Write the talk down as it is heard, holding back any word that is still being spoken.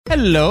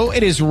Hello,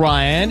 it is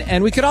Ryan,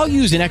 and we could all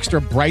use an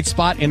extra bright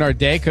spot in our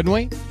day, couldn't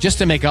we? Just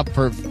to make up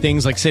for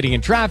things like sitting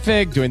in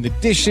traffic, doing the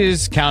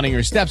dishes, counting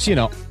your steps,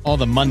 all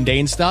the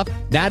mundane stuff.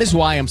 That is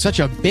why I'm such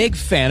a big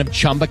fan of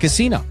Chumba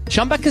Casino.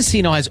 Chumba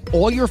Casino has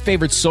all your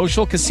favorite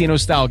social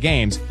casino-style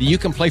games that you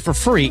can play for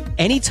free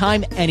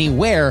anytime,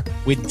 anywhere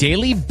with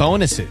daily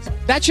bonuses.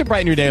 That should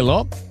brighten your day a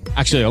little.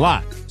 Actually, a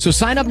lot. So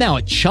sign up now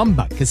at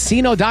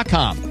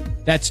ChumbaCasino.com.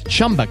 That's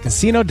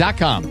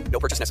ChumbaCasino.com. No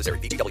purchase necessary.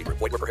 VGW Group.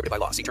 Void where prohibited by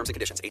law. See terms and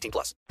conditions.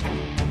 18+.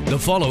 The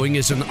following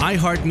is an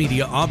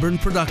iHeartMedia Auburn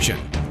production.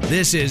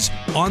 This is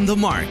On the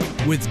Mark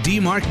with D.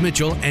 Mark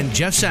Mitchell and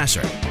Jeff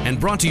Sasser, and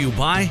brought to you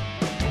by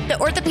The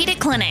Orthopedic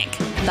Clinic,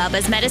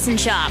 Bubba's Medicine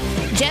Shop,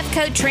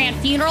 Jeffcoat Tran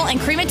Funeral and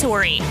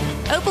Crematory,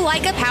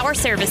 Opelika Power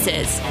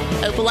Services,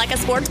 Opelika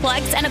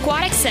Sportsplex and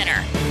Aquatic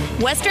Center,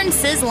 Western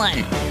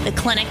Sizzlin', The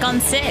Clinic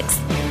on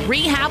 6th,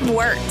 Rehab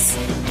Works,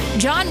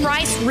 John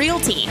Rice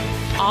Realty,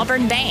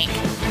 Auburn Bank,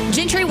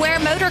 Gentry Ware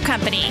Motor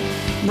Company,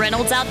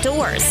 Reynolds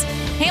Outdoors,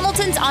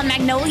 Hamilton's on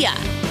Magnolia,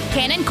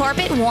 Cannon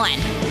Carpet One,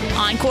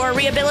 Encore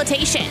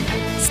Rehabilitation,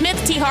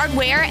 Smith T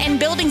Hardware and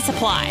Building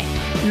Supply,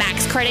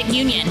 Max Credit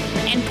Union,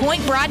 and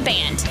Point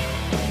Broadband.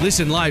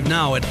 Listen live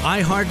now at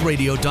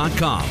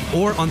iHeartRadio.com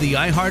or on the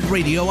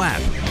iHeartRadio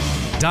app.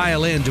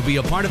 Dial in to be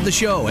a part of the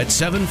show at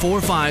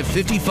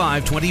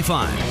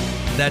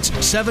 745-5525. That's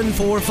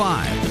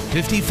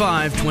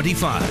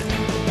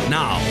 745-5525.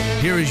 Now,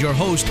 here is your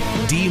host,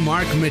 D.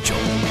 Mark Mitchell.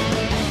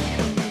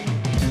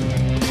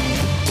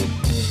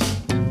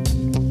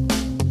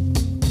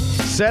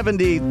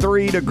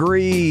 73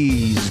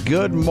 degrees.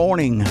 Good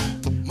morning.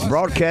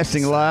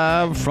 Broadcasting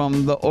live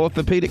from the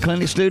Orthopedic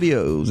Clinic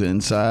studios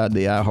inside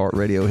the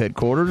iHeartRadio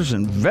headquarters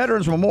and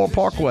Veterans Memorial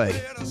Parkway.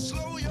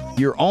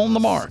 You're on the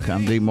mark.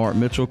 I'm D. Mark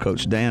Mitchell,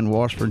 Coach Dan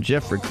Washburn,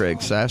 Jeffrey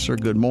Craig Sasser.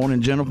 Good morning,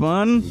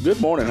 gentlemen.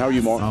 Good morning. How are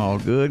you, Mark? Oh,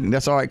 good.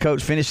 That's all right,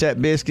 Coach. Finish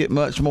that biscuit.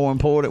 Much more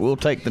important. We'll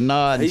take the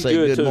nod and say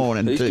good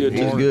morning. He's too.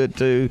 He's good,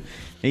 too.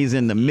 He's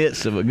in the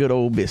midst of a good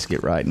old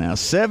biscuit right now.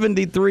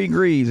 73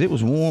 degrees. It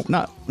was warm.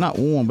 Not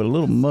warm, but a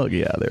little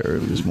muggy out there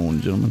early this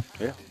morning, gentlemen.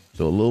 Yeah.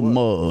 So a little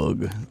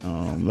mug.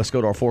 Let's go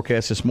to our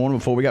forecast this morning.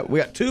 Before we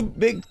got two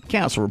big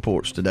council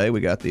reports today. We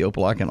got the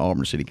Opelika and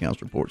Auburn City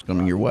Council reports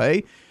coming your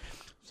way.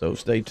 So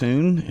stay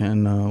tuned,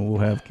 and we'll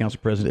have Council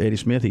President Eddie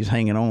Smith. He's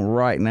hanging on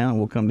right now.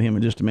 We'll come to him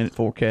in just a minute.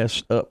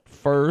 Forecast up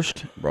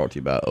first, brought to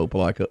you by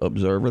Opelika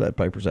Observer. That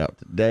paper's out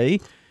today.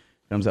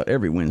 Comes out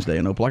every Wednesday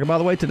in Opelika. By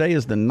the way, today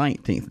is the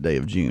 19th day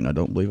of June. I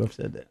don't believe I've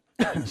said that.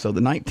 So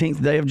the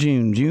 19th day of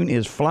June. June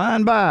is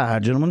flying by,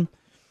 gentlemen.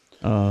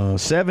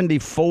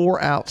 74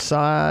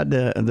 outside.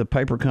 The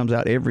paper comes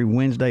out every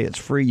Wednesday. It's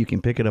free. You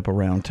can pick it up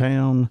around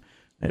town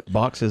at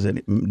boxes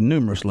at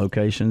numerous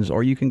locations,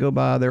 or you can go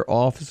by their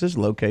offices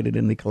located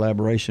in the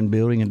Collaboration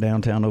Building in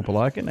downtown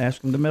Opelika and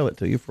ask them to mail it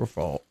to you for a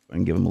fall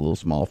and give them a little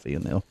small fee,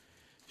 and they'll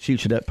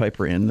shoot you that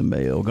paper in the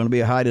mail. Going to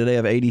be a high today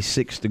of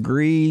 86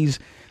 degrees.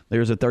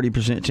 There's a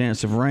 30%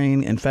 chance of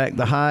rain. In fact,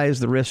 the high is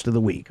the rest of the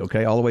week,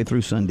 okay, all the way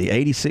through Sunday.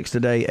 86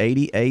 today,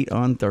 88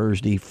 on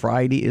Thursday.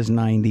 Friday is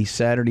 90,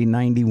 Saturday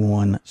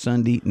 91,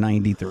 Sunday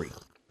 93.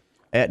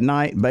 At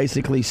night,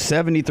 basically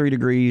 73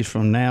 degrees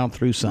from now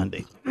through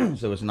Sunday.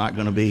 So it's not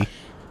going to be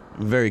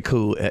very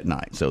cool at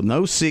night. So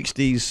no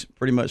 60s.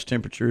 Pretty much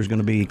temperature is going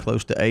to be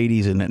close to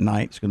 80s, and at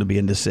night it's going to be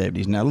in the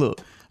 70s. Now,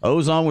 look,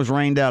 Ozone was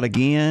rained out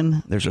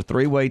again. There's a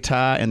three-way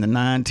tie in the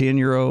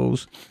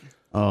 9-10-year-olds.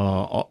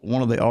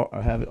 One of the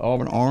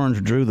Auburn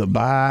Orange drew the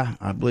bye.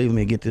 I believe. Let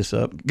me get this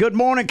up. Good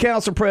morning,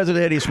 Council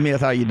President Eddie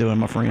Smith. How you doing,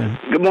 my friend?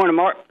 Good morning,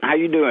 Mark. How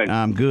you doing?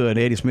 I'm good.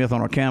 Eddie Smith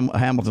on our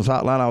Hamilton's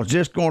hotline. I was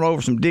just going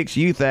over some Dick's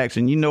Youth Acts,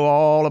 and you know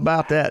all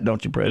about that,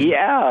 don't you, President?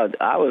 Yeah,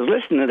 I was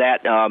listening to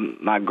that.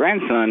 My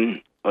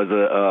grandson was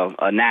a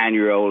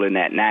 9-year-old in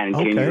that 9 and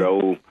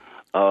 10-year-old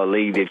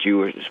league that you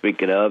were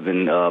speaking of,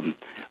 and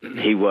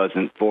he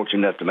wasn't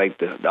fortunate enough to make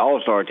the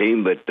All-Star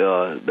team, but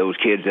those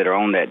kids that are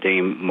on that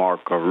team,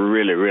 Mark, are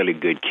really, really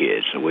good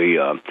kids. So we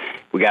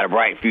got a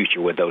bright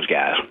future with those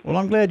guys. Well,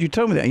 I'm glad you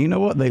told me that. You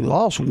know what? They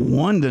lost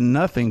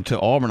 1-0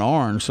 to Auburn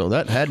Orange, so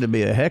that had to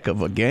be a heck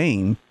of a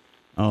game.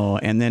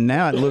 And then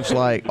now it looks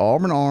like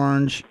Auburn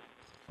Orange,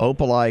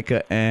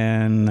 Opelika,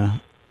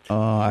 and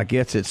I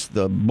guess it's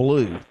the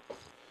Blue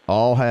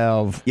all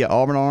have,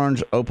 Auburn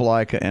Orange,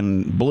 Opelika,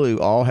 and Blue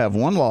all have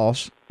one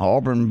loss.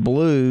 Auburn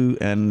Blue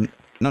and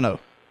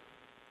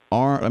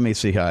let me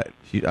see how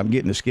I'm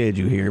getting the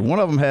schedule here. One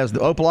of them has the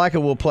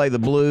Opelika will play the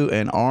Blue,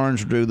 and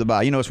Orange drew the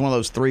bye. You know, it's one of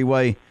those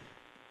three-way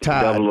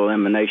tie. Double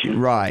elimination.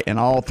 Right, and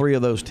all three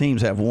of those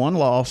teams have one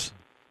loss.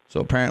 So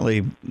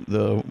apparently,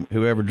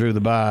 whoever drew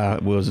the bye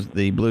was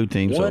the Blue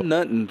team.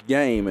 1-0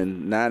 game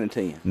in 9 and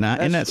 10.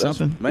 Isn't that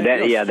something?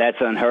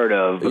 That's unheard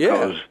of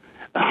because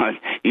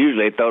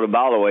usually they throw the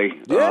ball away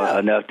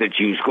enough that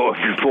you can score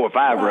 4 or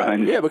 5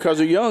 runs. Yeah, because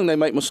they're young, they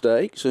make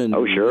mistakes. And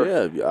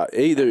yeah,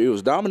 either it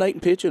was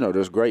dominating pitching or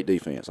just great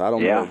defense. I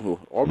don't know.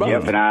 Or both.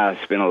 Yep, and I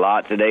spent a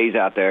lot of days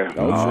out there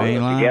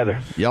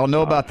together. Y'all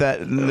know about that,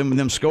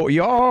 them score.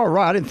 Y'all are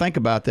right. I didn't think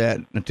about that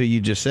until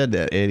you just said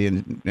that, Eddie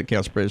and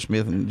Council President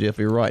Smith and Jeff.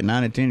 You're right.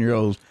 9 and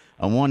 10-year-olds.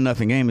 a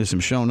 1-0 game is some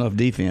show enough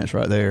defense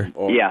right there.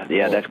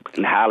 Yeah, that's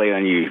highly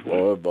unusual.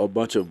 Or a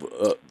bunch of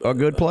or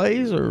good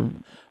plays, or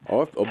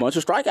a bunch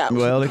of strikeouts.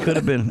 Well, it could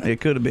have been.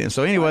 It could have been.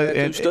 So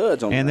anyway,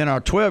 and then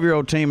our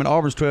 12-year-old team and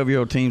Auburn's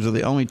 12-year-old teams are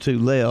the only two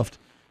left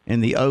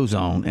in the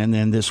O-Zone. And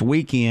then this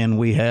weekend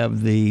we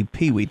have the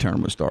Pee Wee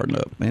tournament starting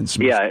up. And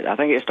I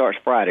think it starts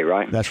Friday,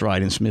 right? That's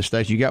right, in Smith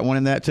Station. You got one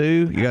in that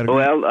too? You got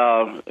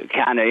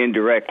kind of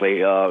indirectly.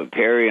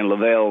 Terry and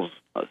Lavelle's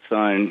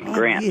son,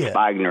 Grant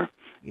Spigner,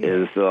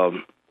 is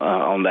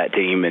on that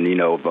team, and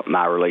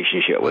my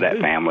relationship with that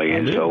family,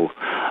 and so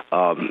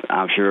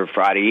I'm sure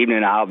Friday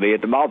evening I'll be at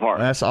the ballpark.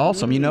 That's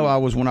awesome. I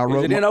was when I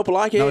wrote. Is it in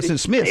Opelika? No, it's in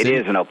Smith. It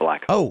is in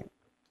Opelika. Oh.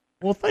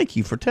 Well, thank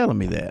you for telling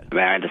me that.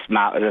 Man, that's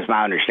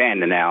my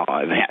understanding now.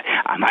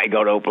 I might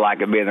go to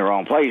Opelika and be in the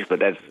wrong place, but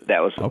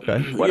that was okay.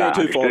 What I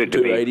understood it to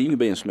be. 280. You can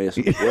be in Smith.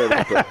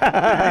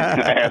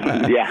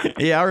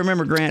 Yeah, I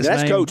remember Grant's name.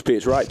 That's Coach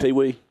Pitch, right, Pee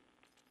Wee?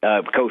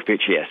 Coach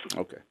Pitch, yes.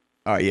 Okay.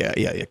 Oh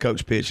yeah,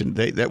 Coach Pitch, and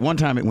that one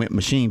time it went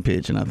machine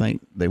pitch, and I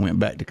think they went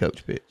back to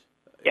Coach Pitch.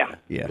 Yeah.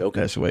 Okay.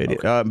 That's the way it is.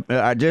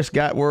 I just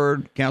got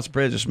word, Council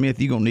President Smith,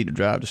 you're going to need to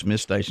drive to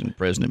Smith Station.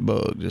 President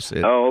Bugg just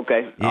said. Oh,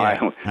 okay. Yeah. All right.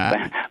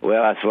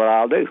 Well, that's what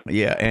I'll do.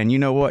 Yeah, and you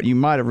know what? You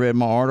might have read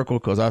my article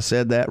because I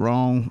said that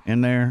wrong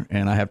in there,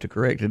 and I have to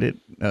correct it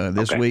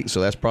this week. So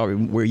that's probably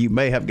where you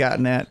may have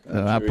gotten that.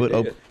 I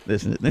put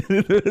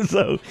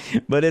so,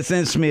 but it's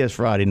in Smith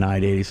Friday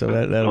night, Eddie. So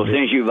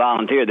since you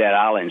volunteered that,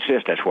 I'll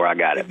insist that's where I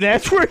got it.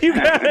 That's where you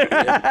got it.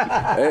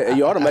 Hey,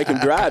 you ought to make him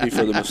drive you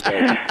for the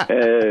mistake.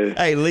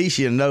 Hey, at least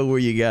you know where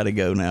you got to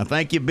go now.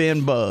 Thank you,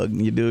 Ben Bugg.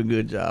 You do a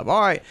good job.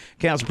 All right,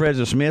 Council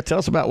President Smith, tell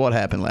us about what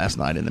happened last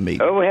night in the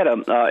meeting. We had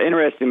an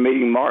interesting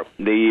meeting, Mark.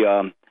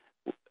 In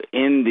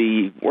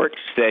the work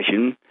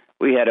session,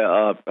 we had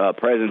a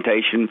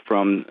presentation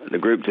from the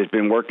group that's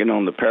been working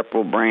on the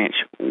Pepperell Branch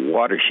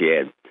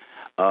watershed.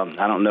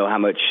 I don't know how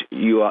much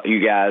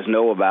you guys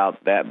know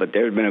about that, but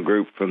there's been a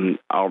group from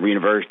Auburn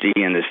University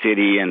and the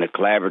city and the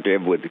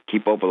collaborative with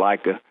Keep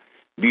Opelika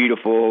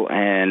Beautiful,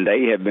 and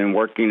they have been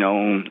working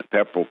on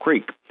Pepperell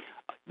Creek.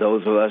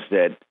 Those of us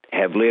that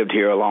have lived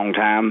here a long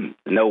time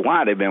know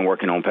why they've been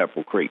working on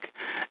Pepperell Creek.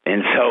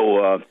 And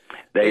so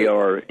they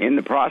are in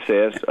the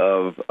process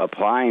of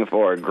applying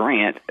for a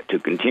grant to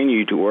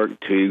continue to work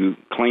to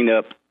clean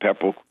up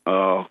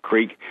Pepperell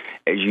Creek.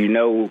 As you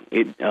know,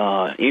 it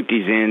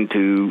empties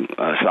into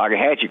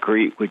Saugahatchee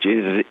Creek, which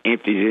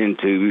empties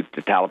into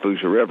the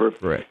Tallapoosa River,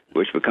 right,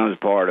 which becomes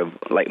part of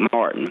Lake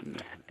Martin.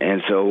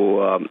 And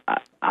so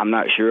I'm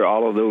not sure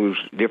all of those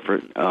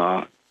different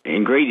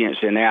ingredients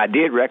in there. I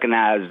did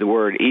recognize the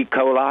word E.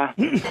 coli,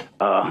 and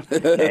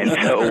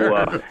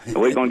so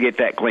we're going to get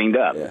that cleaned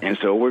up. Yeah. And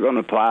so we're going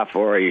to apply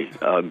for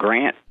a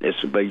grant. It's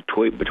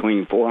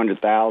between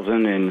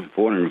 $400,000 and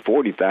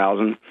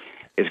 $440,000.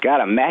 It's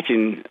got a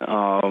matching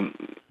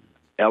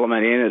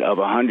element in it of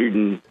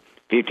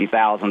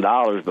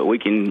 $150,000, but we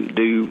can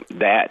do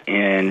that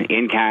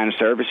in kind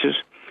services.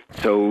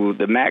 So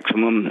the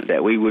maximum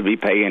that we would be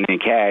paying in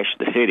cash,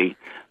 the city,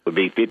 would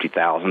be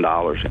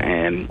 $50,000,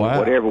 and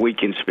whatever we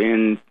can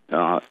spend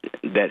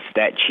that's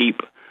that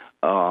cheap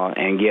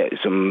and get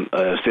some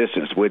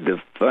assistance with the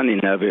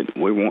funding of it,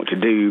 we want to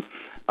do.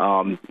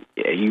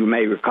 You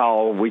may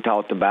recall we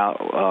talked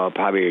about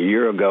probably a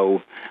year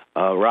ago,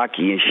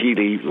 Rocky and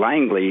Sheely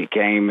Langley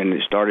came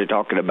and started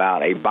talking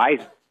about a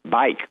bike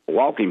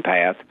walking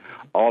path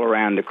all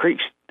around the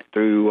creeks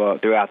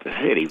throughout the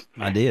city.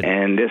 I did.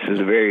 And this is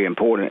a very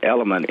important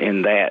element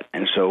in that.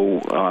 And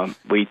so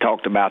we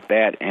talked about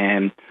that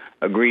and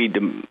agreed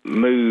to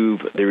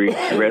move the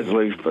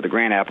resolution for the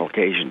grant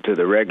application to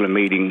the regular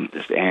meeting,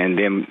 and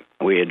then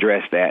we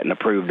addressed that and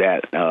approved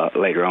that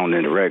later on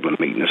in the regular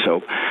meeting.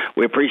 So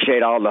we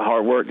appreciate all the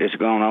hard work that's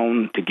gone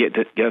on to get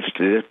us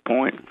to this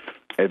point.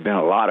 There's been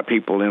a lot of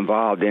people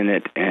involved in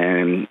it,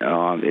 and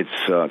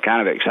it's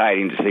kind of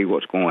exciting to see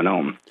what's going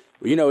on.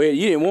 Well, you know, Ed,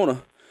 you didn't want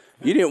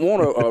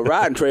a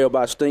riding trail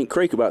by Stink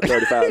Creek about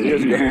 35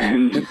 years ago.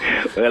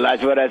 Well,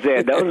 that's what I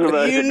said. Those of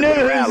us you know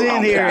he's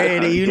in here,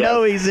 Eddie. You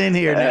know he's in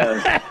here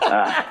now.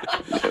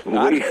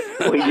 We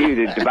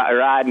knew that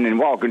riding and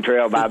walking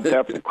trail by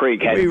Pepperell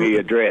Creek had to be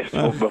addressed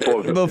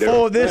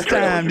before this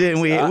time, didn't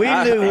we? We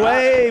knew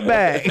way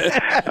back.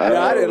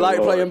 I didn't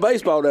like playing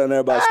baseball down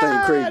there by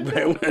Stink Creek.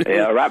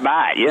 Yeah, right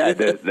by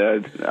it.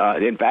 Yeah.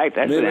 In fact,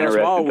 that's an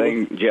interesting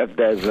thing. Jeff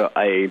does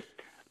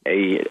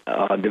a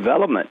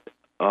development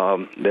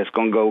that's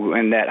going to go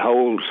in that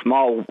whole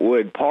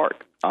Smallwood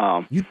Park.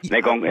 The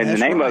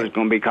name of it's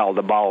going to be called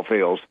the Ball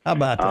Fields. How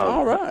about that?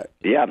 All right.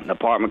 Yeah, an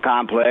apartment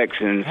complex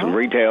and some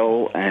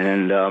retail,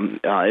 and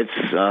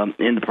it's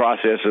in the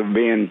process of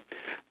being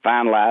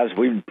finalized.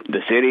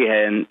 The city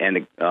and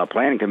the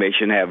Planning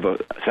Commission have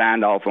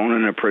signed off on it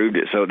and approved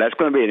it. So that's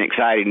going to be an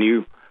exciting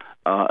new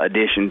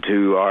addition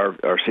to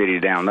our city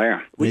down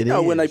there.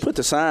 Well, when they put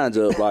the signs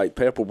up like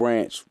Pepperell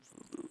Branch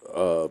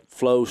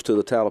flows to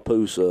the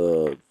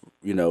Tallapoosa,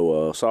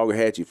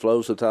 Saugahatchee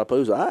flows to the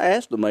Tallapoosa, I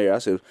asked the mayor, I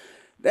said,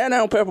 down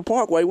there on Pepperell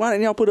Parkway, why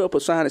didn't y'all put up a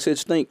sign that said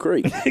Stink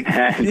Creek?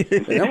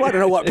 Nobody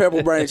know what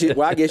Pepperell Branch is.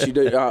 Well, I guess you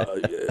do.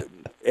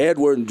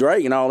 Edward and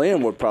Drake and all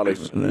them would probably,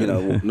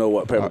 know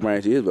what Pepper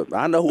Branch is, but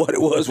I know what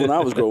it was when I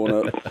was growing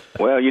up.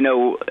 Well,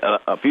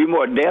 a few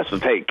more deaths will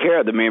take care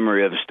of the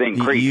memory of Stink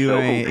Creek. You are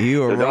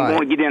so right. Don't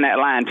want to get in that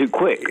line too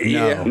quick.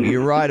 No,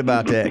 you're right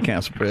about that,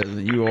 Council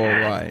President. You are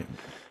right.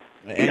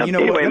 And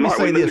anyway, what? Let me Mark,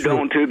 say we this. moved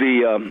on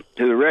to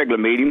the regular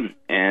meeting,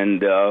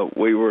 and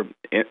we were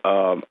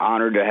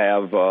honored to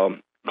have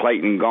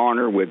Clayton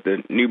Garner with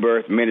the New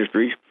Birth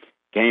Ministries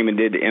came and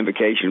did the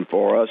invocation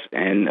for us,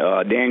 and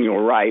Daniel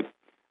Wright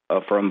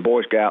from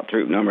Boy Scout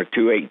Troop Number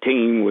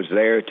 218 was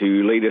there to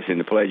lead us in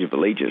the Pledge of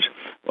Allegiance.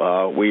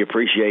 We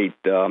appreciate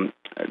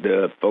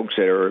the folks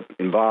that are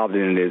involved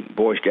in the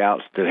Boy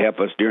Scouts to help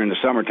us during the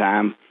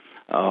summertime.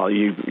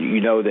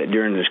 You know that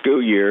during the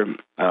school year,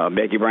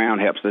 Becky Brown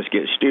helps us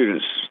get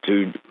students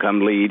to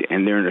come lead,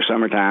 and during the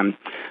summertime,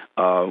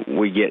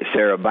 we get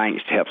Sarah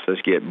Banks helps us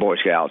get Boy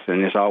Scouts,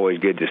 and it's always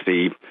good to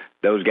see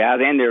those guys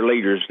and their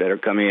leaders that are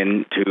coming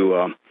in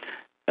to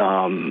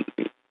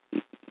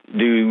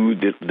do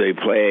the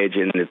pledge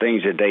and the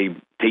things that they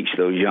teach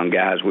those young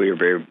guys. We are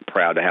very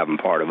proud to have them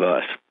part of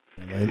us.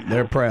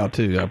 They're proud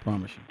too, I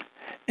promise you.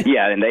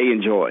 Yeah, and they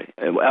enjoy.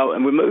 Well,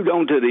 and we moved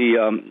on to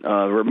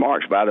the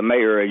remarks by the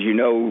mayor. As you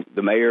know,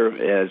 the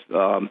mayor is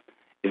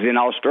in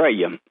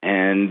Australia,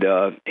 and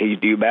he's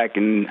due back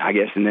in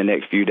the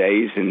next few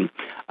days. And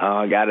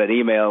got an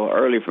email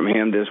early from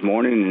him this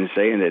morning and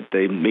saying that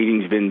the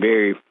meeting's been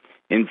very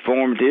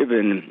informative,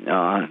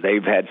 and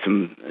they've had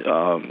some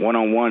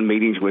one-on-one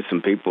meetings with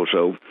some people.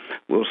 So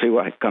we'll see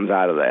what comes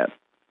out of that.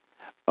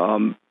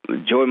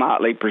 Joy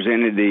Motley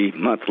presented the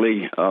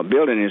monthly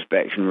building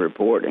inspection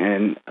report,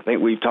 and I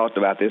think we've talked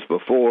about this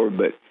before,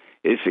 but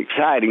it's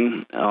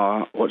exciting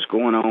what's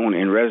going on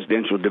in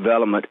residential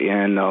development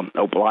in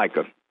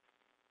Opelika.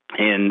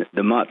 In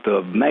the month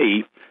of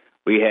May,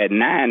 we had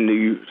 9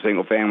 new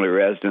single-family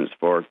residents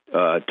for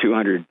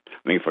 $2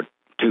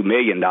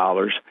 million,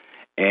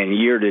 and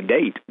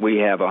year-to-date, we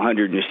have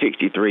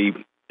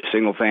 163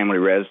 single-family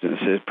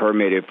residences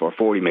permitted for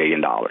 $40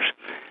 million.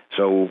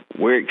 So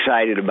we're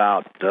excited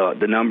about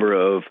the number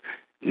of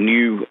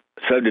new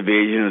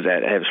subdivisions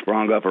that have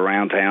sprung up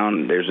around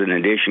town. There's an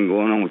addition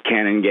going on with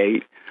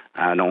Canongate.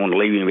 I don't want to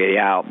leave anybody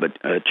out, but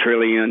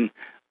Trillion,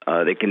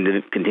 they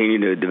can continue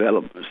to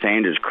develop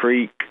Sanders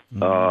Creek.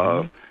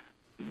 The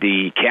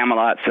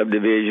Camelot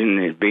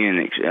subdivision is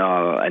being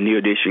a new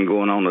addition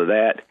going on to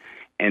that.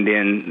 And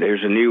then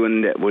there's a new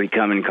one that will be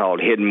coming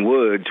called Hidden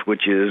Woods,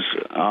 which is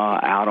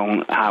out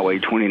on Highway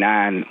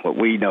 29, what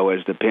we know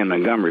as the Penn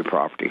Montgomery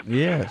property.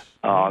 Yes.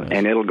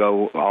 And it'll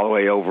go all the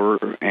way over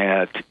to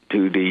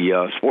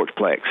the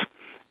Sportsplex.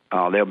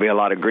 There'll be a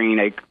lot of green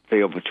acre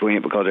field between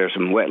it because there's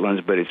some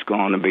wetlands, but it's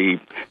going to be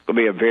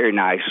a very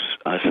nice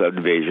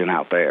subdivision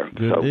out there.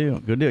 Good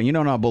deal.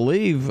 And I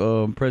believe,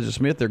 President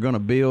Smith, they're going to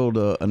build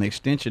an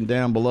extension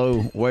down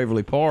below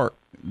Waverly Park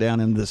down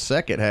in the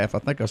second half. I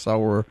think I saw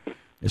where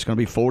it's going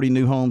to be 40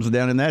 new homes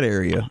down in that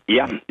area.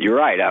 Yeah, you're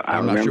right. I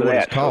I'm remember not sure that.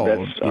 what it's called.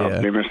 I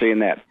remember seeing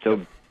that.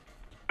 So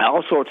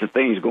all sorts of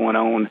things going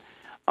on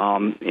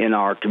in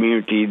our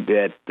community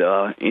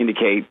that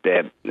indicate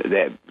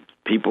that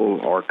people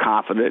are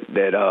confident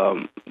that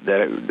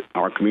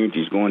our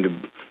community is going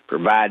to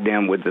provide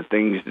them with the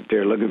things that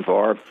they're looking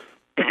for: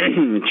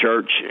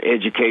 church,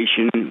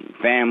 education,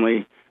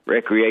 family,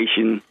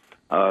 recreation,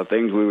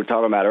 things we were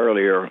talking about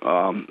earlier.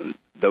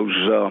 Those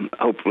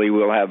hopefully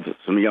we'll have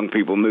some young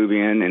people move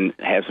in and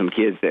have some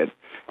kids that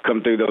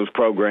come through those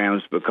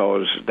programs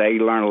because they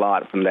learn a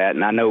lot from that.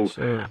 And I know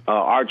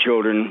our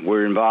children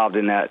were involved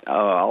in that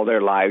all their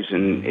lives,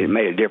 and it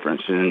made a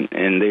difference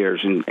in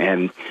theirs.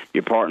 And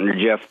your partner,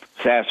 Jeff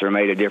Sasser,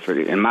 made a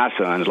difference in my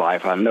son's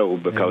life, I know,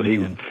 because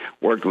he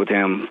worked with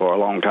him for a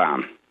long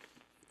time.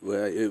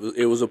 Well,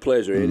 it was a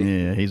pleasure, Eddie.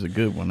 Yeah, he's a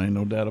good one. Ain't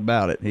no doubt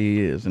about it. He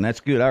is. And that's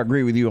good. I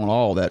agree with you on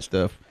all that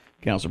stuff,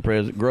 Council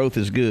President. Growth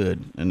is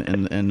good, and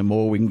the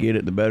more we can get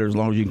it, the better, as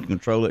long as you can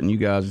control it and you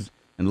guys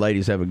and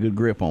ladies have a good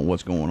grip on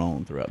what's going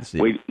on throughout the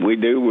city. We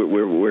do.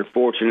 We're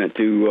fortunate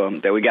to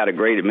that we got a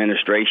great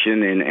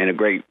administration and a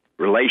great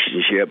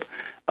relationship.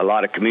 A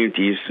lot of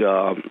communities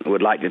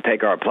would like to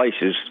take our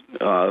places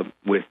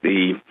with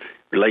the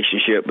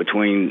relationship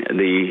between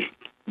the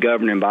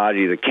governing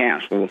body, the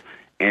council,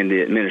 and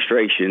the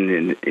administration.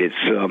 And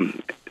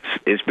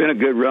it's been a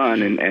good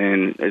run,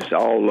 and it's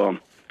all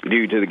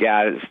due to the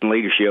guidance and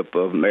leadership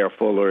of Mayor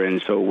Fuller, and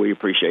so we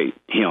appreciate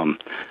him.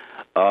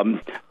 A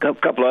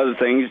couple other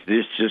things,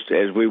 just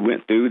as we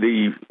went through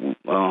the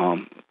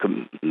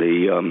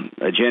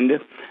agenda,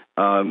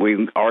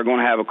 we are going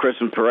to have a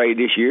Christmas parade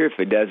this year if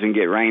it doesn't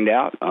get rained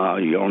out.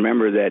 You'll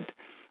remember that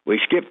we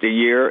skipped a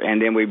year, and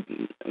then we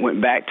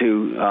went back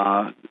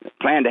to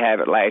plan to have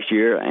it last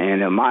year,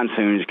 and the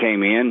monsoons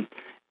came in,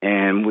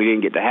 and we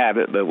didn't get to have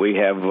it, but we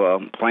have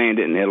planned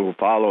it, and it'll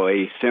follow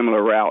a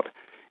similar route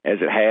as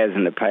it has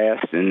in the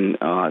past, and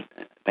I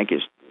think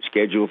it's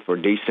scheduled for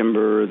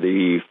December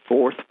the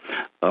 4th.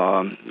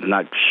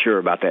 Not sure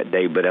about that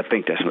date, but I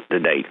think that's the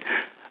date.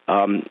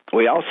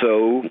 We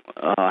also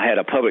had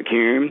a public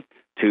hearing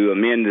to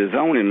amend the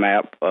zoning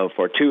map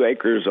for 2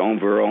 acres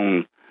over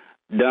on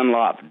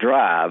Dunlop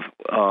Drive,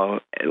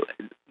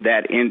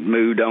 that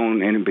moved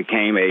on and it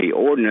became a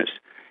ordinance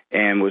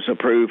and was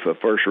approved for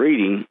first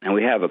reading. And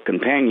we have a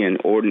companion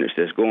ordinance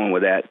that's going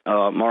with that,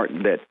 Mark,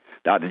 that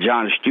Dr.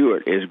 John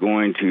Stewart is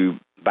going to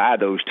buy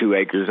those 2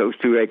 acres. Those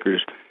 2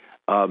 acres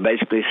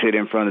basically sit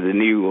in front of the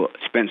new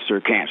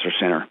Spencer Cancer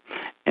Center.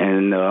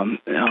 And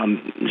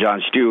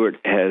John Stewart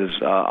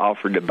has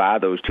offered to buy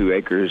those 2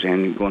 acres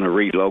and going to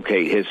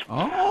relocate his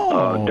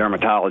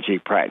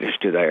dermatology practice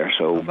to there.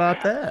 So how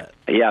about that?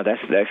 Yeah,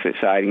 that's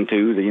exciting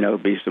too. You know,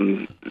 be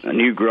some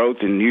new growth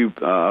and new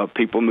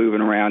people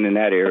moving around in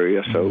that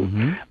area. So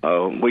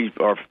we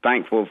are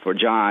thankful for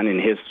John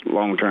and his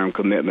long-term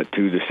commitment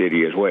to the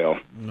city as well.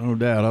 No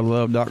doubt. I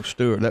love Dr.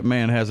 Stewart. That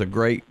man has a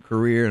great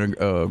career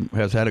and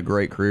has had a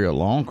great career, a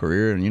long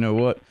career. And you know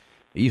what?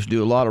 He used to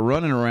do a lot of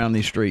running around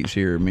these streets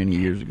here many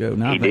years ago.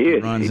 Now I think he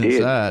runs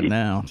inside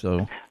now.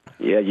 So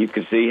yeah, you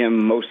could see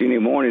him most any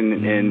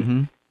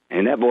morning,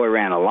 and that boy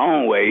ran a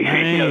long way.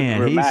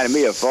 Man, reminded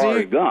me of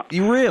Forrest Gump.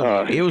 You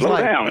really? It was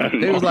like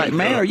down. It was like,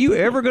 man, are you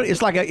ever going? It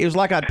was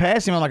like I'd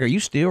pass him. I'm like, are you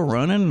still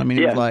running? I mean,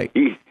 it was like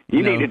you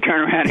need to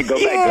turn around and go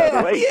back the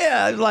other way.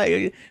 Yeah, it's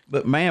like,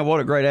 but man,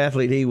 what a great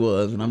athlete he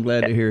was, and I'm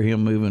glad to hear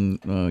him moving,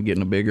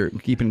 getting a bigger,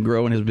 keeping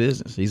growing his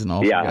business. He's an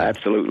awesome guy. Yeah,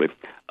 absolutely.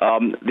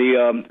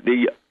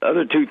 The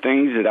other 2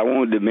 things that I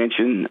wanted to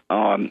mention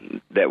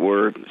that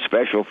were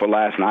special for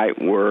last night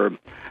were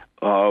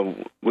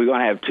we're going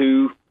to have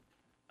 2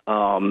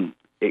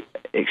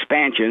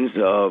 expansions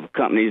of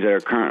companies that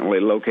are currently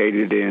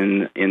located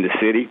in the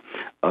city.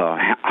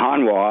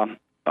 Hanwha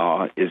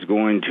is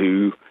going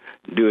to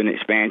do an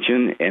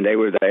expansion, and they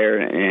were there,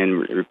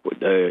 and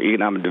the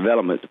Economic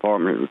Development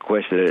Department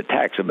requested a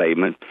tax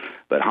abatement.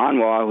 But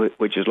Hanwha,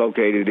 which is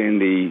located in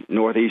the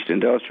Northeast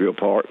Industrial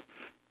Park,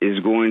 is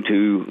going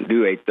to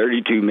do a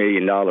 $32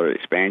 million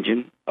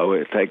expansion.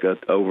 It'll take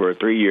over a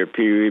 3-year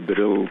period, but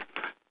it'll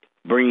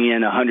bring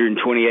in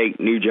 128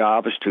 new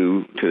jobs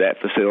to that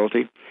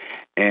facility.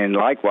 And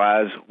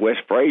likewise,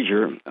 West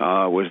Fraser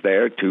was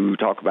there to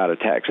talk about a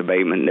tax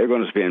abatement. They're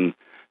going to spend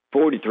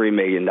 $43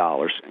 million,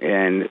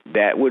 and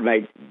that would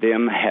make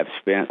them have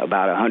spent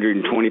about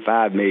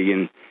 $125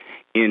 million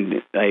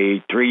in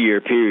a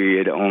 3-year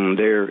period on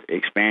their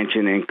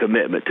expansion and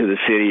commitment to the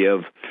city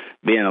of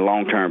being a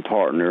long-term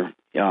partner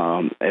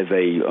as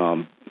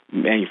a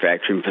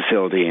manufacturing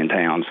facility in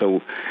town.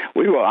 So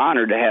we were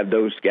honored to have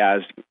those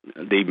guys.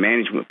 The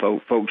management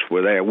folks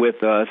were there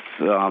with us.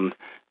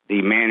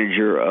 The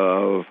manager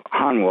of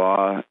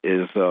Hanwha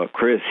is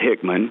Chris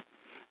Hickman.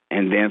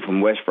 And then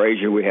from West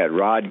Fraser, we had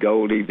Rod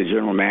Goldie, the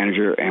general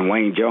manager, and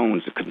Wayne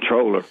Jones, the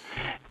controller.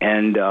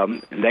 And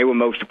they were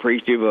most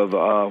appreciative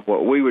of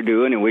what we were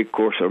doing, and we, of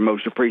course, are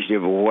most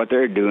appreciative of what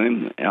they're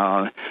doing.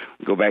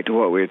 Go back to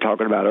what we were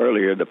talking about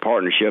earlier, the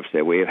partnerships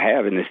that we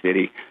have in the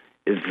city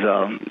has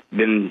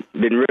been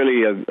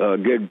really a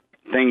good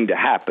thing to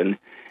happen,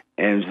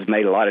 and has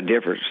made a lot of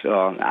difference.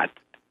 I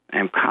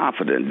am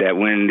confident that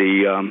when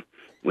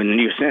the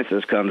new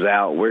census comes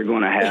out, we're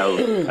going to have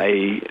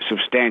a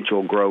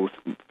substantial growth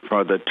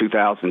for the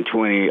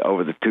 2020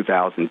 over the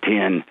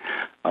 2010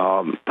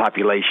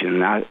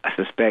 population. I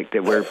suspect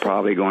that we're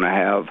probably going to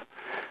have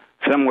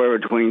somewhere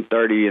between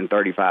 30 and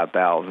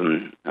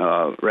 35,000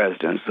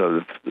 residents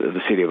of the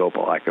city of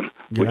Opelika,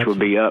 which will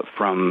be up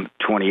from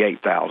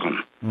 28,000.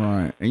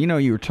 Right. And,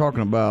 you were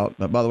talking about,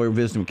 by the way, we're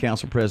visiting with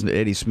Council President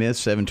Eddie Smith,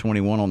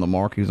 721 on the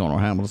Mark. He was on our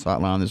Hamilton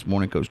hotline this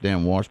morning. Coach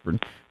Dan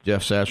Washburn,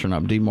 Jeff Sasser, and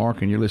I'm D.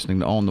 Mark, and you're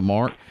listening to On the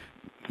Mark.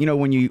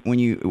 When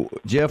you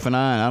Jeff and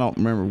I don't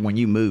remember when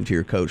you moved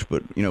here, Coach,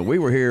 but, we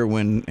were here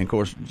when, and of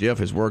course, Jeff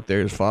has worked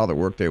there, his father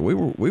worked there. We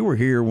were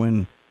here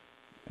when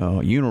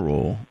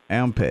Uniroyal,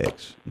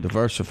 Ampex,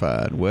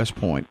 Diversified, West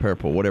Point,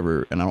 Purple,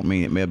 whatever, and I don't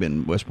mean it may have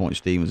been West Point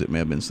Stevens, it may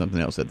have been something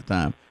else at the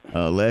time,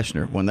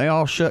 Leshner, when they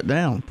all shut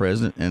down,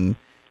 President, and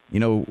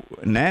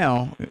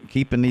now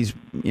keeping these,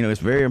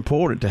 it's very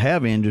important to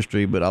have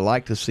industry, but I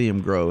like to see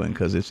them growing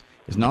because it's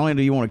not only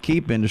do you want to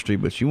keep industry,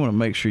 but you want to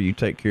make sure you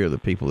take care of the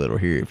people that are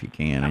here if you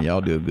can, and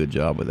y'all do a good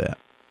job with that.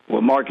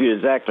 Well, Mark, you're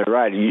exactly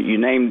right. You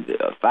named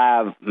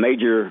 5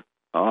 major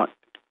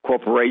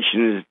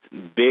corporations,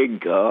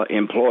 big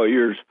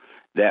employers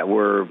that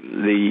were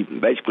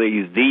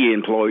basically the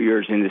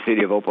employers in the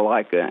city of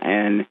Opelika,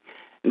 and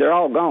they're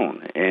all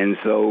gone. And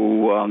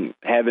so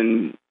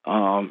having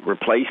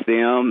replaced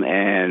them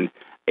and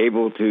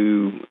able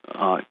to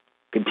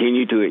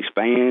continue to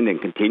expand and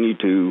continue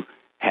to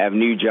have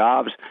new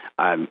jobs,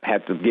 I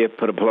have to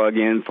put a plug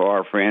in for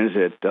our friends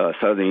at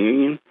Southern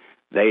Union.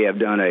 They have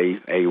done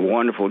a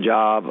wonderful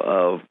job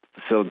of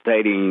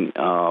facilitating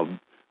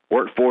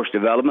workforce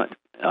development.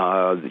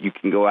 You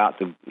can go out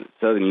to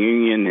Southern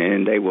Union,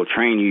 and they will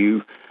train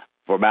you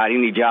for about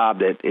any job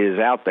that is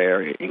out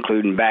there,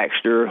 including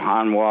Baxter,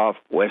 Hanwha,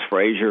 West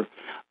Fraser,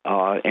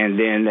 and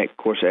then, of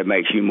course, that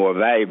makes you more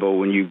valuable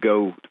when you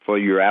go for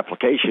your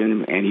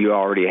application and you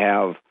already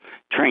have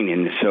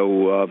training.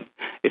 So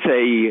it's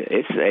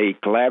a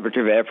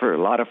collaborative effort.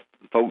 A lot of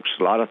folks,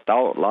 a lot of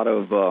thought, a lot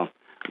of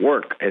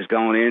work has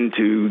gone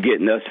into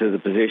getting us to the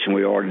position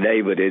we are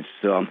today, but it's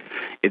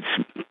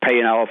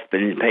paying off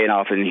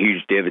in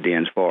huge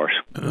dividends for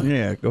us.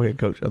 Yeah, go ahead,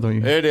 Coach. I thought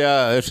you. Eddie,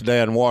 it's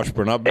Dan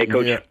Washburn. I've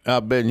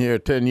been here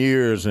 10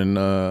 years, and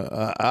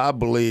I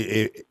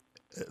believe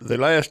the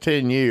last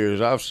 10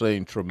 years I've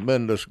seen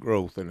tremendous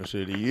growth in the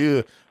city.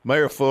 You,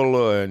 Mayor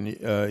Fuller, and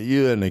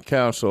you and the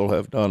council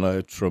have done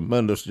a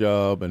tremendous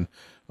job, and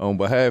on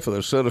behalf of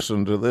the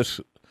citizens of this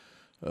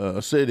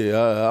city,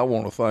 I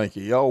want to thank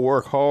you. Y'all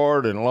work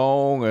hard and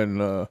long,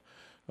 and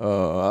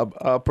I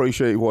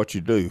appreciate what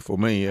you do for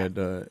me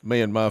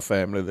and my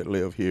family that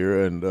live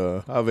here, and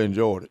I've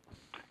enjoyed it.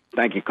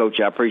 Thank you, Coach.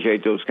 I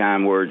appreciate those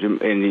kind words,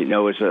 and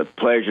it's a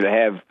pleasure to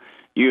have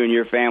you and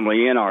your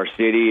family in our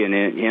city and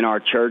in our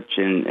church,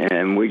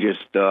 and we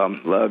just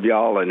love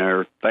y'all and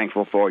are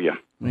thankful for you.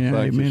 Yeah,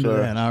 Thank you,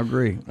 sir. And I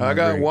agree. I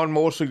got one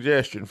more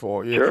suggestion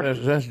for you. Sure.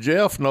 Since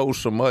Jeff knows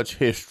so much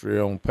history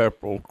on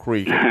Pepperell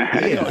Creek,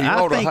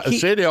 I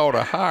city ought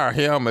to hire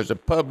him as a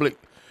public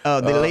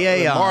the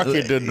liaison,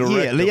 marketing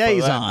director.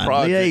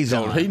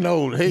 Liaison. He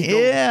knows.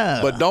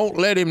 But don't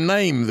let him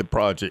name the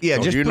project. Yeah,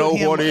 just you know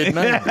what he'd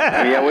name.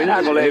 Yeah, we're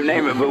not going to let him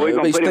name it, but we're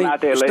going to put him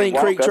out there, let him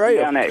walk up and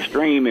down that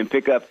stream and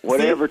pick up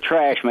whatever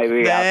trash may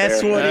be out there.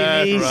 That's what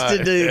he needs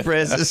to do,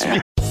 Francis.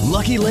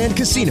 Lucky Land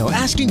Casino,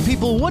 asking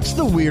people, what's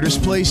the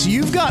weirdest place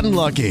you've gotten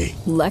lucky?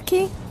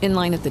 Lucky? In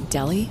line at the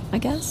deli, I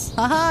guess?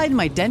 Aha, in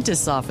my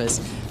dentist's office.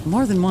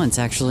 More than once,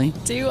 actually.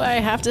 Do I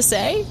have to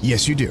say?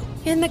 Yes, you do.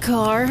 In the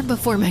car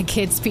before my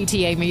kids'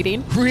 PTA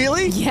meeting.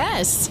 Really?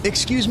 Yes.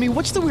 Excuse me,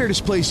 what's the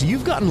weirdest place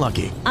you've gotten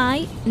lucky?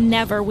 I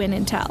never win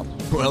and tell.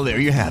 Well, there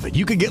you have it.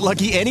 You can get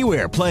lucky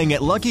anywhere, playing at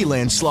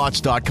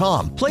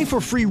LuckyLandSlots.com. Play for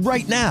free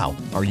right now.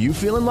 Are you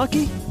feeling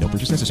lucky? No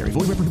purchase necessary.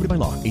 Void where prohibited by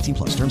law.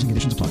 18+. Terms and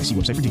conditions apply. See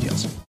website for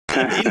details.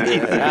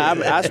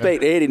 I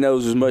expect Eddie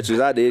knows as much as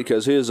I did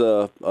because his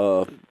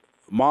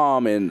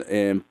mom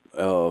and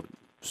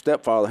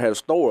stepfather had a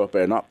store up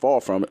there not far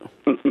from it.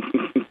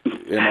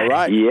 Am I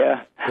right?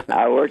 Yeah,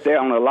 I worked there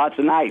on lots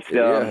of nights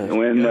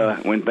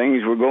when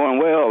things were going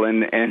well,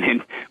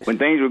 and when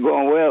things were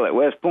going well at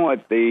West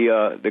Point,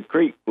 the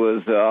creek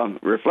was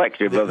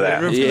reflective of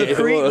that. The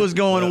creek was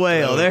going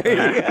well. There you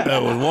go.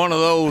 There was one of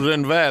those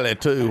in Valley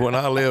too. When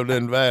I lived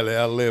in Valley,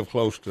 I lived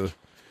close to.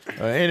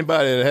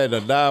 Anybody that had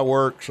a dye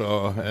works,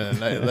 and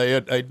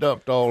they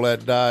dumped all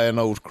that dye in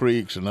those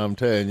creeks, and I'm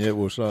telling you, it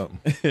was something.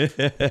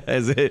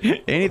 Is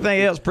it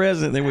anything else,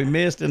 President, that we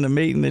missed in the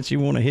meeting that you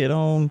want to hit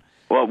on?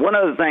 Well, one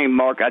other thing,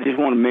 Mark, I just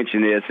want to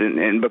mention this,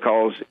 and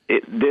because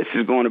this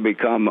is going to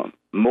become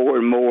more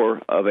and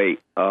more of a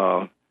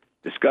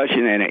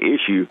discussion and an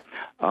issue.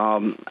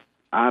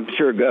 I'm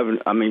sure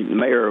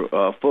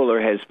Mayor Fuller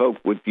has spoke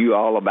with you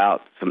all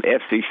about some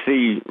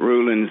FCC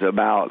rulings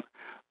about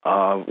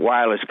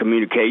wireless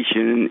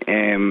communication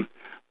and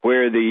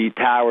where the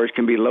towers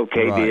can be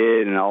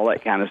located and all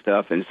that kind of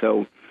stuff. And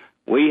so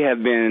we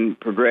have been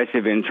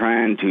progressive in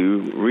trying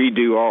to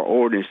redo our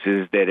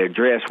ordinances that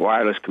address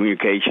wireless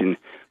communication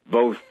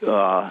both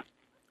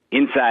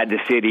inside the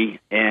city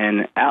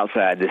and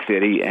outside the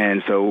city.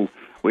 And so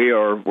we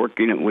are we're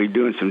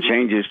doing some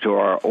changes to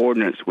our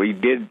ordinance. We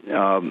did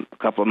a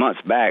couple of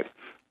months back,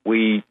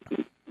 we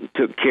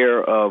took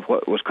care of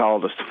what was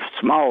called a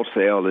small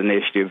cell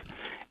initiative,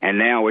 and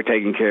now we're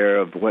taking care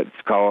of what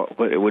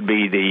it would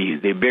be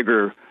the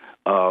bigger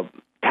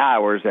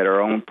towers that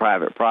are on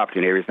private property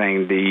and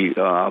everything.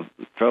 The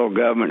federal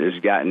government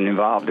has gotten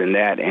involved in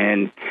that,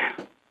 and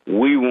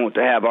we want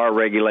to have our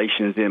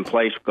regulations in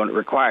place. We're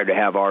required to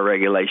have our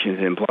regulations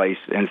in place,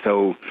 and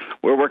so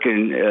we're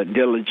working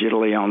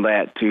diligently on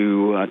that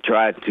to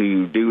try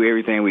to do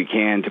everything we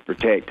can to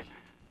protect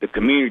the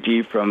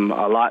community from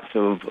lots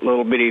of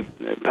little bitty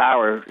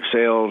power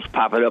cells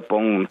popping up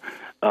on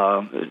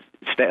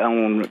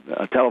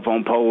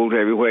telephone poles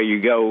everywhere you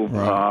go.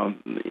 Right.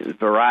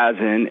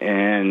 Verizon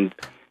and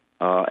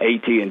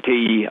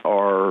AT&T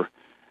are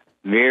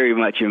very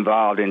much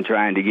involved in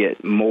trying to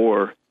get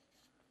more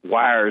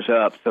wires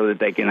up so that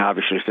they can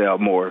obviously sell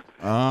more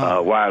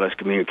wireless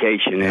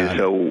communication. And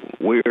so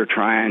we're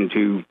trying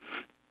to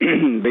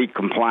be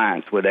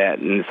compliant with that.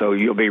 And so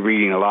you'll be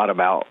reading a lot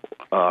about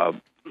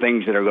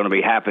things that are going to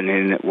be happening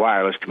in the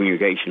wireless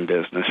communication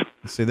business.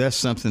 See, that's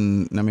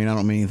something, I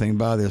don't mean anything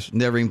by this.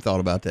 Never even thought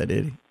about that,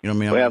 Eddie. You know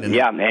what I mean?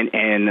 Well,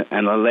 and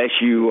unless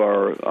you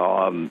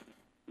are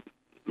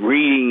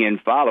reading and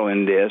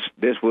following this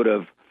would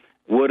have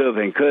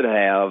and could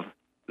have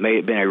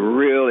been a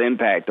real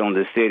impact on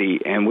the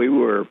city. And we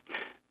were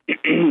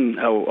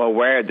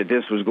aware that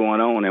this was going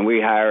on, and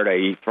we hired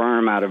a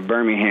firm out of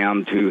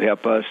Birmingham to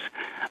help us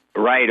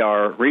rewrite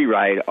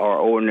our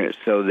ordinance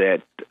so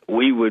that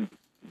we would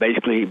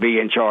basically be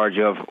in charge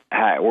of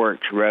how it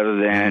works rather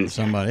than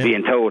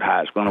being told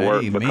how it's going to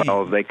work,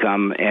 because they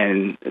come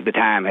and the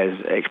time has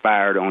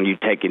expired on you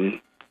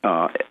taking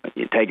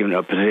taken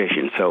a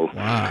position. So,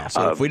 wow.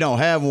 So if we didn't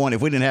have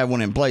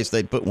one in place,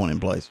 they'd put one in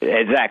place.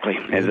 Exactly.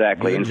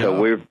 Good And job. so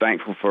we're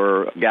thankful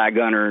for Guy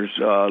Gunner's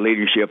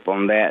leadership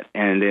on that,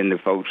 and then the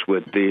folks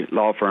with the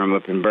law firm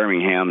up in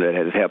Birmingham that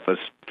has helped us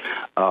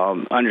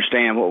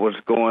understand what was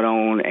going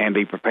on and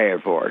be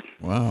prepared for it.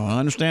 Well, I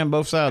understand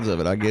both sides of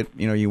it. I get,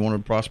 you want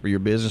to prosper your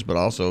business, but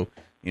also,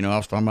 I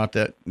was talking about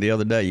that the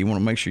other day. You want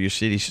to make sure your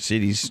cities,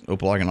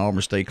 Opelika and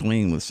Auburn, stay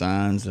clean with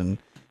signs and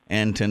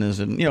antennas,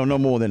 and no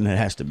more than it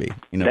has to be.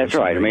 That's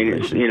right. I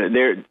mean,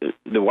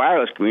 the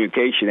wireless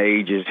communication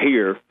age is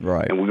here,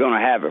 right? And we're going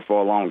to have it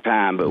for a long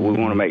time. But we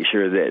want to make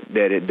sure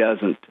that it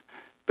doesn't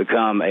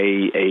become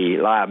a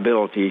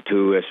liability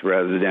to us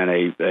rather than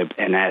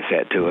an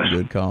asset to us.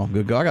 Good call.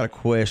 I got a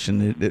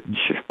question.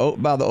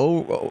 By the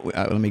old,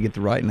 let me get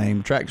the right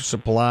name. Tractor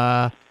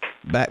Supply,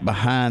 back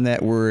behind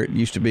that, where it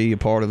used to be a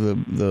part of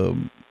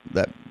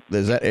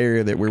there's that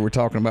area that we were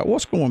talking about.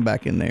 What's going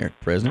back in there,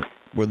 President?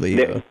 Where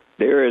the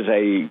there is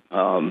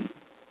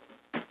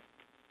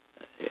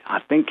I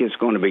think it's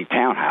going to be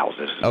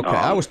townhouses. Okay,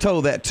 I was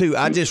told that too.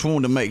 I just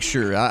wanted to make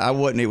sure. I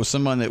wasn't. It was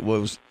someone that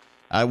was.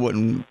 I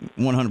wasn't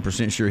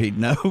 100% sure he'd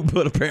know,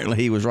 but apparently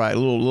he was right. I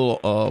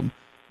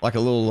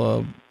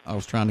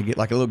was trying to get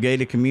like a little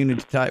gated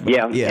community type.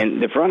 Yeah,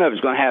 and the front of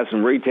it's going to have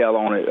some retail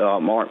on it,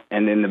 Mark,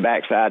 and then the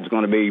back side is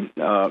going to be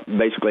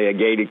basically a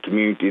gated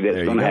community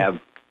that's going to have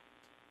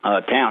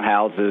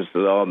townhouses,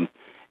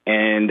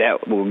 and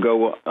that will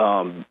go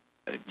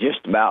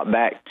just about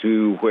back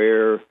to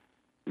where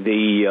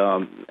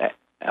the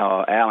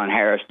Allen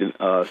Harris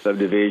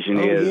subdivision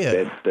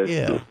is.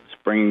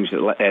 Springs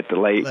at the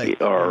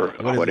lake or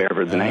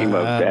whatever the name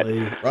of that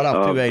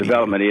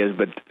development is.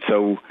 But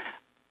so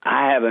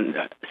I haven't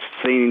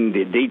seen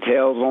the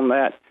details on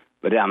that,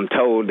 but I'm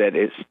told that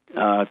it's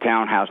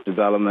townhouse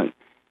development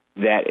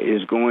that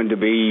is going to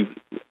be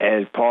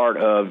as part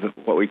of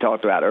what we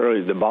talked about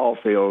earlier, the ball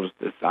fields.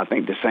 I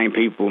think the same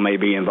people may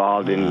be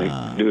involved in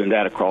doing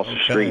that across the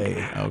street.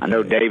 Okay. I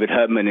know David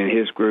Hubman and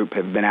his group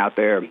have been out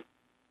there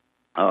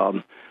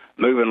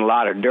moving a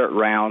lot of dirt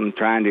around,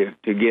 trying to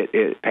get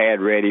it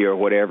pad ready or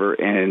whatever,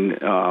 and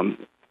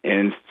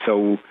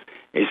so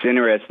it's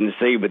interesting to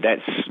see. But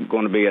that's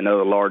going to be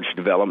another large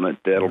development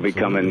that'll be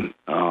coming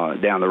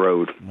down the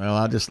road. Well,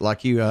 I just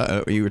like you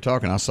were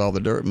talking. I saw the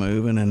dirt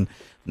moving, and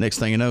next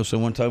thing you know,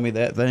 someone told me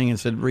that thing and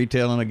said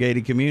retail in a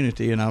gated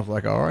community, and I was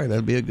like, all right,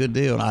 that'd be a good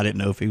deal. And I didn't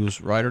know if he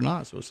was right or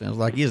not, so it sounds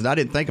like he is. And I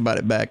didn't think about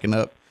it butting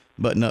up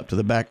to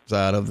the back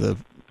side of the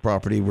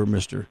property where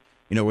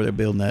where they're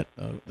building that.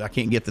 I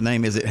can't get the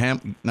name. Is it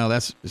No,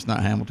 it's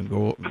not Hamilton.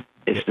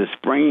 It's the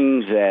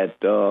Springs at.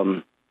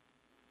 I'm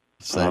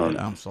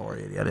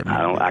sorry, Eddie.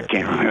 I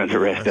can't remember the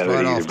rest of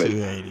it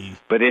either.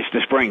 But it's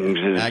the Springs.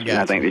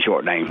 I think the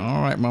short name.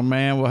 All right, my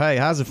man. Well, hey,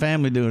 how's the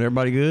family doing?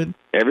 Everybody good?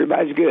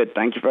 Everybody's good.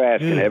 Thank you for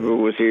asking. Good.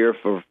 Everyone was here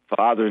for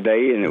Father's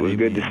Day, and it was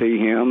good to see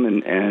him.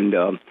 And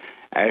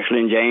Ashley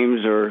and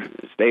James are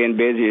staying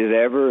busy as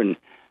ever, and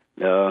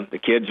the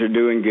kids are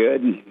doing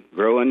good and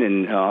growing,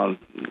 and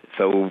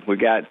so we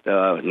got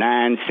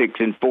 9, 6,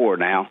 and 4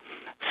 now.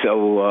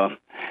 So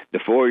the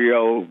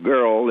 4-year-old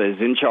girl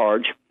is in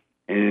charge,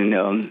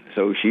 and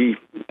so she,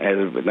 as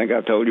I think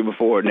I've told you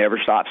before, never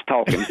stops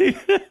talking.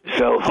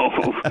 So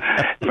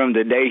from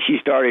the day she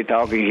started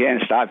talking, she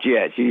hasn't stopped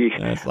yet. She's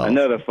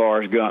another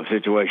Forrest Gump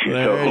situation.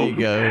 There you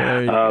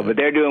go. But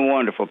they're doing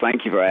wonderful.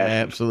 Thank you for asking.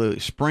 Absolutely.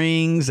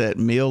 Springs at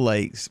Mill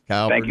Lakes.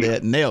 Kyle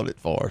Burdett nailed it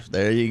for us.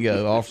 There you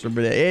go, Officer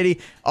Burdett. Eddie,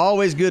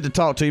 always good to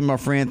talk to you, my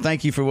friend.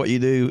 Thank you for what you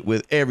do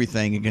with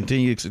everything, and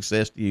continued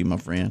success to you, my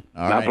friend.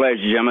 My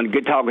pleasure, gentlemen.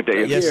 Good talking to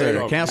you. Yes,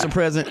 sir. Council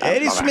President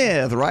Eddie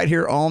Smith, right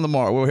here on the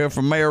Mark. We'll hear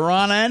from Mayor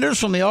Ron Anders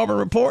from the Auburn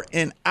Report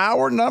in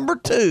hour number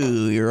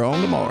 2. You're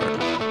on the Mark.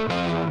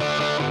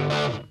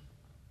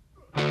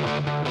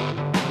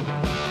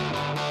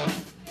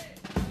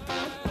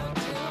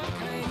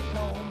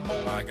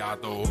 I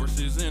got the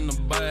horses in the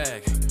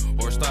back.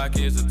 Horse stock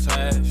is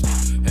attached.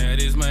 Head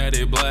is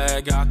matted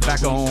black.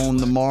 Back on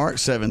the Mark,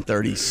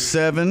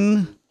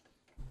 737.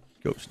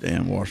 Coach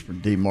Dan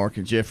Washburn, D. Mark,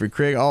 and Jeffrey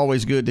Craig.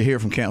 Always good to hear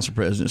from Council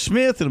President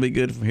Smith. It'll be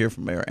good to hear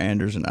from Mayor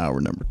Anders in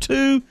hour number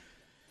 2.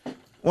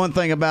 One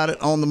thing about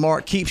it, on the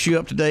Mark keeps you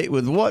up to date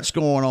with what's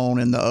going on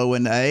in the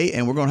O&A,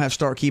 and we're going to have to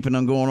start keeping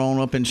them going on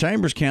up in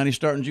Chambers County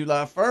starting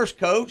July 1st,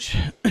 Coach,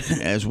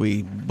 as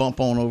we bump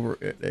on over.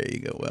 There you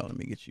go. Well, let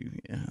me get you,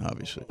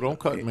 obviously. Don't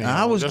cut me.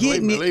 I was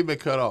getting leave me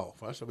cut off.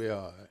 That should be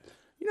all right.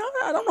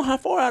 I don't know how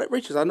far out it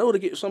reaches. I know it'll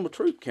get some of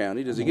Troup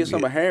County. Does it get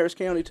some of Harris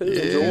County, too?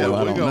 Yeah,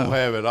 we're going to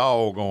have it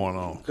all going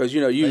on. Because,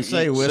 you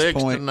say West 6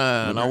 Point, to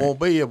 9. I won't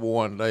be here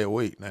 1 day a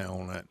week now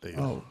on that deal.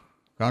 Oh,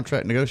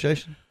 contract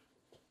negotiation?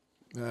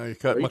 No, you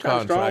cut my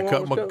contract,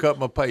 cut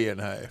my pay in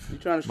half. You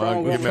trying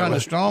to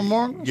strong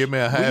Mark? Give me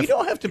a half. Well, you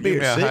don't have to be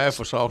give me a half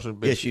of sausage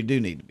biscuit. Yes, you do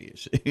need to be a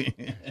 6. I'm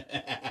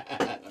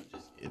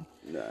just kidding.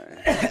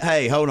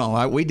 Hey, hold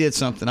on. We did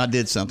something. I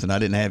did something. I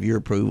didn't have your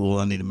approval.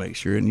 I need to make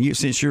sure. And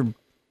since you're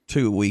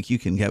 2 a week, you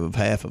can have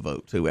half a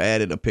vote too. I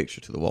added a picture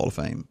to the Wall of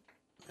Fame.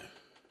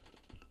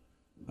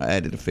 I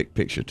added a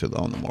picture to the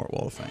On the Mark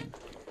Wall of Fame.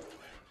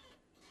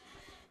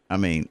 I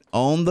mean,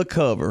 on the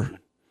cover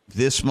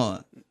this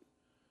month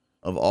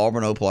of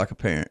Auburn Opelika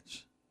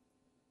Parents,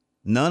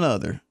 none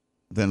other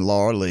than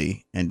Laura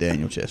Lee and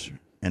Daniel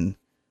Chester and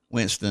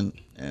Winston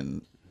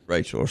and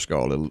Rachel, or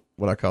Scarlett,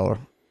 what I call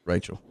her,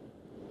 Rachel.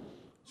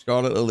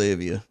 Scarlett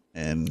Olivia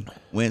and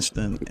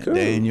Winston and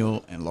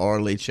Daniel and Laura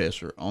Lee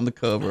Chester on the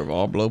cover of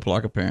Auburn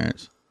Opelika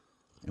Parents,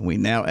 and we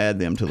now add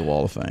them to the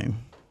Wall of Fame.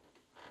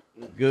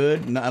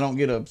 Good. No, I don't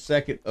get a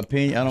second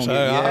opinion. I don't get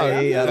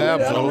a yay.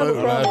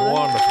 Absolutely, that's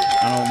wonderful.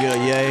 I don't get a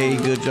yay.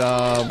 Good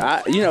job.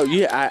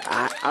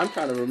 I'm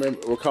trying to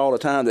recall the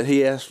time that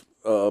he asked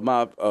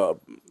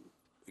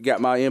got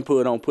my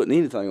input on putting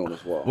anything on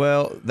this wall.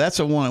 Well, that's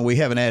a one we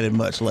haven't added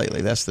much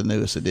lately. That's the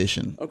newest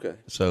edition. Okay.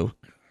 So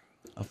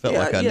I felt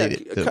like I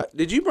needed to.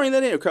 Did you bring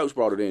that in, or Coach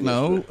brought it in?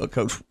 No,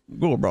 Coach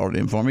Gore brought it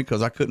in for me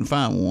because I couldn't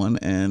find one,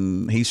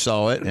 and he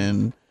saw it,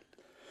 and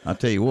I'll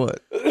tell you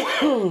what.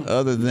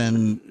 Other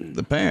than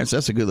the parents,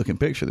 that's a good-looking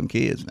picture of them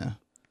kids now.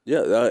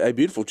 Yeah,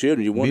 beautiful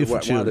children. You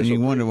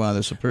wonder why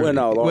they're so pretty.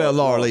 Well,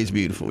 Laura Lee's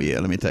beautiful. Yeah,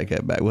 let me take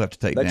that back. We'll have to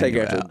take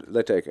Daniel out.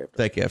 They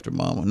take after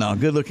Mama. No,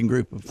 good-looking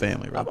group of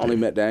family. Right. I've only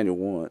met Daniel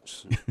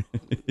once,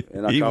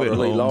 and I called her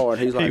Lee Laura,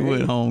 and he's like, he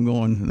went home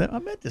going, I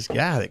met this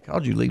guy that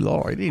called you Lee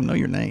Laura. He didn't even know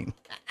your name.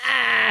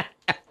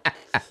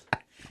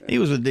 He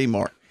was a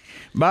D-Mark.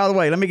 By the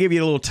way, let me give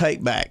you a little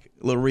take back,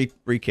 a little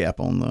recap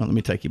on let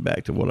me take you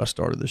back to what I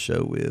started the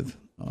show with.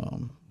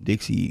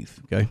 Dixie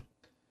Youth, okay?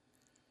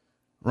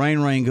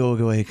 Rain, go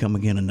away, come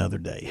again another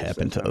day.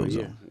 Happened to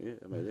Ozone. Yeah,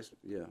 I mean,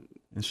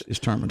 it's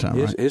tournament time,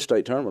 right? His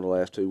state tournament the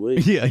last 2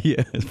 weeks. Yeah,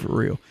 it's for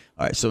real.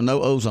 All right, so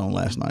no Ozone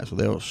last night, so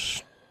they'll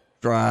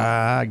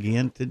try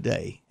again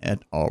today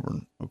at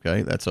Auburn,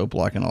 okay? That's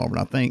Opelika and Auburn.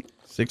 I think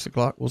 6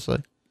 o'clock, we'll say.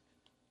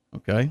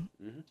 Okay?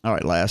 Mm-hmm. All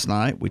right, last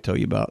night we told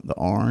you about the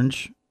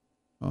Orange.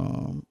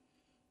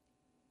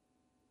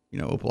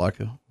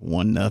 Opelika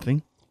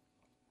 1-0.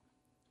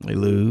 They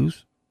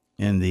lose.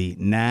 In the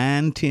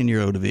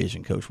 9-10-year-old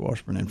division, Coach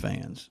Washburn and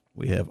fans,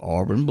 we have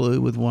Auburn Blue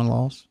with 1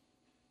 loss,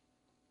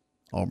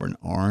 Auburn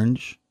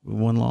Orange with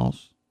 1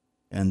 loss,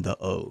 and the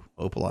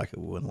Opelika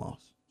with 1 loss.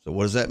 So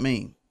what does that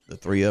mean? The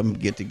 3 of them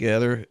get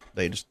together.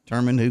 They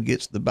determine who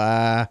gets the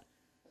bye.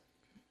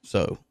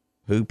 So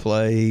who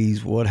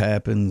plays, what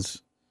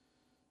happens.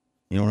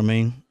 You know what I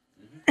mean?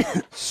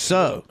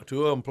 So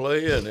 2 of them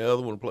play, and the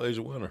other one plays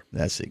a winner.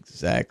 That's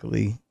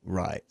exactly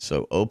right.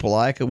 So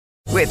Opelika.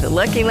 With the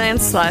Lucky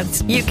Land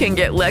Slots, you can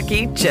get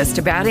lucky just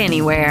about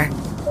anywhere.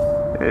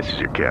 This is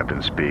your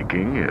captain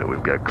speaking.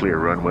 We've got clear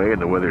runway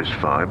and the weather's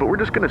fine, but we're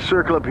just going to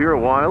circle up here a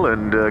while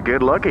and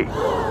get lucky.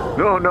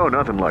 No,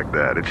 nothing like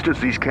that. It's just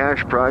these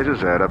cash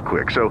prizes add up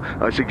quick. So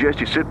I suggest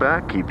you sit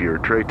back, keep your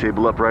tray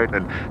table upright,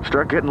 and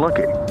start getting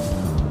lucky.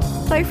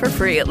 Play for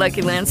free at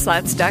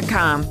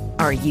LuckyLandSlots.com.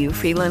 Are you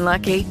feeling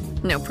lucky?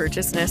 No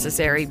purchase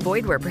necessary.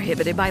 Void where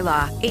prohibited by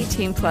law.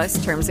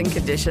 18+ terms and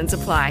conditions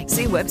apply.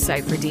 See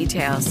website for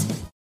details.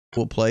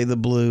 We'll play the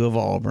blue of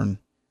Auburn.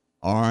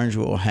 Orange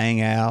will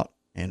hang out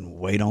and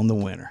wait on the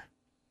winner.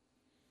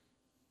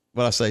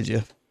 What'd I say,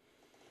 Jeff?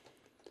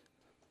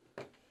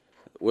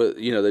 Well,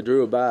 they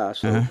drew a bye,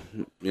 so,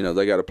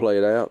 they got to play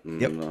it out.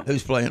 And, yep.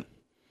 Who's playing?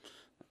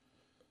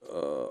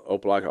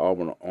 Opelika,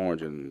 Auburn,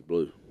 Orange, and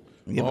Blue.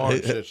 Yeah,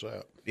 Orange sits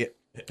out. Yeah.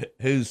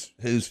 Who's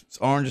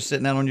Orange is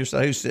sitting out on your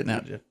side? Who's sitting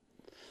out, Jeff?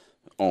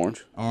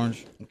 Orange.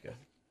 Okay.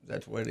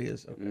 That's what it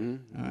is. Okay.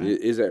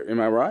 Mm-hmm. Right. Am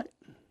I right?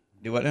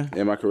 Do what now?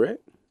 Am I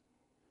correct?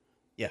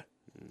 Yeah.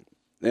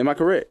 Am I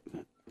correct?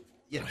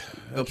 Yeah.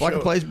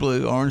 Opelika plays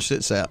blue. Orange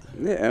sits out.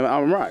 Yeah,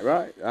 I'm right?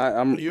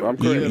 I'm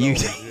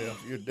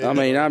correct.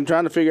 I'm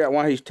trying to figure out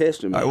why he's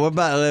testing me. All right, what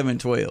about 11 and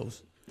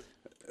 12s?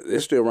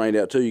 It's still rained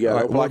out too. You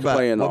got what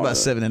about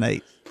 7 and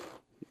 8?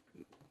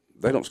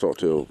 They don't start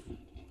till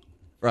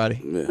Friday.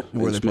 Yeah,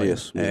 where they play.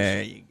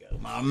 There you go.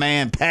 My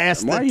man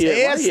passed the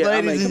test,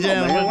 ladies and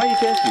gentlemen. Man, why are you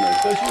testing me?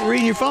 Because you were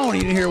reading your phone.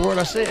 You didn't hear a word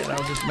I said. I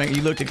was just making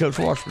you looked at Coach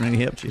Washburn and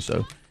he helped you.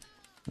 So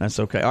that's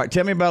okay. All right,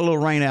 tell me about a little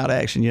rain out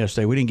action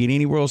yesterday. We didn't get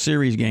any World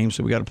Series games,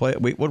 so we got to play.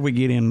 What did we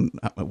get in?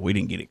 We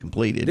didn't get it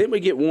completed. Didn't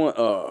we get one?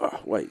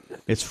 Wait.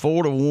 It's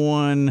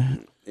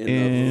 4-1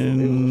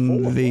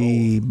 in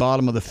the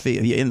bottom of the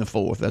 5th. Yeah, in the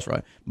 4th. That's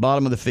right.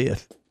 Bottom of the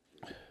 5th.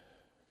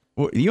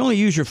 Well, you only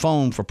use your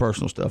phone for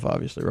personal stuff,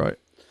 obviously, right?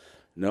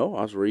 No,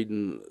 I was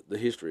reading the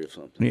history of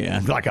something.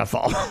 Yeah, like I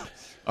thought.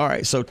 All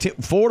right, so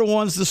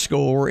 4-1's the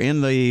score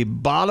in the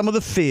bottom of the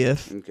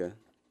 5th. Okay.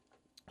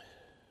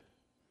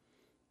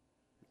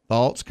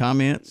 Thoughts,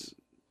 comments?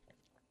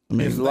 I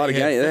mean, there's a lot of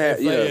games. If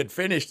they had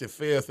finished the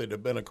 5th, it'd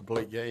have been a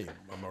complete game.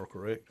 Am I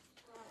correct?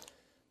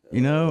 I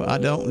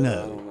don't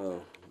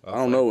know. I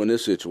don't know in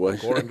this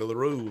situation. According to the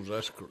rules,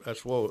 that's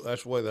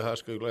the way the High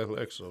School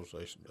Athletics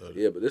Association does it.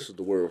 Yeah, but this is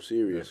the World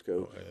Series,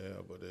 Coach.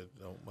 Yeah, but it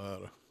don't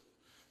matter.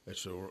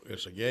 It's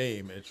a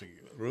game. It's the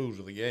rules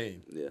of the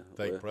game. Yeah.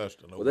 Take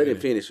Preston. Well, they didn't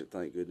finish it,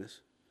 thank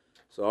goodness.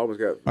 So I always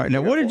got. All right,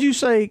 now what did you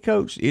say,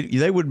 Coach?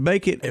 They would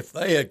make it if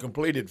they had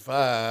completed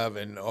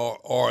 5,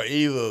 or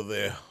either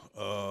the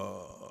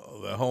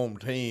home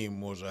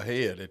team was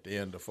ahead at the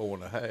end of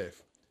 4.5.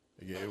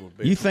 It would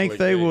be. You think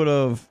they would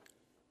have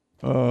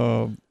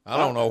I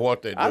don't know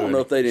what they do. I don't know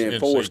if they didn't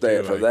enforce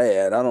that for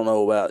that. I don't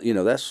know about,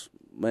 that's,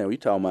 man, we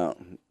talking about,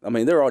 I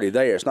mean, they're already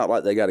there. It's not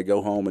like they got to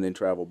go home and then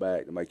travel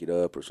back to make it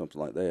up or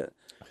something like that.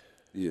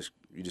 You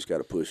just got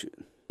to push it.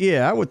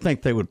 Yeah, I would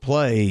think they would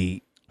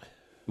play,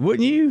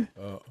 wouldn't you?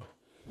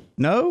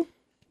 No?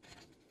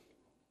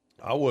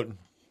 I wouldn't.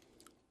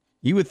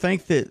 You would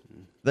think that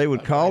they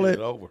would call it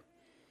over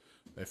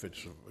if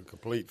it's a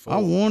complete. I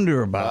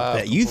wonder about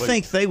that. You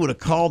think they would have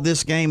called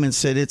this game and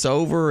said it's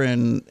over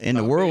in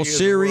the World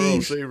Series?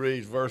 World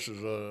Series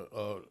versus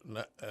a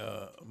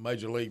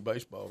Major League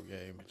Baseball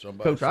game.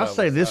 Coach, I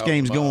say this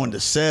game's going to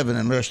 7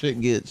 unless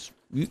it gets.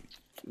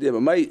 Yeah,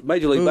 but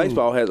Major League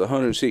Baseball has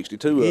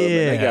 162 of them.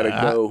 And they got to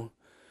go.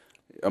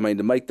 I mean,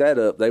 to make that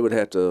up, they would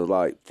have to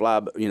fly.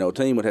 A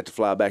team would have to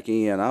fly back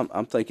in.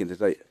 I'm thinking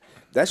that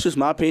that's just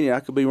my opinion.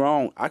 I could be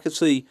wrong. I could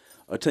see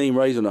a team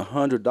raising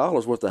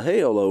 $100 worth of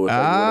hell though. If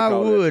I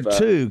would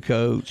too,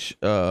 Coach.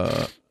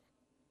 What'd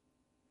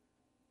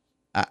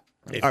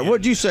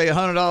you say?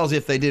 $100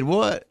 if they did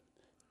what?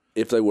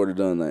 If they would have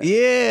done that.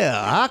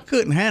 Yeah, I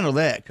couldn't handle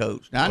that,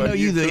 Coach. Now, I know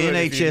you the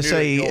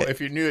NHSA. If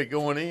you knew it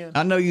going in.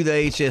 I know you the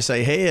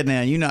HSA head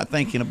now. You're not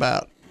thinking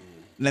about.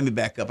 Let me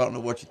back up. I don't know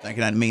what you're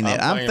thinking. I didn't mean that.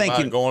 I'm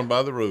thinking about going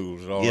by the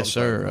rules. Yes,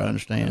 sir. I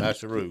understand. And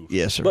that's the rules.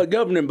 Yes, sir. But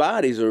governing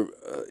bodies are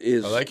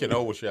they can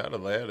overshadow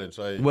that and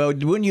say. Well,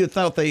 wouldn't you have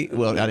thought they?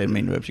 Well, I didn't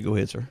mean to interrupt you. Go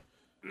ahead, sir.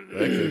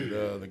 They could.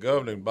 The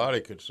governing body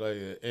could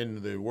say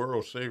in the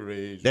World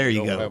Series. There you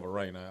don't go. Have a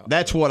rain out.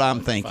 That's what I'm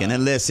thinking.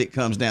 Unless it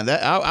comes down.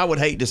 That I would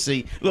hate to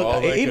see.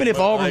 Look, even if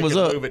Auburn was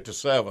up, move it to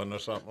 7 or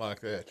something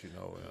like that.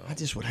 I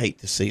just would hate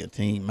to see a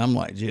team. I'm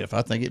like Jeff.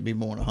 I think it'd be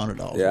more than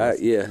 $100.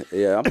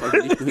 Yeah. I'm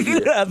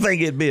thinking, I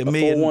think it'd be a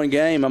million. 4-1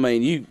 game. I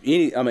mean,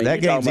 that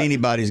game's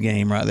anybody's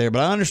game right there. But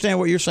I understand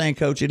what you're saying,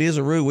 Coach. It is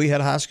a rule. We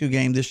had a high school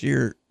game this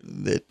year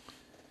that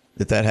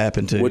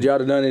happened to. Would y'all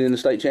have done it in the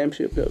state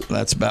championship, Coach?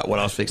 That's about what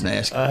I was fixing to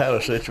ask. I had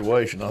a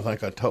situation. I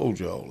think I told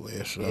you all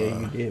this. Yeah,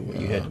 you did. When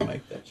you had to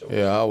make that choice.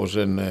 Yeah, I was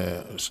in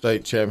the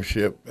state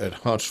championship at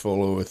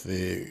Huntsville with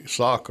the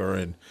soccer,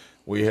 and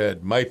we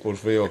had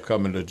Maplesville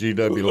coming to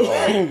GW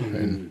Law,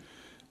 and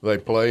they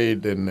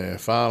played in the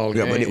final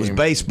game. Yeah, but it was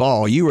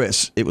baseball.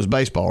 It was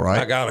baseball, right?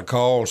 I got a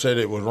call, said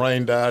it was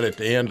rained out at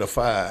the end of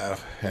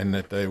 5, and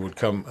that they would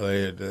come.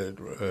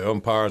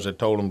 Umpires had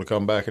told them to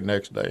come back the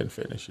next day and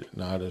finish it.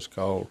 And I just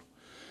called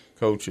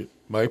Coach at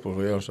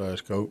Maplesville. So I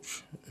said,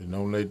 Coach, there's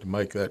no need to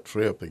make that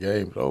trip. The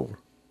game's over.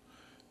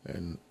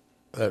 And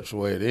that's the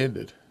way it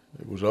ended.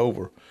 It was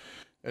over.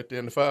 At the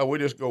end of 5, we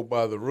just go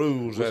by the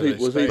rules. Was he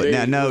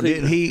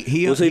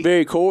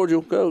very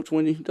cordial, Coach,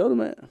 when you told him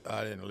that?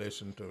 I didn't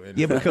listen to it.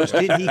 Yeah, because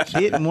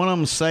didn't one of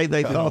them say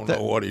they thought that? I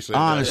don't know what he said.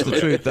 Honest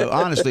the truth, though.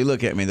 Honestly,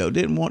 look at me though.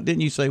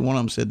 Didn't you say one of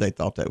them said they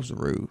thought that was a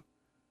rule?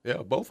 Yeah,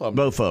 both of them.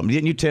 Both of them.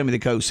 Didn't you tell me the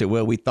coach said,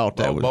 "Well, we thought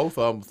that was." Both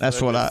of them.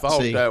 That's what I thought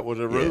see. That was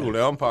a rule. Yeah.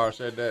 The umpire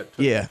said that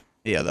too. Yeah.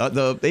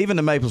 Even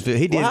the Maplesville,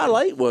 he did. Well, how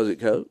late was it,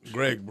 Coach?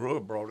 Greg Brewer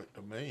brought it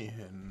to me,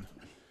 and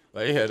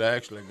they had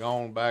actually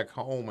gone back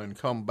home and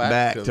come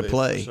back to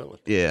play.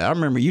 Facility. Yeah, I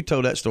remember you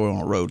told that story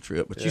on a road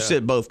trip, but you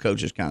said both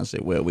coaches kind of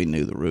said, "Well, we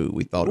knew the rule.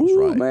 We thought it was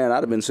right." Man, I'd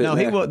have been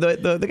sitting. No,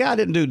 the guy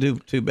didn't do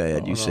too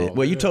bad. You said.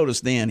 Well, you told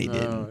us then he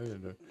didn't.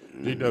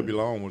 G.W.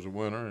 Long was a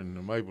winner, and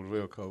the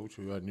Maplesville coach,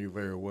 who I knew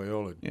very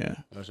well. And yeah.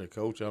 I said,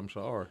 Coach, I'm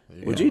sorry.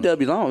 Well,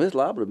 G.W. Long, this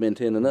liable to have been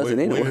 10-0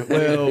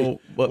 anyway.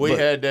 We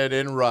had that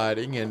in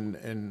writing,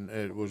 and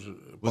it was.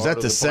 Was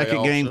that the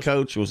second game,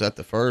 Coach? Or was that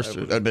the first?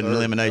 That had been an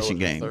elimination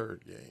game.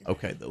 Third game.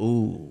 Okay.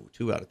 2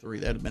 out of 3.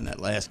 That'd have been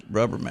that last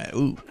rubber match.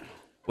 Ooh.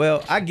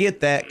 Well, I get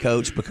that,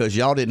 Coach, because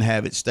y'all didn't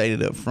have it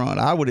stated up front.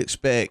 I would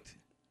expect.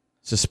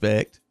 I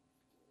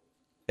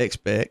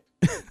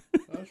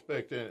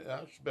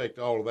expect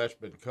all of that's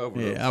been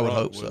covered. Yeah, I would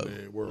hope so.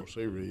 The World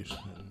Series.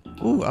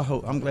 Ooh,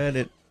 I'm glad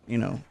that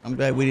I'm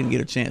glad we didn't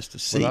get a chance to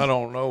see. But I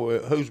don't know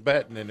who's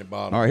batting in the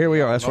bottom. All right, here we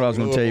are. That's what I was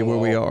going to tell you where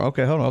we are.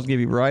 Okay, hold on. I'll give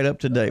you right up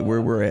to date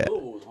where we're at.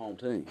 Home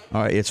team.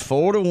 All right, it's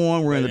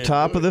 4-1. We're in the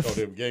top of the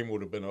game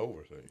would have been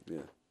over. See? Yeah.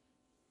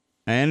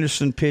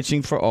 Anderson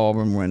pitching for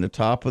Auburn. We're in the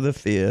top of the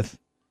 5th.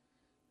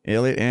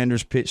 Elliot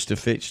Andrews pitched to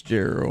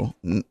Fitzgerald,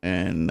 and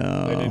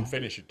they didn't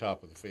finish the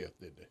top of the 5th,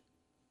 did they?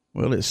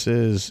 Well, it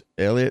says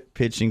Elliott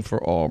pitching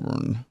for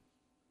Auburn.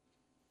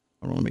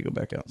 Hold on, let me go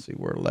back out and see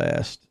where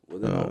last.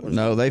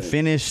 No, they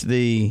finished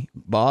the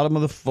bottom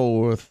of the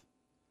 4th.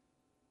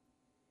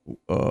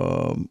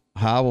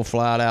 High will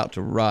fly it out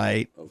to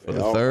right for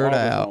the third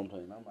out.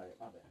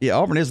 Yeah,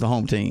 Auburn is the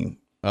home team.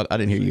 I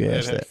didn't hear you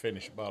ask that.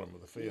 Finished bottom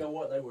of the 5th. You know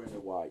what? They were in the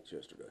whites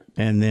yesterday.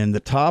 And then the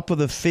top of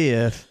the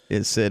 5th,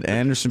 it said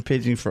Anderson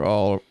pitching for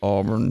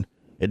Auburn.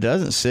 It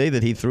doesn't say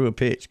that he threw a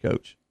pitch,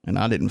 Coach, and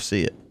I didn't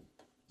see it.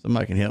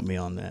 Somebody can help me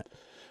on that.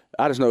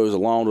 I just know it was a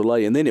long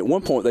delay, and then at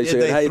one point they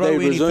said, they "Hey, throw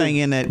they anything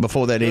in that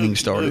before that inning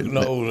started." Duke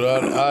knows.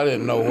 I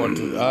didn't know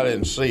I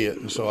didn't see it,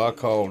 and so I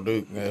called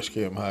Duke and asked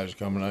him how he's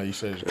coming out. He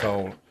said he's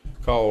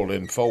called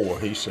in 4.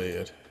 He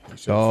said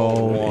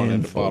 4-1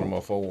 in the bottom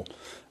of 4.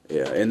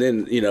 Yeah, and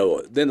then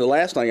then the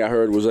last thing I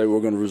heard was they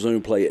were going to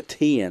resume play at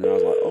 10. And I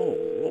was like, oh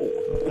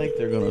Lord. I think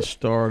they're going to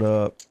start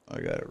up. I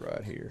got it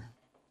right here.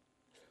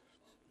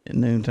 at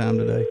noontime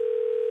today.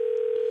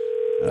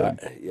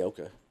 Yeah,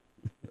 okay.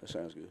 That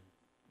sounds good.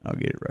 I'll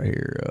get it right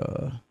here.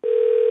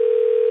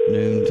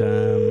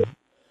 Noontime.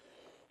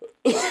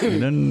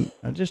 And then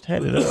I just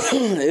had it up.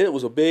 It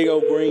was a big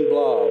old green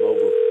blob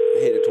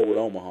headed toward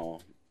Omaha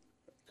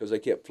because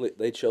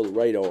they'd show the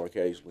radar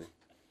occasionally.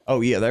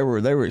 Oh yeah, they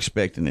were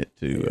expecting it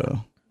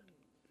to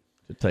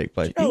take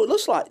place. It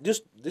looks like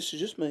this is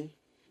just me.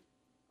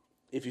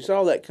 If you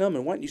saw that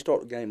coming, why didn't you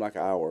start the game like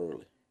an hour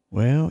early?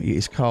 Well,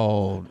 it's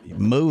called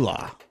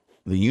Moolah,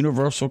 the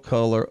universal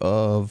color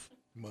of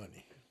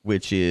money,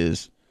 which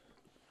is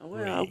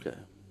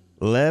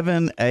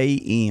 11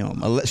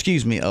 a.m.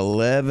 Excuse me,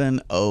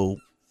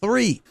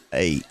 11:03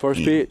 a.m.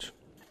 First pitch.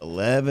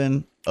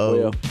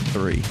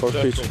 11:03. First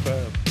pitch.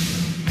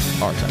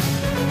 Hard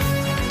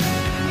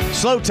time.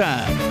 Slow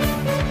time.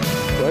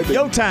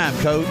 Yo time,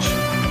 Coach.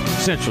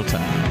 Central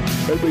time.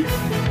 That'd be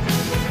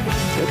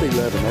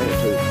 11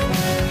 there too.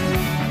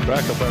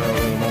 Cracker Barrel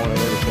in the morning,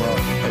 8 o'clock,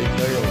 8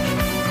 days.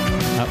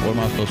 What am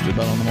I supposed to do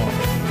about on tomorrow?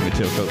 Let me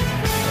tell Coach.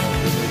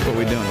 What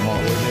we doing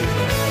tomorrow?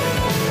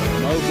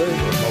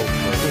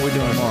 What we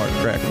doing tomorrow at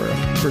Cracker Barrel?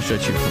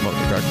 Appreciate you promoting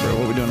the Cracker Barrel.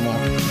 What we doing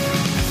tomorrow?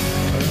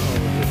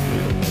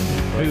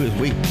 Who is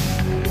we?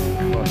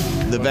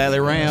 The Valley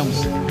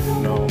Rams?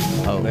 No.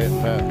 Oh.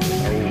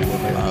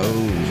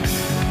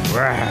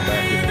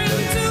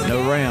 No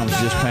Rams,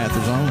 just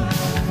Panthers only.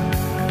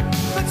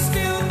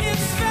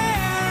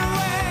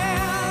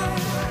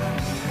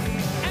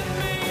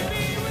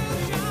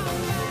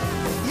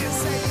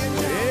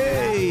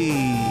 Hey,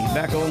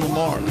 back on the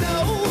mark.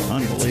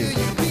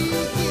 Unbelievable.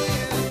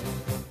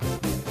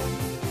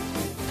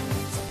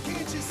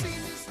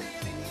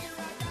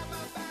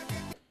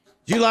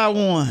 July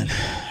 1. I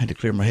had to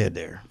clear my head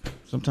there.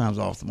 Sometimes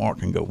off the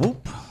mark and go,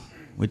 whoop.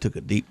 We took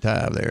a deep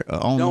dive there.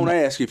 Don't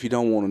ask if you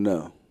don't want to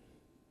know.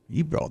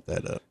 You brought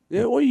that up.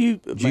 Yeah,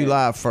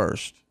 July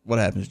 1st. What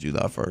happens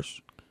July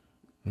 1st?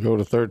 Go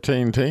to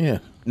 13:10.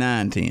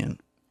 9:10.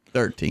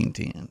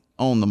 13:10.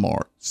 On the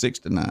mark. 6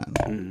 to 9.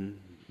 Mm-hmm.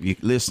 You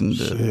listen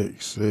to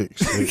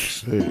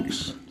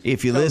 6.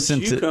 If you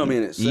listen to come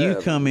in at 7. You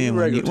come in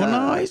when you. Regular Well, no,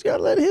 time. he's got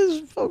to let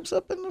his folks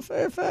up in the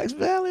Fairfax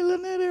Valley,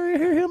 Lynette area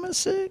hear him at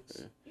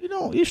 6. You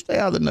don't. You stay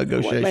out of the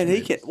negotiation. Man,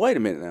 he can't. Wait a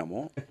minute now,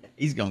 Mark.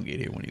 He's gonna get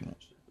here when he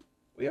wants.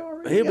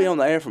 He'll be on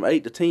the air from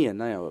 8 to 10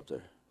 now up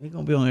there. He's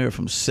gonna be on the air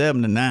from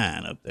 7 to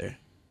 9 up there.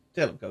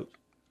 Tell him, Coach.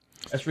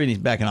 That's really he's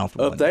backing off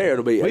the Up there.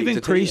 It'll be 8 We've to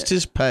increased 10.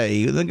 his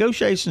pay. The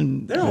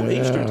negotiation. They're on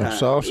Eastern time.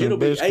 Sausage It'll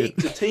and be biscuit. 8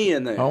 to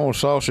 10 there. I want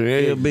sausage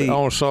egg. I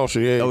want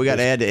sausage egg. Oh, we got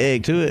to add the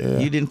egg to it. Yeah.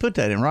 You didn't put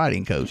that in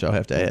writing, Coach. I'll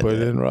have to add Put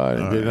that. it in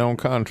writing. All Get it on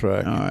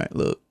contract. All right,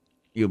 look.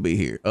 You'll be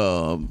here.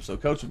 So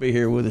Coach will be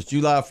here with us.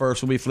 July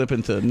 1st, we'll be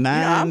flipping to 9,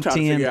 I'm trying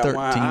 10, to figure 13,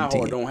 out why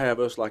 10. I don't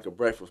have us like a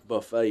breakfast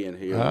buffet in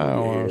here. I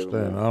don't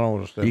understand. I don't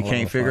understand. You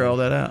can't figure all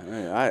that out?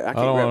 Yeah, I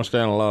don't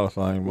understand a lot of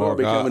things, Mark.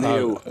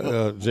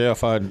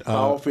 Jeff, I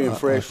coffee and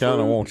fresh kind of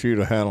fruit. want you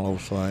to handle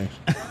those things.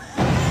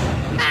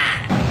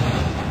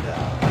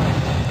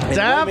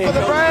 Time for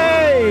the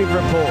Brave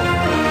Report.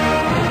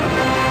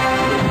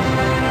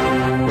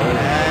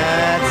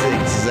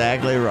 That's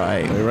exactly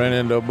right. They ran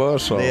into a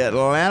buzzsaw. The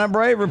Atlanta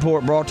Brave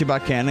Report brought to you by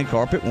Cannon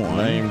Carpet One.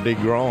 Named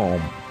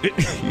DeGrom.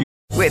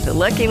 With the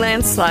Lucky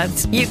Land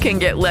Slots, you can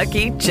get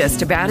lucky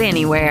just about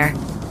anywhere.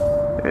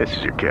 This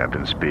is your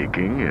captain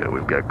speaking.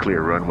 We've got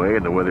clear runway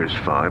and the weather's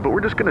fine, but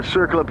we're just going to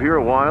circle up here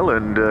a while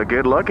and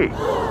get lucky.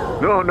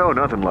 No,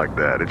 nothing like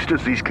that. It's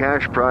just these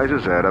cash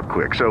prizes add up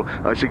quick. So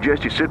I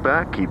suggest you sit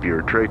back, keep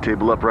your tray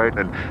table upright,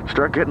 and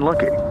start getting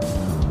lucky.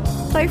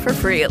 Play for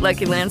free at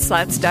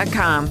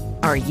LuckyLandSlots.com.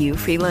 Are you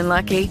feeling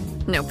lucky?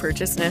 No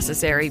purchase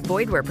necessary.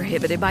 Void where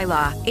prohibited by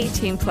law.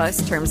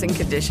 18+ terms and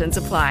conditions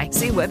apply.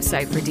 See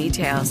website for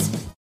details.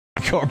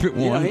 Carpet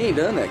One. He ain't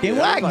done that. Can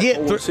I I like get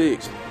 4 through?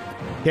 6.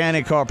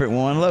 Cannon Carpet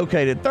One,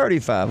 located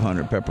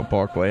 3500 Pepper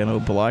Parkway in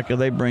Opelika.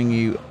 They bring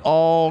you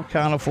all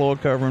kind of floor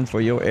covering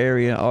for your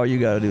area. All you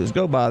got to do is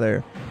go by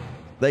there.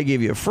 They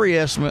give you a free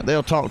estimate.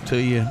 They'll talk to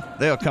you.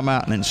 They'll come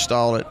out and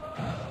install it.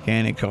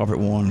 Cannon Carpet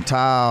One,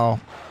 tile,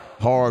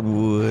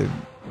 hardwood,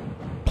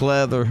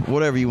 pleather,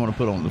 whatever you want to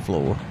put on the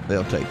floor,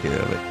 they'll take care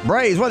of it.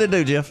 Braves, what did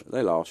they do, Jeff?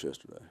 They lost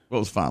yesterday. What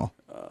was the final?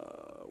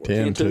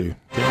 10-2.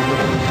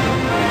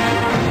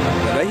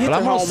 But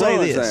I'm going to say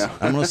this.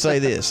 I'm going to say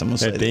this.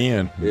 At the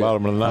end,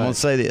 bottom of the I'm ninth. going to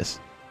say this.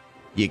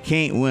 You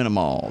can't win them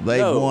all.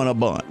 They've won a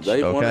bunch.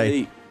 They've won a okay?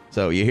 heap.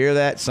 So you hear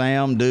that,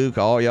 Sam, Duke,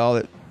 all y'all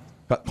that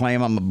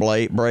claim I'm a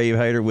Brave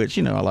hater, which,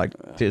 I like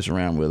to tiss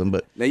around with them.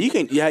 But Now you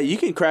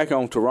can crack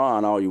on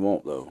Tehran all you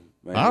want though.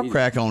 Man, I'll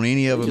crack on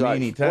any of them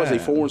anytime. Was he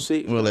 4 and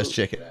 6? Well, let's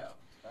check it out.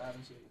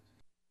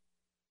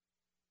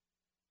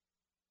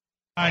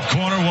 Right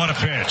corner, what a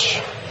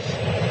pitch.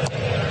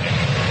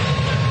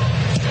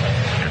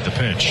 At the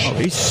pitch. Oh,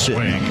 he's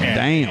sitting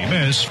down.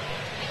 Miss.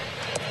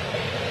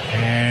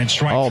 And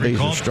strike all three these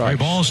called. are strikes.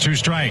 3 balls, 2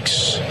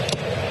 strikes.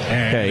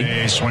 And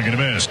a swing and a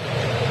miss.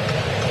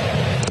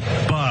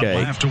 But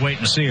we'll have to wait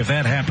and see if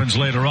that happens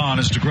later on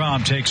as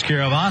DeGrom takes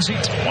care of Ozzie.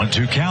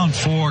 1-2 count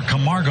for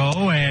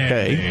Camargo and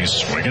a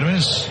swing and a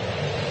miss.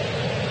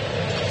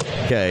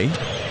 Okay.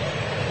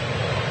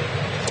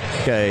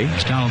 Okay.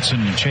 As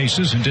Donaldson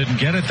chases and didn't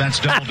get it, that's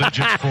double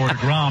digits for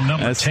DeGrom,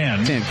 number that's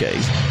 10. 10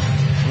 Ks.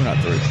 We're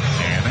not through.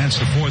 And that's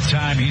the 4th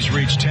time he's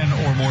reached 10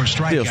 or more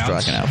strikeouts. Still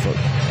striking out, folks.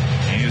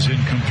 He is in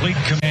complete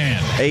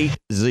command.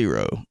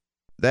 8-0.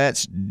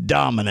 That's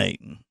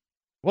dominating.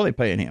 What are they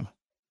paying him?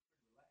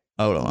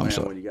 Hold on, I'm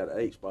sorry. When you got an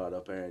 8 spot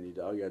up there, and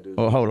all you got to do is.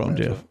 Well, hold on,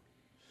 Jeff.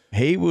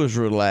 He was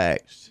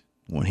relaxed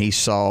when he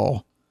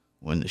saw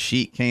when the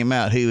sheet came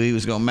out who he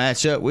was going to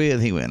match up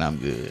with. He went, I'm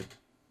good.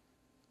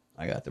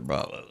 I got the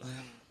Bravos.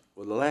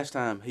 Well, the last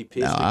time he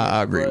pitched. No,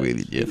 I agree with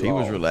you, Jeff. He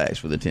was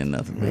relaxed with a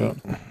 10-0 lead.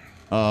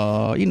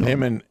 You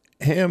know,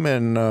 him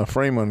and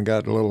Freeman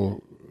got a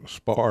little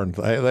sparring.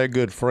 They're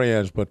good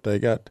friends, but they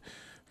got.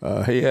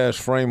 He asked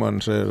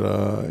Freeman, said,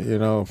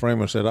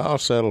 Freeman said, I'll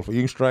settle for you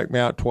can strike me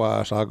out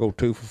twice. I'll go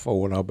 2 for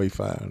 4 and I'll be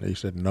fine. He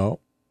said, no,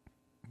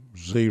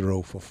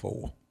 0 for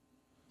 4.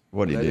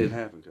 What did he do? That didn't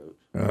happen, Coach.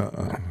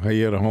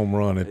 He had a home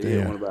run at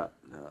the end. About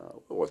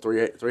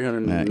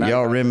 300.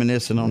 Y'all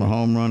reminiscing on a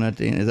home run at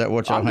the end. Is that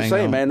what y'all hang on? I'm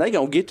saying, man, they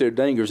going to get their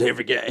dingers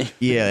every game.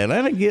 Yeah,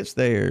 Atlanta gets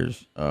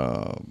theirs,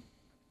 but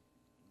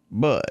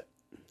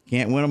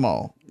can't win them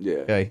all. Yeah.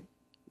 Okay.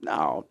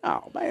 No,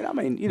 man. I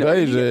mean, you got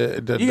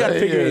to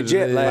figure in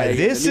jet lag. Like,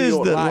 this is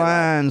the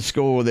line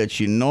score that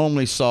you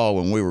normally saw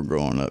when we were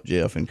growing up,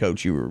 Jeff. And,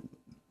 Coach, you were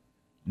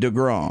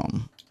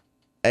DeGrom,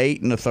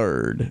 8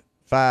 1/3,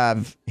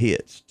 5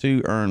 hits,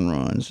 2 earned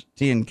runs,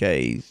 10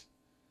 Ks,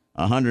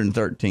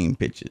 113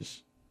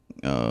 pitches.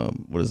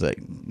 What is that?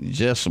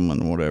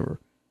 Jesselman, whatever,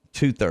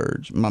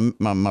 2/3.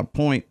 My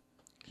point,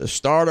 the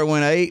starter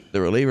went 8,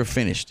 the reliever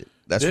finished it.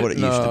 That's what it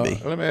used to be.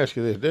 Let me ask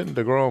you this. Didn't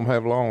DeGrom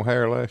have long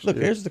hair last year?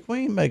 Look, there's the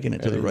Queen making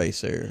it to the race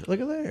there. Look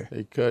at there.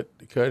 He cut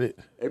it.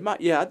 It might,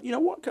 yeah, you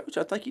know what, Coach?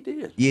 I think he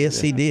did. Yes,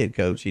 he did,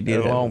 Coach. He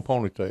did. Had a long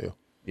ponytail.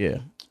 Yeah.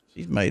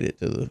 She's made it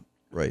to the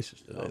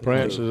races today.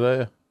 Prince is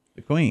there.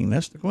 The Queen.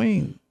 That's the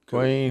Queen.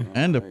 Queen.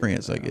 And the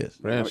Prince, I guess.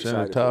 Prince in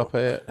the top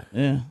hat.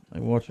 Yeah,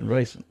 they're watching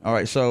racing. All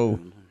right,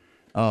 so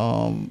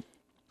DeGrom,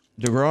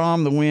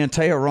 the win.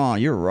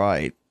 Teheran, you're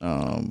right.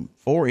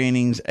 4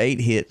 innings,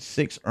 8 hits,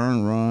 6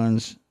 earned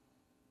runs.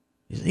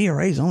 His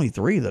ERA is only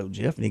 3, though,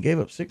 Jeff, and he gave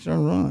up 6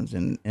 earned runs.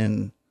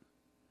 And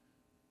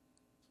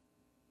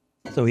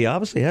so he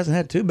obviously hasn't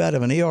had too bad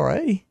of an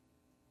ERA.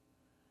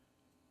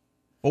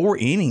 4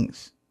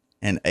 innings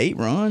and 8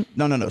 runs.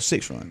 No,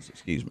 6 runs,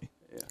 excuse me.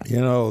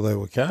 You know,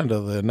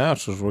 the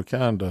announcers were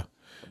kind of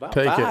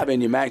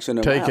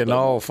taking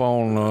off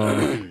on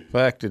the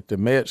fact that the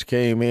Mets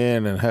came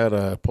in and had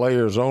a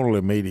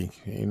players-only meeting.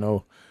 You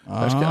know,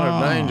 that's kind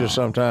of dangerous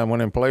sometimes when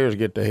them players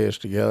get their heads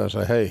together and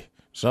say, hey,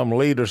 some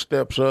leader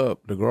steps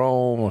up,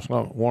 DeGrom or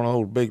one of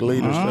those big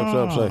leaders steps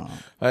up and say,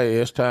 hey,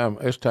 it's time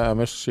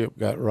this ship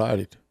got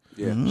righted.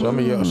 Yeah. Some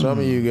of you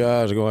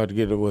guys are gonna have to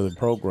get it with a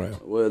program.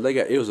 Well,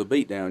 it was a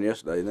beat down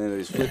yesterday, and then they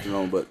just flipped it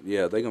on. But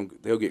yeah,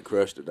 they'll get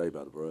crushed today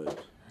by the Braves.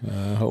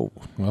 I hope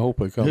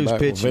they come Who's back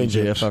pitching, with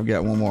vengeance. Jeff? I've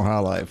got one more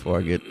highlight before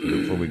we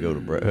go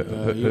to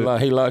Braves.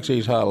 He likes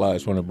these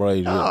highlights when the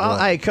Braves.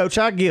 Hey, Coach,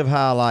 I give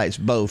highlights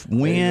both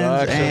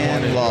wins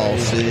and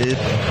losses.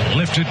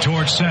 Lifted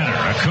towards center.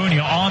 Acuna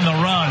on the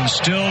run,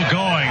 still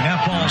going.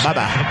 That ball's to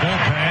the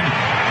bullpen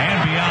and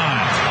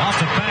beyond. Off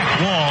the back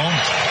wall.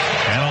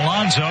 And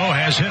Alonso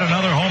has hit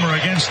another homer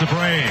against the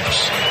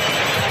Braves.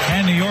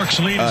 And New York's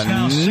lead is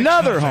now 6-0.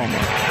 Another homer.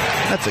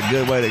 That's a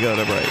good way to go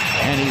to Braves.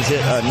 And he's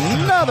hit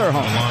another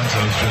homer.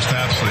 Alonso's just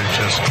absolutely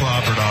just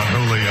clobbered on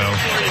Julio.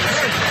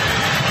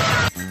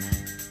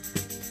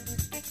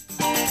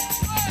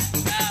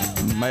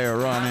 Mayor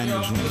Ron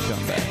Anderson will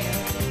come back.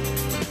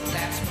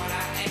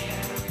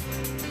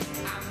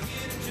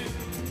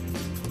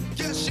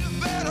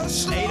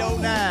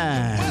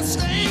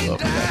 $809.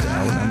 Welcome back to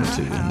hour number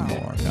 2 in the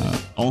mark.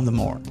 On the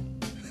mark.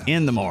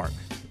 In the mark.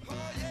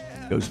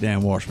 Coach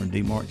Dan Washburn,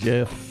 D-Mark,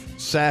 Jeff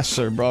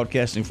Sasser,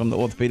 broadcasting from the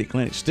Orthopedic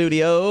Clinic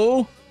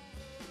studio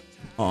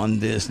on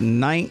this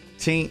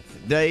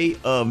 19th day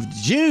of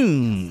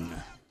June.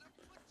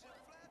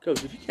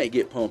 Coach, if you can't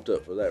get pumped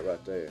up for that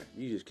right there,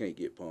 you just can't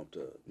get pumped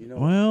up. You know.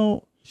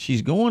 Well,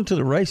 she's going to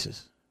the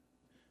races.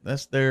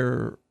 That's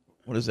their,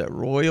 what is that,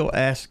 Royal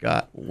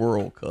Ascot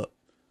World Cup.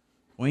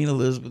 Queen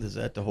Elizabeth is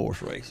at the horse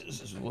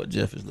races. This is what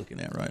Jeff is looking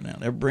at right now.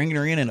 They're bringing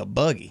her in a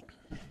buggy.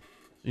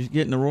 She's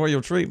getting the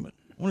royal treatment.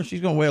 I wonder if she's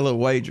going to wear a little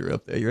wager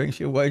up there. You reckon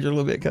she'll wager a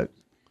little bit, Coach?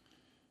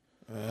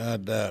 I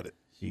doubt it.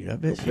 I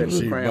bet she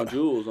would. Crown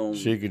jewels on.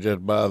 She could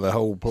just buy the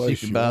whole place.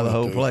 She could buy the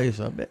whole place.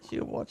 I bet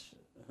she'll watch.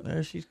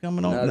 There she's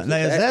coming on. Who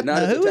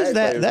is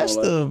that? That's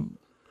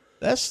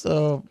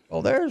the.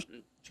 Oh, there's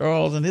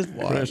Charles and his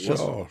wife.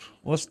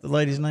 What's the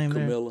lady's name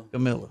there?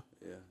 Camilla.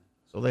 Yeah.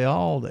 So they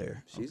all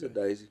there. She's a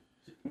daisy.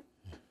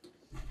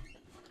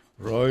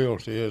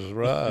 Royalty has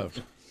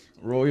arrived.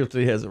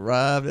 Royalty has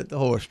arrived at the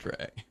horse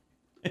track.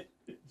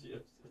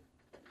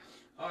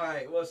 All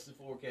right, what's the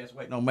forecast?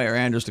 Waiting on Mayor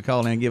Andrews to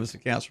call in and give us a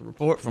council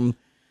report from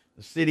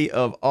the city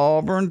of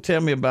Auburn. Tell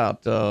me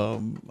about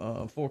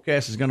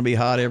forecast is going to be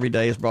hot every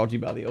day. It's brought to you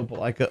by the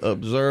Opelika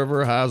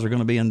Observer. Highs are going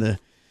to be in the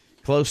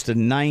close to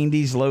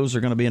 90s. Lows are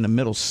going to be in the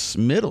middle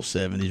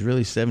 70s,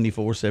 really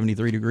 74,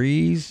 73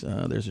 degrees.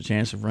 There's a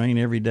chance of rain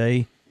every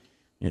day.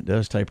 It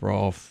does taper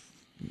off.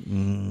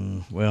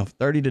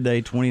 30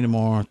 today, 20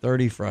 tomorrow,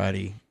 30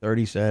 Friday,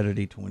 30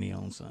 Saturday, 20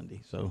 on Sunday.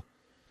 So,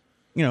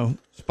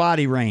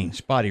 spotty rain.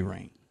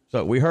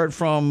 So we heard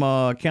from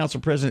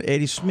Council President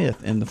Eddie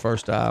Smith in the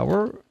first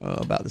hour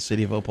about the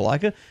city of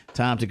Opelika.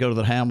 Time to go to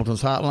the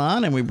Hamilton's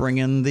hotline, and we bring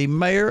in the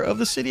mayor of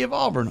the city of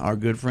Auburn, our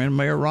good friend,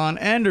 Mayor Ron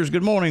Anders.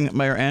 Good morning,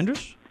 Mayor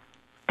Anders.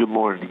 Good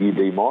morning to you,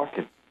 D. Mark,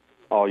 and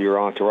all your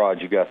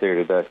entourage you got there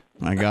today.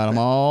 I got them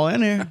all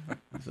in here.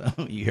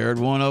 So you heard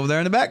one over there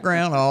in the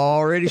background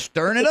already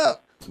stirring it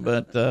up.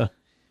 But,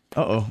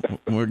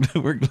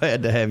 we're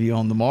glad to have you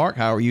on the mark.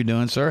 How are you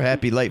doing, sir?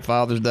 Happy late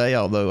Father's Day,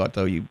 although I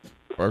told you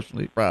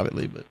personally,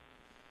 privately, but.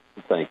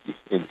 Thank you.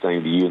 And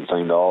same to you and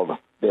same to all the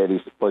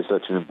daddies that play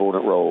such an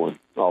important role in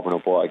Auburn,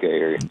 Opelika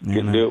area.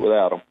 Couldn't do it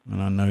without them.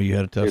 And I know you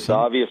had a tough It's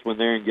obvious when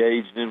they're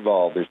engaged and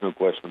involved. There's no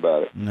question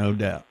about it. No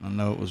doubt. I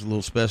know it was a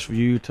little special for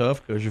you,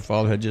 tough, because your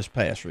father had just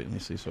passed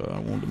recently, so I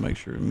wanted to make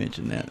sure to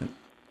mention that.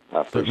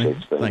 I appreciate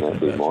you saying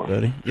that, you about you,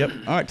 buddy. Yep.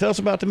 All right, tell us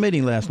about the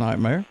meeting last night,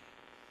 Mayor.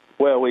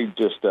 Well, we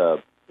just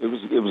it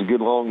was a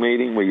good long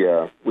meeting. We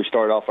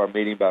started off our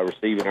meeting by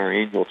receiving our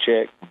annual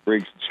check from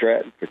Briggs &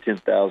 Stratton for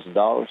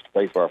 $10,000 to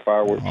pay for our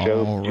fireworks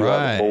show on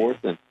July the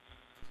 4th. And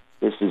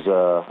this is,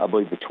 I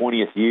believe, the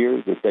 20th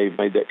year that they've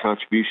made that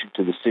contribution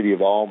to the city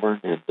of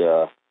Auburn. And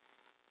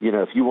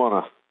if you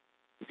want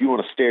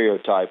to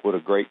stereotype what a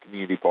great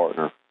community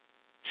partner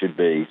should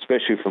be,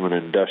 especially from an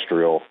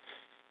industrial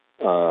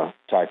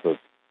type of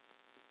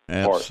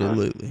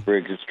Absolutely. partner,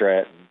 Briggs &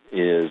 Stratton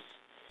is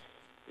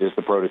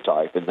the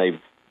prototype, and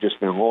they've just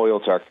been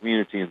loyal to our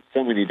community in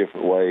so many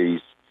different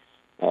ways.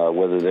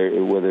 Whether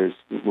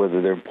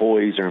their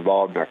employees are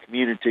involved in our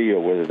community, or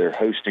whether they're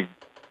hosting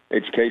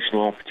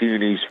educational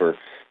opportunities for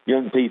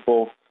young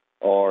people,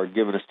 or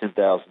giving us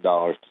 $10,000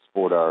 to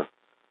support our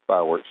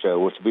fireworks show,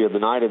 which will be the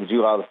night of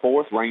July the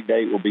 4th. Rain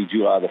date will be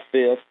July the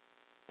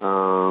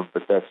 5th,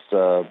 but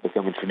that's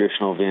become a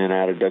traditional event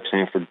out at Duck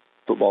Sanford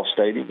Football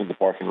Stadium in the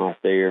parking lot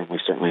there, and we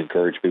certainly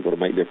encourage people to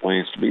make their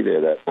plans to be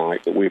there that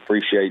night. But we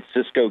appreciate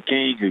Cisco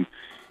King, who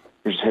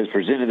has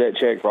presented that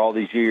check for all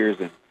these years,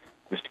 and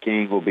Mr.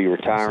 King will be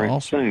retiring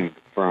soon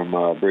from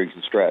Briggs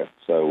 & Stratton.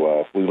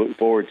 So we look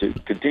forward to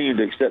continuing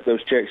to accept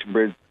those checks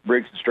from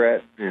Briggs &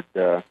 Stratton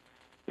and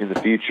in the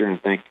future,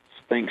 and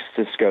thanks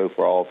Cisco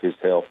for all of his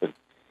help and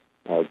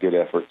good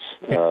efforts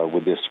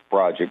with this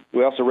project.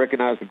 We also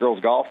recognize the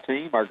girls' golf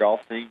team. Our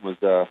golf team was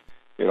at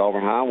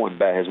Auburn High,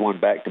 has won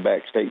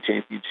back-to-back state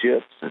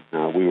championships,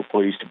 and we were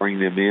pleased to bring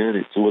them in.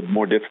 It's a little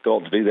more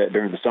difficult to do that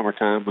during the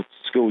summertime when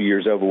the school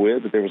year's over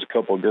with, but there was a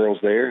couple of girls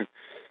there, and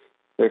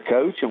their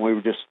coach, and we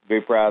were just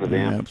very proud of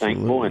them, and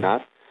thankful. And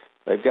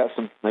they've got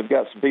some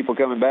people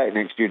coming back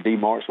next year,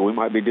 D-Mark, so we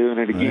might be doing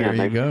it again.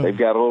 They've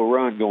got a little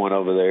run going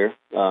over there.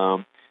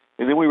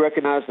 And then we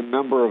recognize a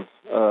number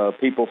of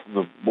people from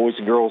the boys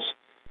and girls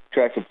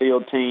track and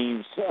field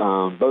teams.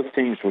 Both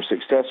teams were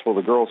successful.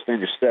 The girls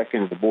finished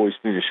second and the boys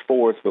finished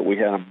fourth, but we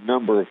had a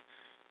number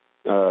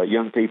of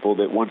young people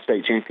that won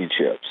state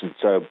championships. And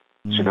so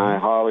Shania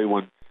Hawley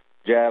won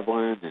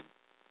javelin, and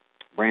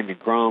Brandon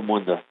Crum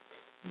won the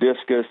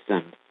discus,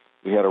 and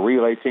we had a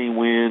relay team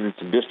win and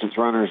some distance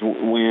runners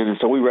win. And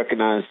so we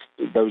recognize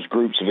those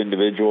groups of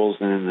individuals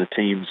and then the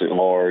teams at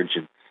large,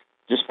 and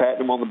just patting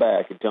them on the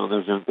back and telling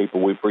those young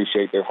people we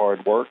appreciate their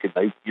hard work. And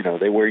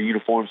they wear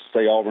uniforms to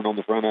say Auburn on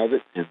the front of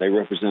it, and they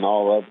represent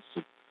all of us.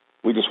 And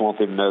we just want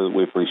them to know that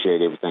we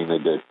appreciate everything they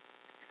do.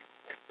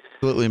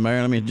 Absolutely,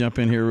 Mayor. Let me jump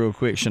in here real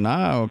quick.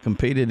 Shania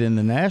competed in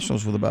the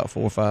Nationals with about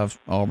 4 or 5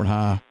 Auburn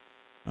High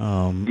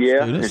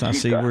students. I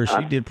see where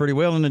she did pretty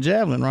well in the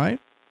javelin, right?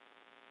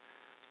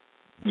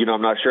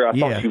 I'm not sure. I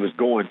thought she was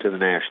going to the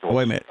Nationals.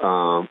 Wait a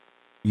minute.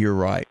 You're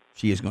right.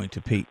 She is going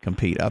to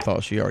compete. I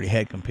thought she already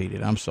had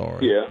competed. I'm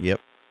sorry. Yeah. Yep.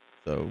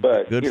 So,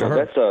 but good for her.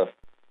 That's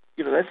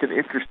an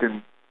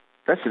interesting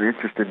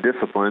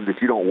discipline that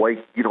you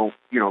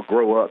don't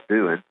grow up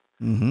doing.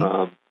 Mm-hmm.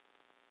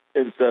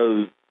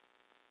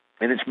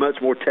 And it's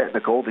much more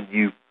technical than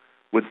you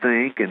would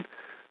think. And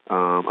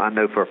I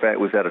know for a fact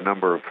we've had a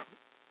number of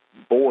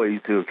boys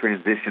who have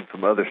transitioned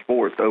from other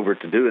sports over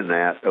to doing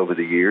that over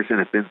the years and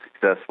have been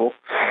successful.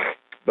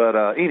 But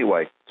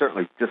anyway,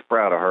 certainly just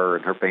proud of her,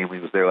 and her family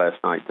was there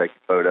last night taking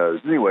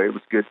photos. Anyway, it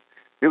was good.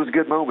 It was a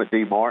good moment,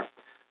 D-Mark.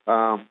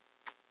 So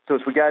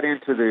as we got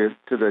into the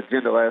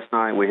agenda last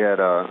night, we had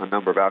a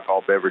number of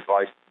alcohol beverage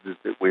licenses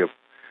that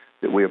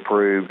we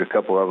approved. A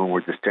couple of them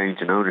were just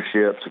changing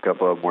ownerships. A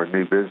couple of them were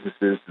new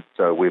businesses, and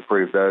so we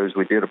approved those.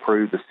 We did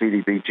approve the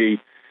CDBG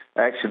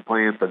action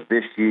plan for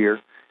this year,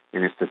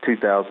 and it's the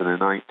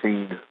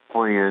 2019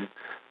 plan.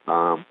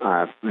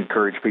 I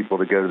encourage people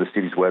to go to the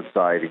city's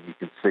website, and you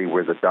can see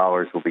where the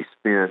dollars will be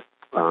spent.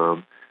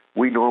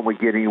 We normally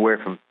get anywhere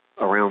from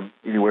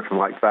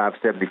like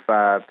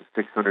 $575,000 to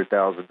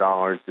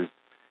 $600,000 is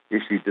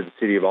issued to the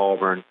city of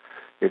Auburn.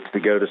 It's to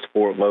go to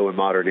support low and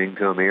moderate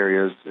income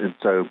areas, and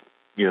so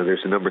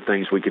there's a number of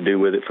things we can do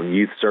with it, from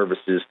youth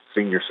services to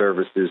senior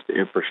services to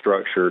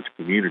infrastructure to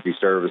community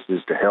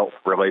services to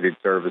health-related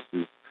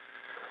services,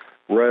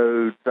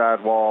 roads,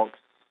 sidewalks,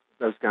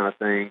 those kind of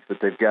things. But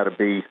they've got to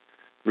be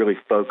really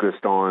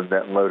focused on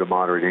that low to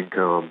moderate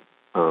income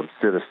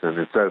citizen.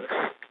 And so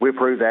we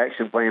approved the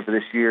action plan for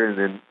this year, and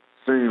then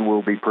soon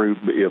we'll be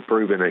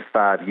approving a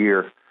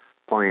 5-year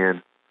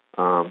plan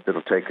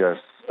that'll take us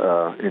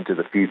into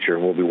the future,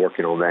 and we'll be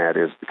working on that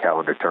as the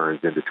calendar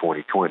turns into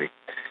 2020.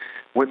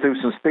 Went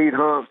through some speed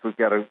humps. We've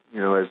got as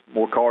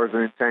more cars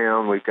are in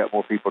town, we've got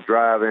more people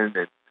driving,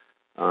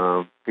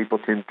 and people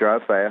tend to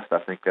drive fast. I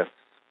think that's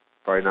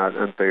probably not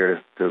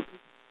unfair to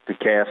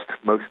cast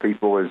most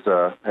people as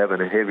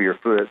having a heavier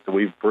foot. So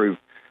we've approved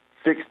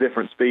 6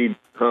 different speed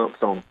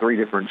humps on 3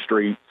 different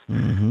streets,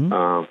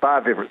 5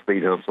 different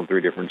speed humps on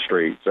 3 different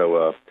streets.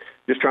 So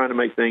just trying to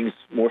make things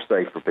more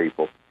safe for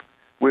people.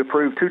 We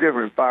approved 2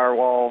 different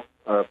firewall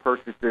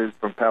purchases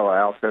from Palo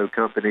Alto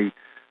Company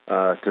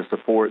to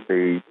support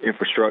the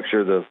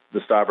infrastructure, the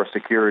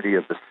cybersecurity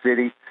of the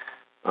city.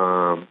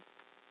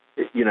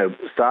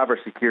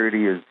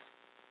 Cybersecurity is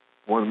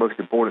one of the most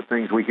important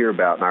things we hear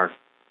about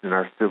in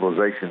our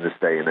civilization this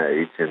day and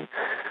age. And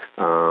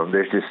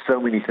there's just so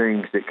many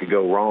things that could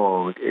go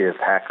wrong if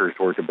hackers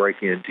were to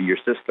break into your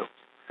systems.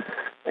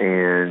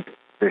 And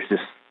there's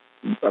just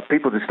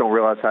people just don't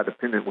realize how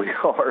dependent we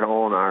are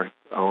on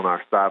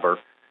our cyber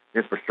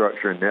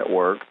infrastructure and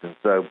networks. And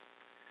so,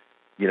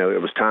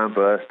 it was time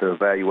for us to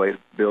evaluate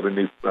buying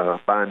new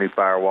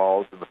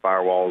firewalls. And the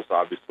firewalls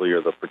obviously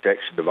are the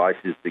protection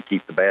devices that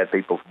keep the bad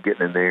people from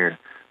getting in there and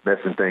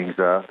messing things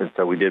up. And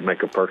so we did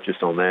make a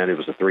purchase on that. It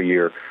was a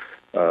 3-year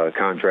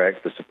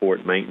contract for support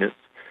and maintenance.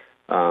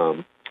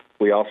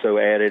 We also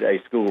added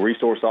a school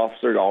resource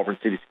officer to Auburn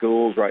City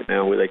Schools. Right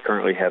now, they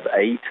currently have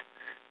 8.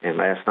 And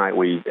last night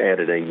we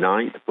added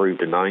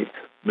approved a 9th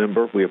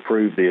member. We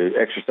approved the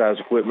exercise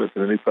equipment for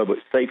the new public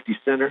safety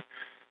center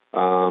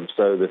so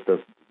that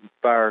the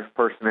fire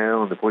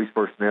personnel and the police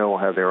personnel will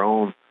have their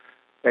own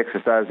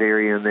exercise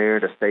area in there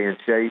to stay in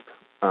shape,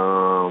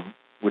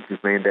 which is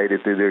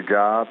mandated through their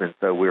job. And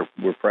so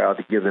we're proud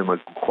to give them a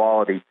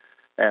quality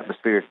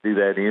atmosphere to do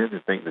that in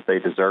and think that they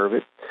deserve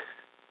it.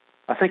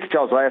 I think at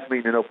y'all's last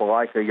meeting in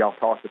Opelika, y'all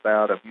talked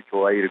about a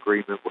mutual aid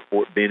agreement with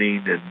Fort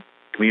Benning and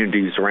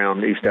communities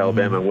around East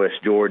Alabama and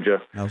West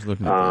Georgia. I was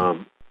looking at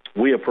that.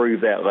 We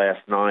approved that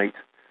last night,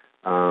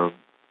 and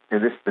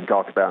this has been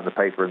talked about in the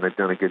paper, and they've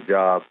done a good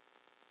job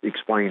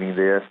explaining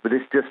this. But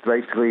it's just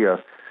basically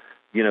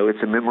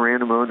it's a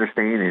memorandum of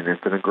understanding.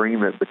 It's an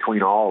agreement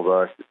between all of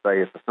us to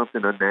say if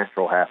something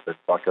unnatural happens,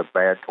 like a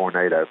bad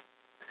tornado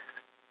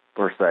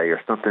per se,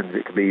 or something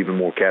that could be even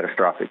more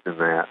catastrophic than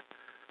that,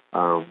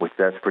 which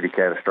that's pretty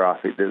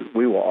catastrophic, that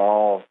we will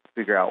all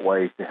figure out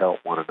ways to help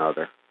one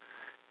another.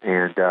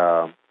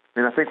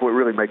 And I think what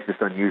really makes this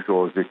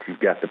unusual is that you've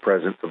got the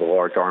presence of a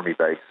large Army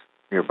base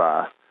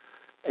nearby.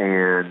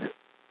 And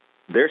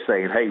they're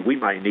saying, hey, we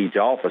might need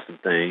y'all for some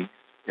things.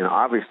 And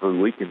obviously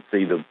we can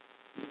see the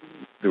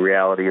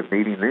reality of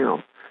needing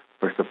them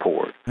for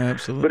support.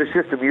 Absolutely. But it's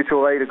just a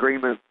mutual aid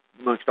agreement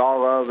amongst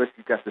all of us.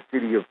 You've got the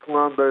city of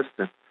Columbus,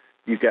 and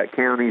you've got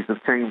counties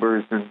of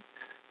Chambers and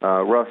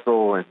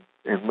Russell and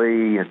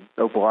Lee and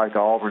Opelika,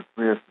 Auburn,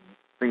 Smith, and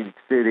Phoenix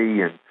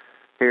City, and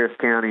Harris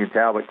County and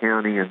Talbot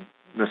County and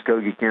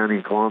Muskogee County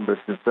and Columbus.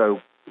 And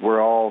so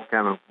we're all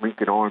kind of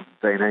linking arms and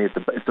saying, hey,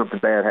 if something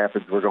bad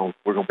happens, we're going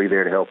to be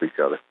there to help each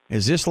other.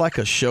 Is this like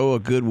a show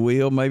of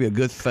goodwill, maybe a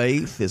good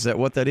faith? Is that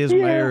what that is,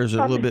 Mayor? Or is it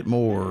a little bit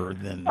more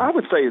than? I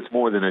would say it's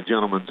more than a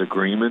gentleman's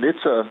agreement.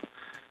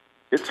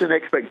 It's an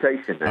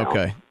expectation now.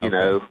 Okay. You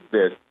know,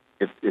 that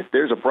if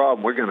there's a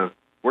problem, we're going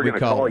to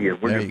call you.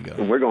 And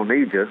we're going to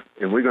need you,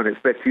 and we're going to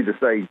expect you to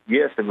say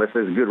yes unless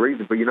there's a good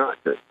reason for you not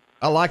to.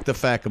 I like the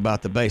fact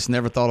about the base.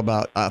 Never thought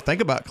about. I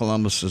think about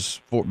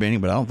Columbus's Fort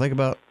Benning, but I don't think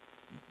about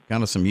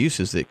kind of some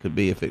uses that could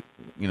be if it,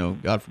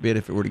 God forbid,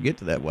 if it were to get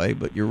to that way.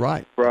 But you're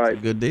right. Right. It's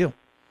a good deal.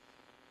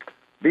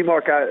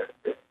 B-Mark, I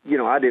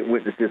didn't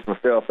witness this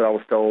myself, but I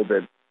was told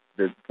that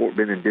Fort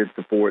Benning did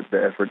support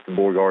the efforts of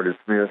Beauregard and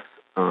Smith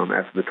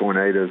after the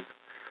tornadoes.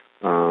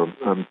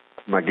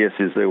 My guess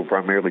is they were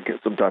primarily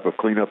some type of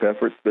cleanup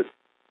efforts, but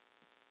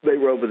they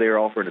were over there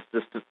offering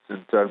assistance.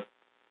 And so,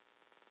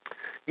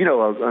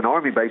 an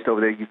Army base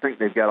over there, you think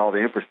they've got all the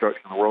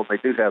infrastructure in the world. They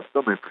do have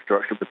some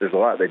infrastructure, but there's a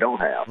lot they don't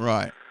have.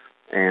 Right.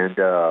 And,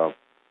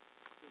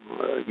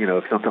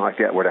 if something like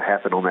that were to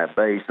happen on that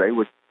base,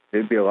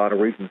 there'd be a lot of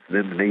reasons for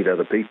them to need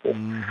other people.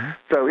 Mm-hmm.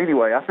 So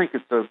anyway, I think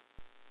to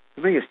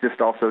me, it's just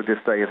also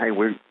just saying, hey,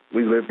 we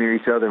live near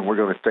each other and we're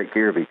going to take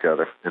care of each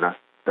other. And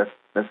that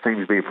seems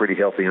to be a pretty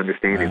healthy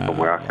understanding from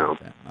where I come.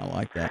 I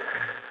like that.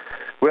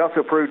 We also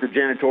approved the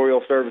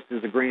janitorial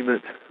services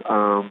agreement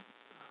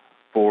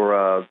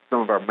for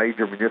some of our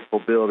major municipal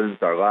buildings,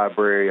 our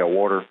library, our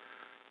water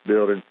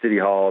building, City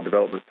Hall,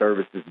 Development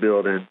Services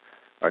building,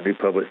 our new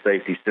public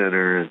safety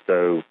center. And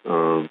so,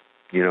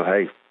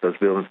 hey, those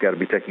buildings got to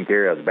be taken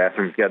care of. The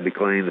bathrooms got to be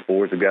cleaned. The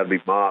floors have got to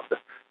be mopped. The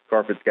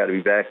carpet's got to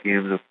be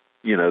vacuumed.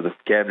 The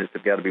cabinets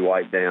have got to be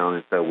wiped down.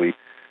 And so we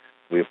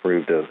We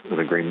approved an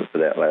agreement for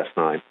that last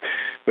night.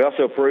 We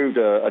also approved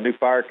a new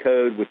fire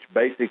code, which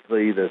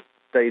basically the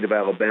state of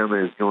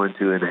Alabama is going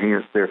to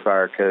enhance their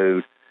fire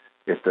code.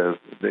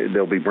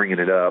 They'll be bringing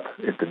it up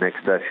at the next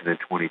session in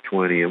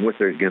 2020. And what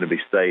they're going to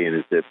be saying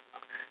is that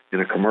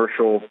in a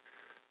commercial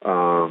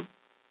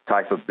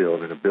type of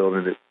building, a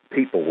building that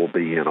people will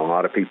be in, a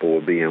lot of people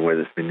will be in,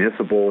 whether it's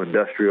municipal,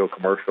 industrial,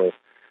 commercial,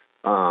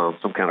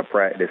 some kind of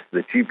practice,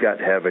 that you've got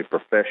to have a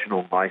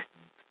professional licensed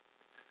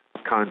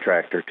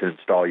contractor to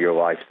install your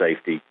life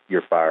safety,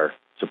 your fire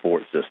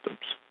support systems.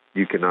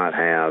 You cannot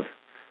have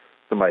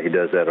somebody who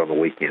does that on the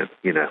weekend,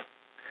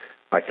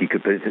 like you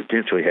could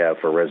potentially have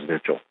for a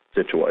residential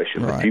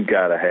situation. Right. But you've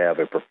got to have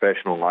a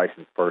professional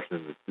licensed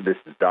person. This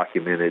is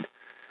documented,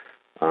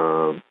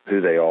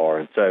 who they are.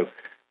 And so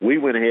we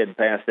went ahead and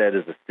passed that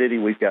as a city.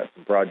 We've got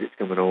some projects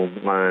coming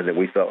online that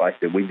we felt like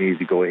that we needed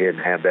to go ahead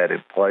and have that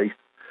in place.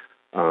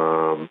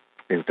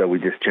 And so we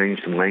just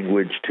changed some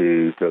language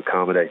to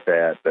accommodate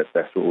that, but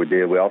that's what we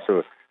did. We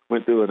also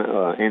went through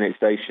an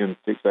annexation,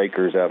 6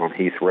 acres out on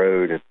Heath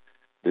Road, and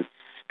it's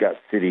got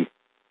city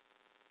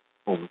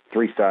on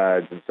 3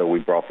 sides, and so we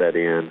brought that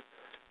in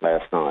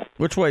last night.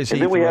 Which way is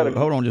Heath Road?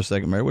 Hold on just a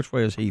second, Mary. Which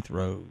way is Heath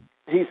Road?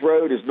 Heath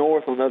Road is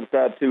north on the other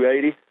side of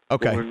 280.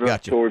 Okay,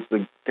 gotcha. Towards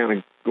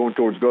going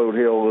towards Gold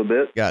Hill a little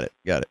bit. Got it.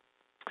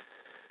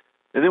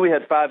 And then we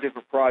had 5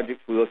 different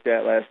projects we looked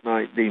at last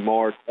night,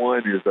 D-Mark.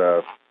 One is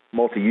a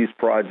multi-use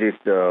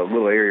project, a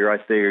little area right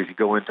there as you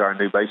go into our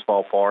new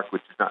baseball park,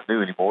 which is not new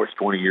anymore. It's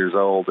 20 years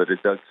old, but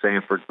at Doug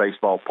Sanford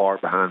Baseball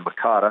Park behind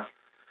Makata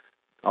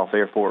off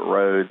Airport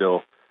Road.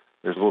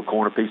 There's a little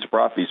corner piece of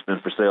property that's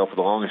been for sale for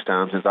the longest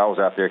time. Since I was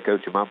out there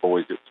coaching my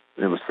boys,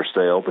 it was for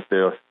sale, but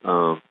there's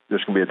going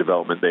to be a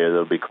development there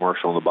that'll be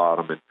commercial on the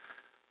bottom and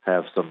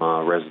have some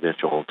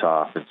residential on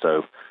top. And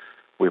so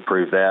we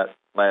approved that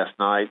last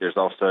night.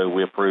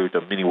 We approved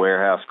a mini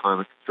warehouse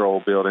climate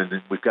control building,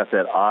 and we've got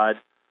that odd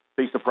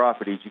piece of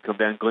property as you come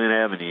down Glen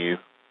Avenue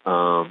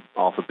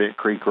off of Bent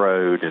Creek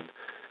Road, and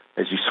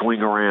as you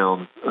swing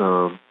around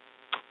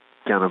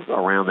kind of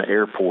around the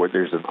airport,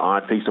 there's an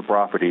odd piece of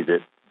property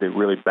that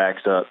really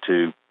backs up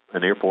to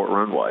an airport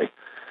runway.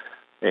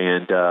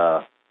 And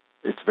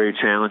it's very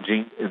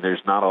challenging, and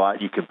there's not a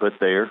lot you can put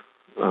there.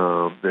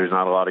 There's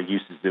not a lot of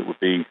uses that would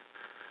be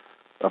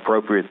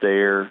appropriate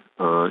there.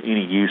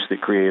 Any use that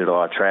created a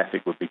lot of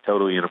traffic would be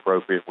totally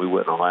inappropriate. We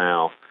wouldn't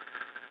allow.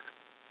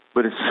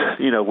 But it's,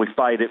 we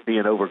fight it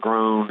being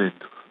overgrown, and,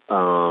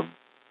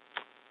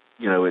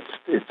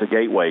 it's a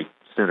gateway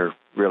center,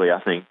 really.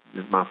 I think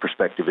my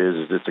perspective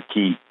is it's a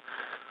key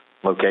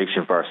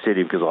location for our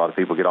city because a lot of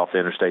people get off the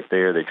interstate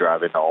there. They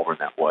drive into Auburn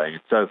that way.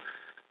 And so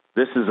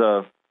this is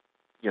a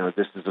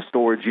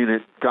storage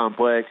unit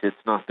complex.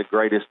 It's not the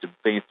greatest and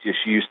fanciest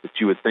use that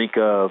you would think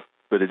of,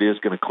 but it is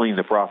going to clean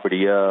the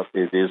property up.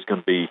 It is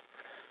going to be,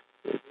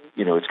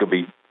 it's going to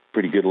be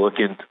pretty good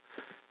looking,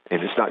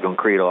 and it's not going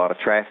to create a lot of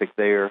traffic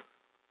there.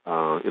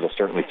 It'll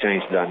certainly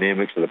change the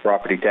dynamics of the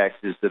property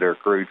taxes that are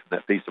accrued from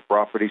that piece of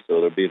property, so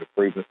there'll be an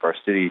improvement for our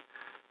city,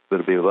 but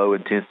it'll be low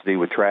intensity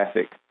with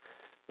traffic.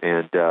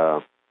 And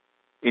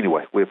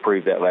anyway, we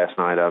approved that last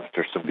night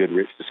after some good,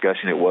 rich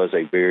discussion. It was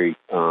a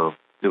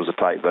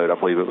tight vote. I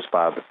believe it was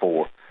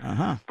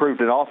 5-4.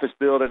 Approved an office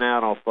building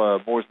out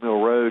off Moores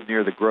Mill Road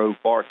near the Grove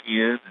Park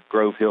Inn,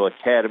 Grove Hill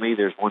Academy.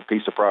 There's one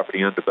piece of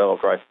property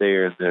undeveloped right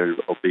there, and there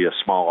will be a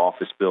small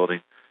office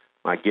building.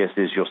 My guess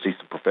is you'll see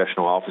some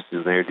professional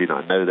offices there. Do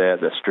not know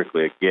that. That's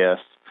strictly a guess.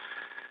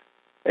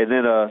 And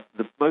then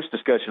the most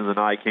discussion of the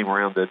night came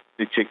around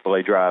the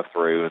Chick-fil-A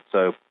drive-thru. And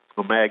so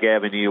on Mag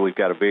Avenue, we've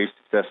got a very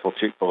successful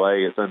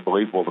Chick-fil-A. It's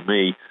unbelievable to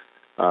me,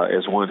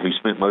 as one who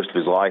spent most of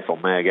his life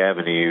on Mag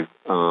Avenue,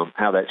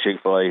 how that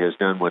Chick-fil-A has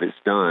done what it's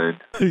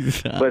done.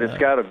 But it's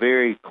got a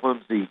very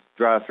clumsy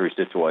drive-thru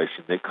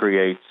situation that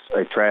creates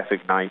a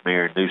traffic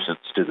nightmare and nuisance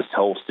to this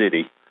whole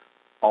city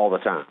all the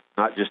time,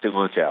 not just at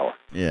lunch hour.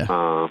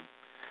 Yeah.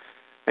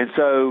 And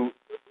so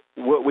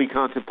what we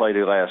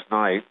contemplated last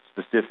night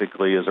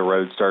specifically is a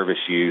road service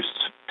use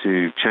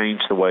to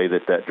change the way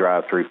that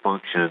drive-thru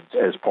functions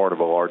as part of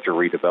a larger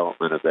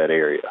redevelopment of that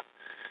area.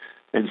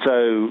 And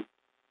so,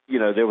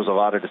 there was a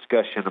lot of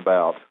discussion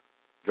about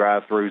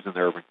drive-thrus in the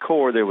urban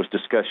core. There was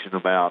discussion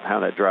about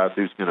how that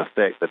drive-thru is going to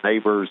affect the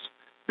neighbors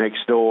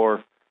next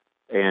door.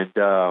 And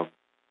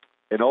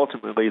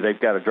ultimately, they've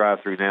got a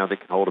drive-thru now that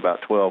can hold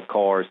about 12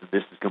 cars, and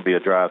this is going to be a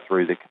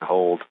drive-thru that can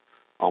hold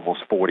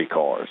almost 40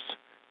 cars.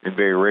 And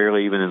very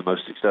rarely, even in the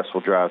most successful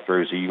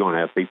drive-thrus, are you going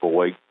to have people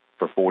wait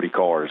for 40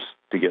 cars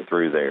to get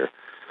through there.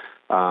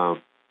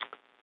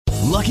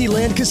 Lucky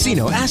Land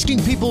Casino,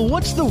 asking people,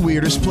 what's the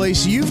weirdest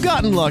place you've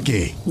gotten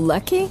lucky?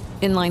 Lucky?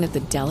 In line at the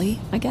deli,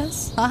 I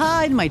guess?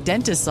 Aha, in my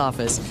dentist's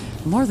office.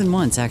 More than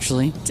once,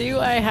 actually. Do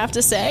I have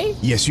to say?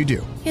 Yes, you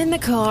do. In the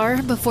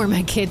car before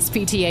my kids'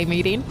 PTA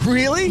meeting.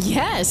 Really?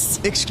 Yes.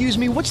 Excuse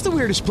me, what's the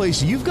weirdest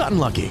place you've gotten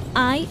lucky?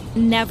 I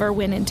never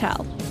win and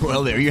tell.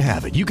 Well, there you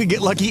have it. You can get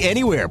lucky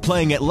anywhere,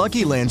 playing at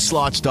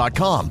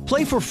LuckyLandSlots.com.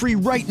 Play for free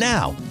right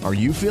now. Are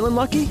you feeling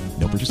lucky?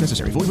 No purchase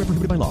necessary. Void where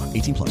prohibited by law.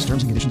 18+.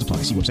 Terms and conditions apply.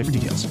 See website for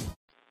details.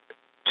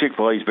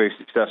 Chick-fil-A is a very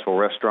successful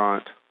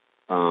restaurant,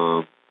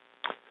 and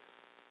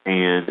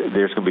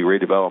there's going to be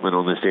redevelopment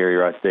on this area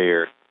right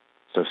there.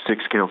 So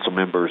 6 council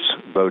members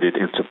voted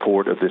in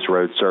support of this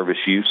road service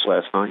use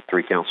last night.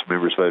 3 council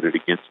members voted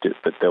against it,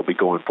 but they'll be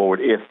going forward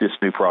if this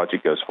new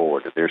project goes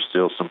forward. There's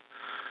still some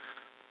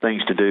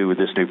things to do with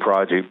this new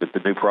project, but the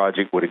new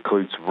project would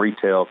include some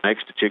retail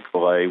next to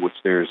Chick-fil-A, which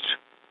there's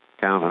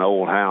kind of an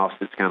old house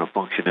that's kind of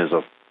functioned as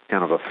a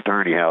kind of a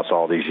fraternity house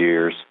all these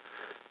years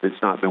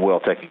that's not been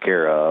well taken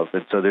care of.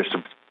 And so there's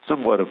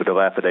somewhat of a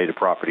dilapidated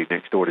property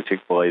next door to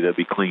Chick-fil-A that'll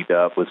be cleaned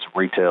up with some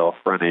retail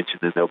frontage,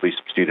 and then there'll be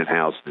some student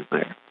housing in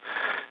there.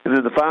 And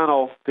then the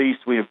final piece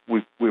we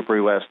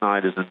approved last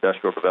night is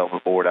Industrial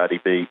Development Board,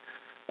 IDB,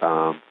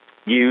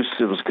 use.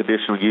 It was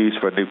conditional use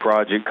for a new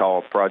project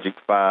called Project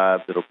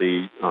 5 that'll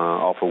be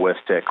off of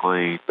West Tech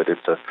Lane, but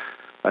it's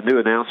a new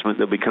announcement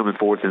that'll be coming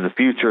forth in the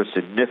future, a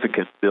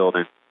significant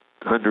building,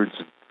 hundreds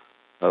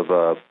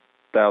of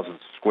thousands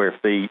of square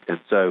feet, and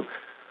so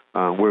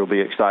we'll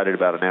be excited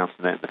about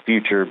announcing that in the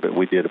future, but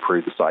we did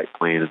approve the site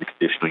plan and the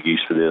conditional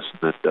use for this in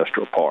the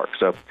industrial park.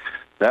 So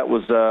that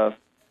was the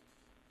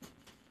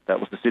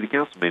city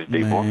council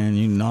meeting. Man,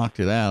 you knocked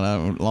it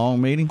out.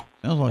 Long meeting?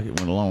 Sounds like it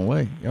went a long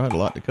way. You had a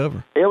lot to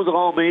cover. It was a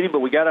long meeting, but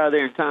we got out of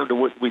there in time to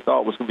what we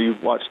thought was going to be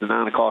watch the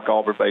 9 o'clock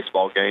Auburn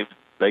baseball game.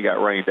 They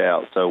got rained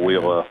out, so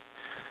we'll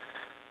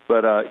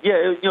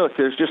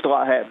there's just a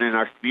lot happening in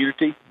our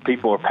community.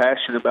 People are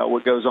passionate about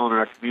what goes on in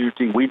our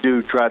community. We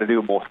do try to do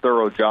a more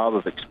thorough job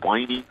of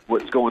explaining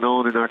what's going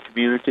on in our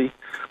community.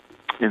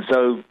 And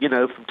so,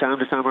 from time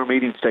to time, our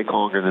meetings take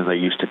longer than they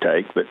used to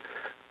take. But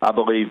I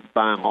believe,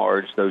 by and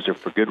large, those are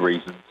for good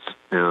reasons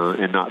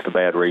and not for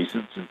bad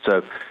reasons. And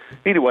so,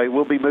 anyway,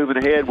 we'll be moving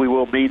ahead. We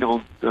will meet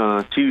on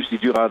Tuesday,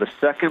 July the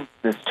 2nd.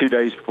 That's 2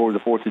 days before the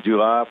 4th of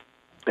July.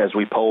 As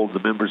we polled the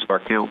members of our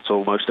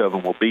council, most of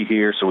them will be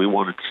here, so we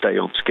wanted to stay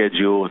on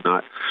schedule and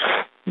not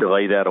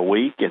delay that a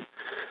week. And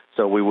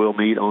so we will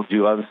meet on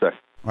July the 2nd.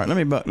 All right,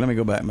 let me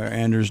go back, Mayor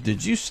Anders.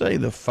 Did you say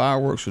the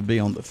fireworks would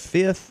be on the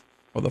 5th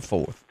or the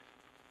 4th?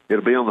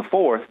 It'll be on the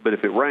 4th, but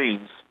if it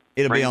rains,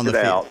 it'll be on the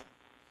 5th.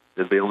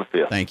 It'll be on the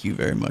 5th. Thank you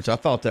very much. I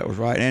thought that was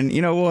right. And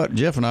you know what?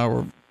 Jeff and I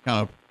were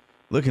kind of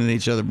looking at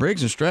each other.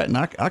 Briggs and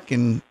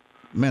Stratton,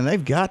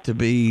 they've got to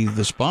be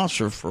the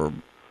sponsor for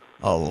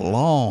a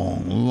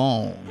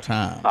long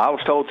time. I was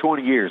told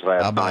 20 years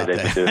last night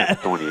they've been doing it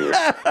for 20 years.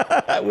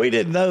 We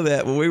didn't know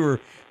that, but we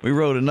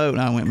wrote a note,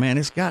 and I went, man,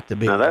 it's got to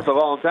be. Now, that's a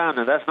long time.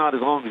 Now, that's not as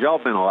long as y'all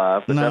been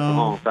alive, but that's a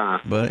long time.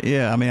 But,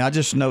 yeah, I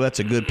just know that's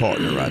a good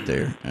partner right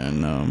there.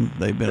 And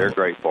they're a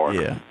great partner.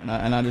 Yeah,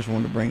 and I just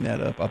wanted to bring that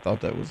up. I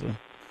thought that was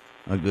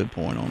a good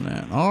point on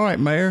that. All right,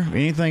 Mayor,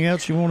 anything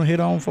else you want to hit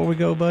on before we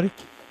go, buddy?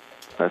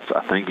 I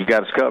think you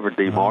got us covered,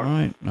 D-Mark.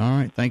 All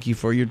right. Thank you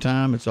for your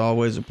time. It's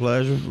always a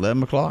pleasure.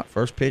 11 o'clock,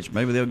 first pitch.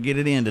 Maybe they'll get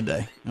it in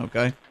today.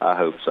 Okay? I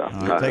hope so. All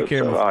right, take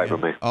care, my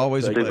friend. Man.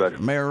 Always a pleasure.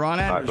 Mayor Ron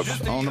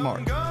Anders on the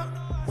mark.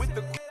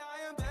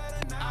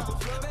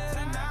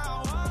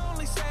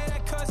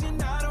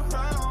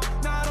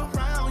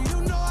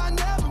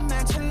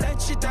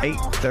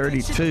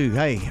 8:32.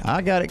 Hey,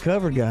 I got it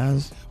covered,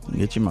 guys.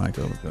 Get your mic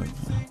over, Coach.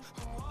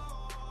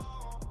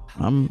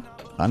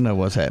 I know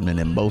what's happening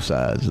in both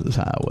sides of this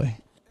highway.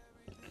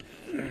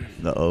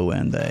 The O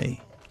and the A.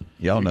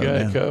 Y'all know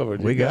that.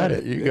 Covered. We got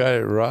it. You got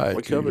it right.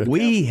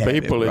 We have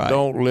people it right. that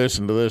don't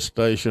listen to this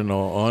station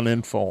are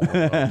uninformed.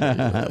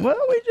 Well,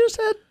 we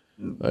just had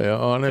they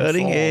are uninformed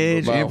cutting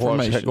edge about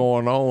information what's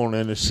going on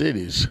in the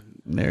cities.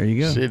 There you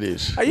go.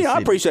 Cities. Hey, I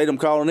appreciate him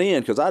calling in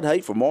because I'd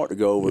hate for Mark to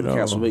go over the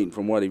council meeting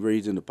from what he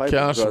reads in the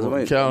paper.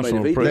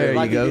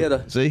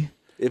 See?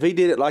 If he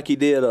did it like he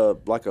did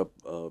like a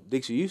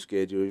Dixie U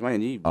schedule,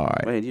 man, all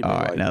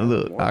right. Now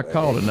look, I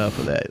called enough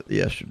of that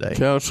yesterday.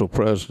 Council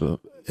President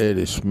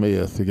Eddie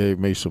Smith gave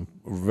me some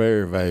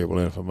very valuable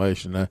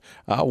information. Now,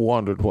 I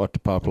wondered what the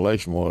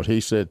population was. He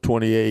said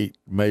 28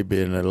 maybe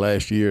in the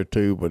last year or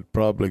two, but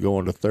probably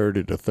going to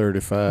 30 to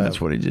 35.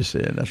 That's what he just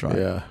said. That's right.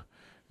 Yeah,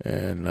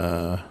 and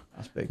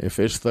if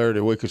it's 30,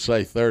 we could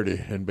say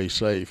 30 and be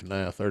safe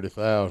now.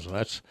 30,000.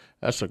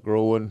 That's a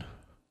growing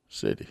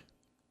city.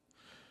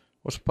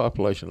 What's the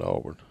population of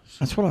Auburn?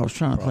 That's what I was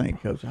trying to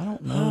think, Coach. I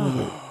don't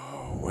know.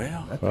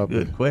 Well, that's a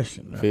good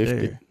question. Right 50.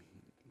 There.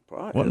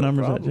 Probably, what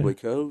number is that? Probably,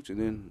 Coach, and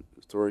then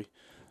 3.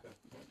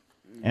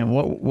 And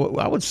what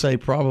I would say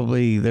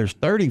probably there's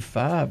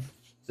 35.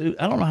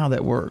 I don't know how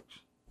that works.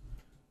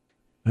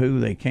 Who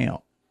they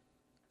count?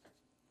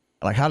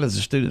 Like, how does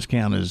the students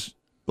count as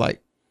like?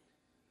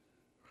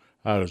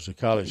 How does the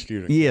college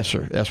student? Yes,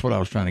 sir. That's what I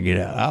was trying to get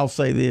at. I'll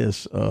say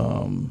this.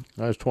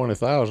 There's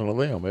 20,000 of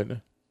them, isn't it?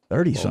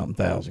 30-something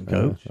thousand,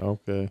 Coach.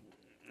 Okay.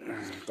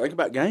 Think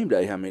about game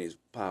day, how many is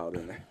piled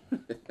in there.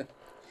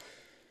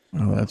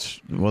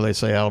 Well, they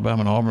say Alabama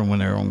and Auburn, when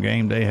they're on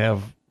game day,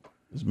 have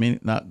as many,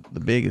 not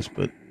the biggest,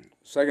 but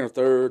second or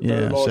third.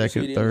 Yeah,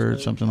 second, third,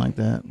 something like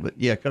that. But,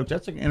 yeah, Coach,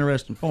 that's an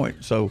interesting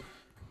point. So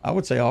I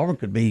would say Auburn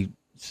could be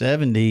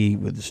 70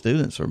 with the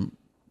students or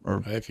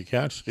if you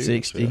count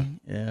students, 60.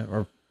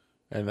 Yeah.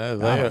 And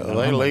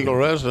they legal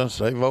residents.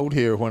 They vote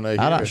here when they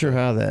I'm not sure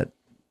how that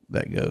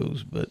that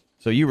goes. But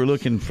so you were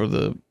looking for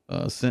the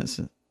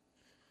census.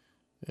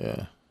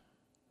 Yeah.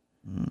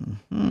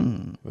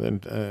 Mm-hmm.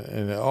 Then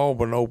in the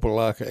Auburn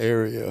Opelika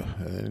area,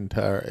 the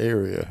entire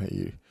area,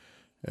 you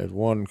at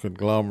one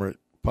conglomerate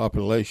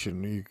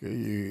population,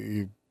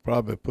 you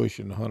probably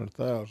pushing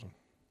 100,000.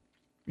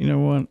 You know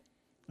what?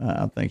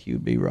 I think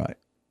you'd be right.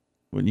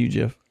 Wouldn't you,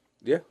 Jeff?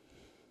 Yeah.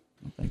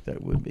 I think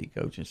that would be,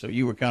 Coach. And so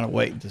you were kind of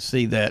waiting to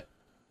see that,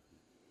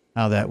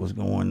 how that was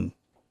going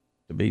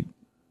to be,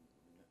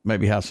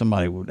 maybe how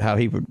somebody would,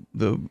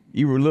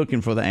 you were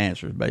looking for the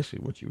answers,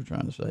 basically what you were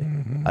trying to say.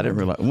 Mm-hmm. I didn't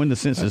realize, when the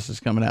census is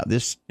coming out,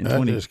 this in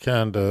 20. I just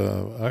kind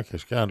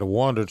of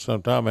wondered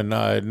sometime, and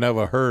I had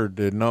never heard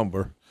the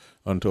number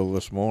until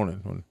this morning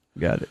when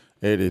Got it.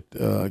 Eddie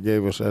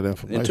gave us that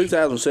information. In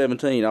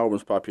 2017,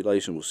 Auburn's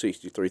population was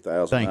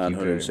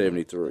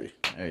 63,973.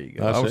 There you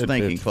go. I was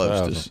thinking 50,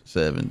 close to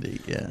 70,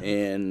 yeah.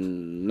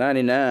 In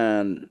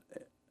 99,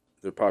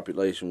 their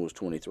population was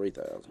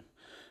 23,000.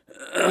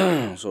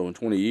 So in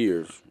 20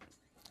 years.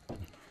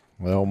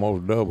 They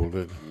almost doubled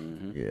it.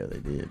 Mm-hmm. Yeah, they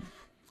did.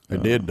 They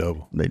did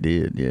double. They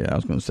did, yeah. I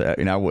was going to say,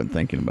 I wasn't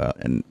thinking about,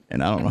 and I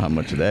don't know how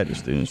much of that is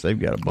students. They've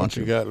got a bunch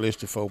you got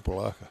listed for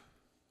Opelika?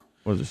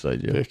 What does it say,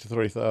 Jeff?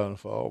 53,000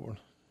 for Auburn.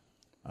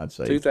 I'd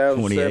say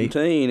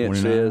 2017, it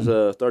 29.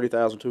 says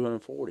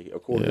 30,240.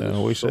 According to this,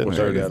 we said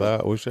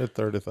 30,000. We said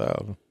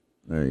 30,000.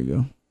 There you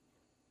go.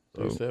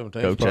 So,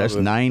 Coach, that's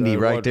 90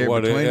 right there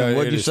between them.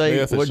 What'd you say?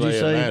 What'd you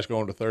say? That's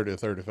going to 30 or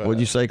 35. What'd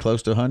you say?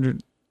 Close to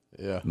 100?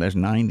 Yeah. That's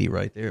 90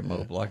 right there.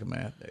 Multiply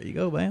math. There you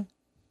go, ma'am.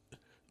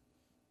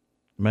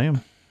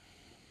 Ma'am.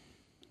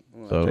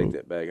 Well, So- I take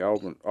that back.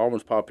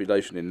 Auburn's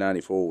population in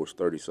 94 was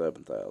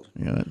 37,000.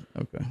 Yeah,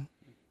 okay.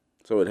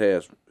 So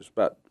it's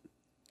about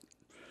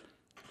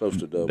close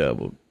to double.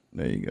 Doubled.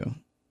 There you go.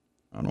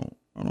 I don't.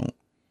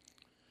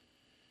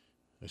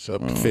 It's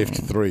up to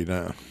 53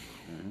 now.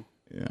 Mm-hmm.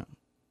 Yeah.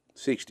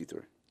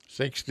 63.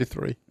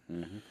 63.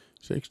 Mm-hmm.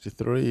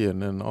 63,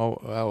 and then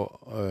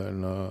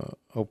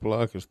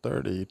Opelika's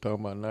 30. You're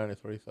talking about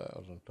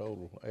 93,000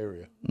 total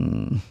area.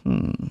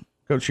 Mm-hmm.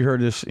 Coach, you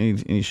heard this?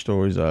 Any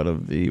stories out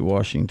of the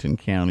Washington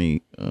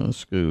County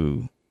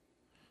school?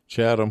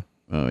 Chatham?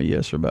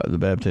 Yes, about the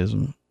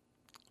baptism?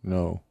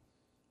 No.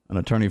 An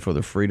attorney for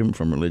the Freedom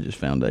from Religious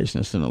Foundation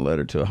has sent a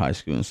letter to a high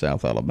school in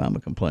South Alabama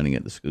complaining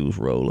at the school's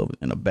role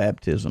in a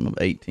baptism of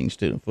 18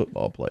 student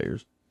football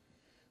players,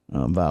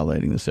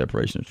 violating the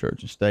separation of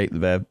church and state.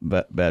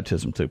 The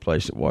baptism took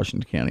place at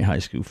Washington County High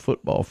School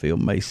football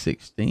field May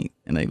 16th.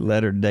 In a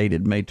letter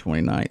dated May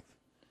 29th,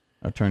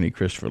 Attorney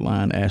Christopher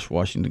Line asked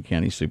Washington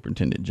County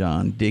Superintendent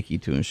John Dickey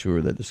to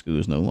ensure that the school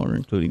is no longer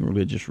including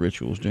religious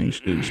rituals during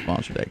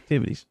school-sponsored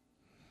activities.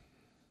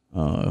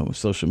 A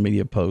social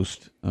media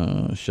post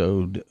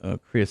showed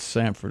Chris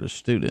Sanford, a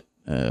student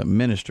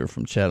minister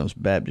from Chatham's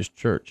Baptist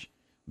Church,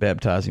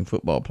 baptizing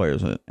football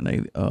players in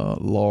a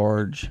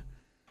large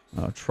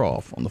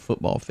trough on the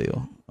football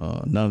field.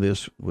 None of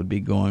this would be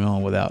going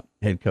on without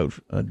head coach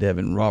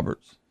Devin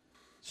Roberts.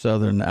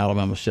 Southern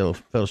Alabama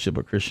Fellowship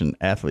of Christian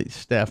Athletes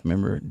staff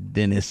member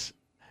Dennis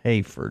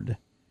Hayford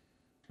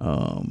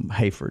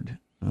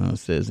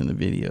says in the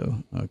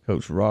video,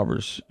 Coach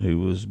Roberts, who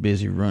was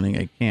busy running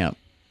a camp,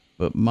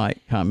 but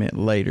might comment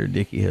later.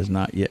 Dickey has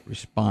not yet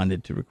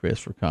responded to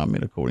requests for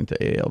comment, according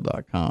to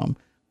AL.com.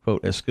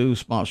 Quote, as school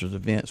sponsors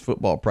events,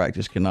 football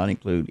practice cannot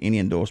include any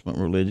endorsement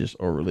of religious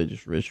or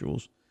religious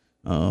rituals,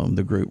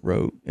 the group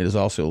wrote. It is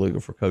also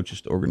illegal for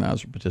coaches to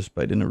organize or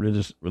participate in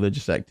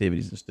religious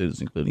activities and students,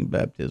 including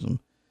baptism.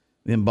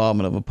 The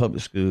involvement of a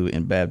public school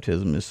in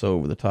baptism is so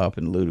over the top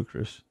and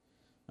ludicrous.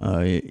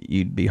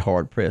 You'd be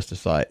hard-pressed to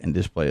cite and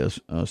display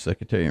a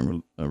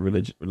sectarian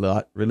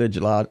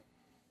religiousity,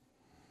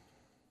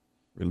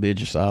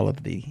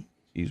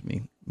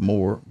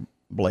 more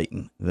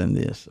blatant than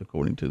this,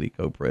 according to the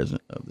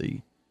co-president of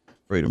the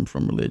Freedom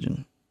from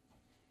Religion.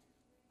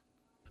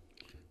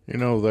 You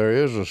know, there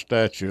is a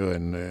statute,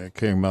 and it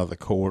came out of the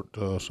court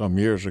some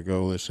years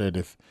ago that said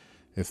if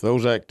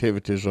those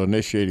activities are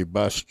initiated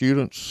by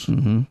students,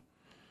 mm-hmm.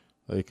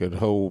 they could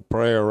hold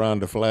prayer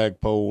around the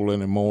flagpole in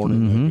the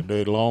morning. Mm-hmm. They could do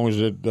it as long as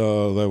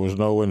there was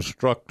no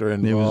instructor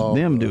involved. It was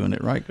them doing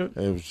it, right, Coach?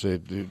 It was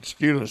the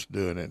students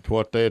doing it.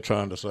 What they're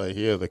trying to say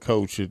here, the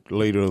coach, the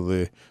leader of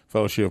the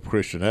Fellowship of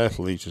Christian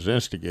Athletes, has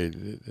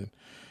instigated it,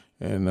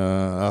 and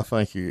I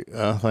think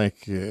my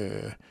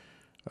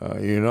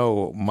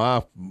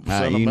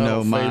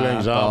sentimental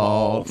feelings. I'm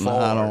all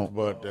for it,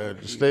 but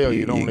still,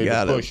 you don't need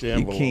to push the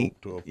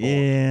envelope to a point.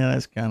 Yeah,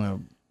 that's kind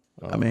of.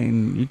 I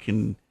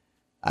mean,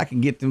 I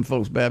can get them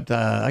folks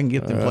baptized. I can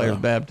get them players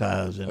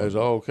baptized. There's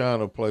all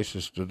kind of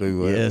places to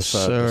do that. Yes,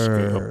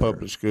 sir. A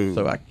public school.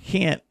 So I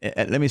can't.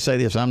 Let me say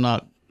this. I'm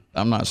not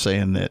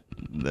saying that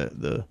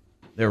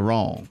they're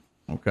wrong.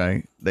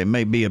 Okay, they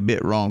may be a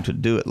bit wrong to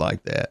do it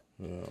like that,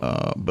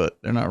 but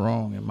they're not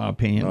wrong in my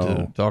opinion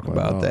to talk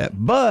about that.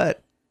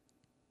 But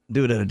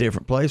do it at a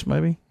different place,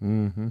 maybe.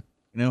 Mm-hmm.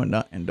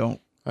 And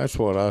don't. That's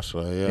what I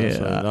say.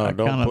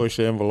 Don't push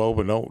the envelope,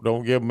 and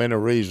don't give them any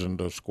reason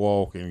to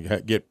squawk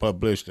and get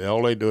publicity.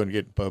 All they doing is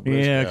getting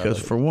publicity. Yeah, because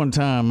for one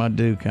time I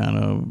do kind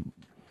of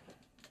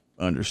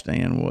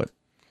understand what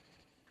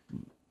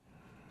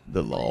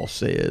the law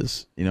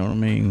says. You know what I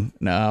mean?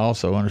 Now, I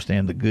also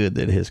understand the good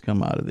that has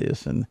come out of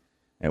this. And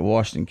at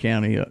Washington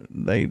County,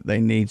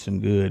 they need some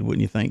good,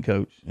 wouldn't you think,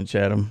 Coach, in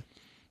Chatham?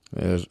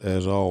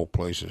 As all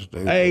places do.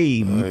 Hey,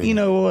 you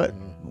know what?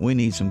 We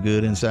need some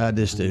good inside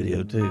this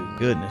studio, too.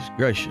 Goodness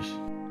gracious.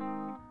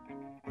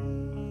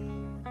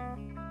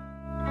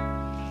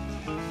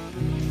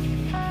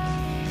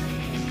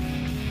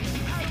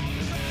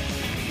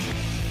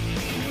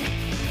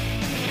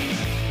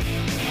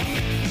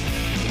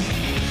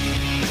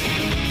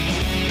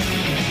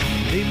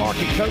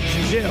 D-Market Coach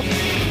and Jeff.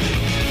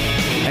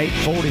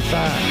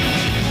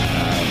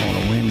 8:45 on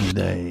a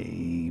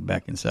Wednesday.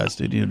 Back inside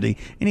Studio D.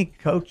 Any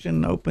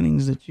coaching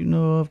openings that you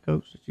know of,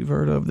 Coach, that you've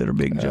heard of that are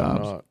big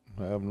jobs?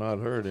 I have not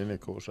heard any.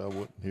 Of course, I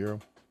wouldn't hear them.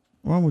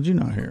 Why would you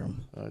not hear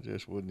them? I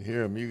just wouldn't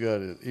hear them. You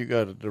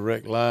got a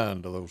direct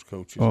line to those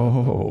coaches.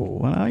 Oh,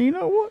 well, you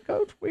know what,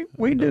 Coach?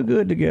 We do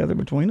good together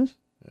between us.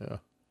 Yeah.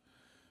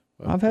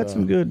 But, I've had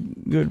some good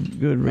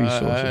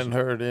resources. I hadn't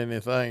heard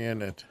anything in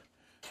the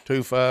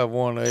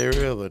 251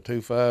 area, the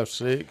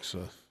 256,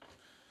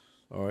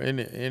 or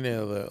any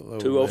of the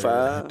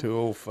 205,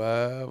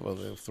 205, or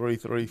the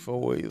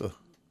 334 either.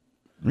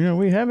 You know,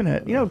 we haven't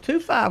had.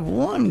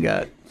 251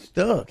 got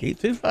stuck.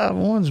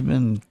 251's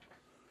been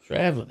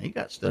traveling. He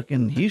got stuck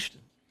in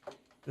Houston.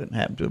 Couldn't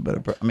happen to a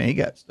better person. I mean, he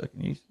got stuck in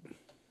Houston.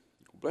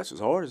 Bless his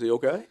heart. Is he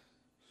okay?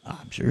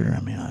 I'm sure. I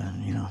mean,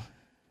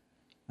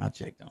 I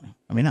checked on him.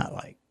 I mean, not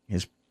like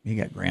he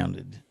got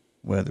grounded,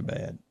 weather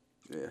bad.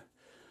 Yeah.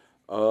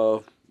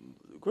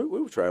 We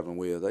were traveling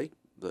with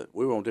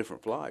we were on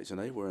different flights, and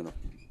they were in a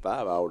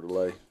 5-hour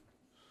delay.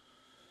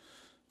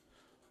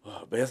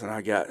 Beth and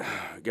I got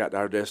to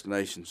our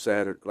destination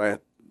Saturday.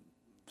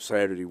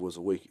 Saturday was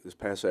a week. This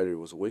past Saturday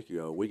was a week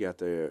ago. We got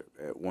there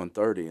at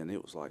 1:30, and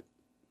it was like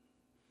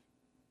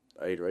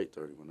 8 or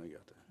 8:30 when they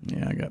got there.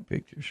 Yeah, I got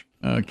pictures.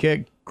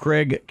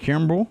 Craig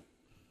Kimbrell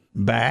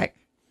back,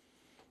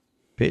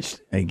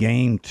 pitched a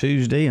game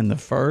Tuesday, and the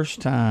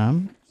first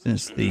time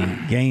since the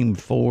Game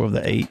 4 of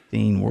the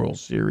 18 World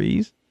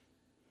Series.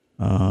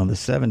 The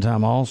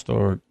 7-time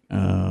All-Star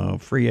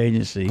free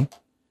agency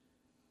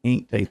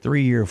inked a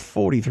 3-year,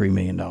 $43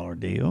 million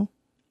deal.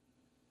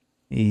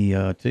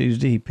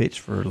 Tuesday he pitched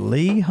for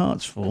Lee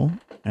Huntsville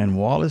and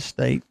Wallace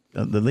State,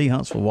 the Lee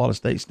Huntsville-Wallace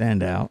State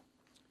standout.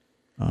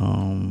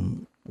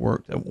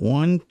 Worked a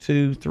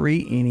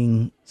 1-2-3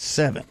 inning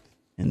 7th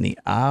in the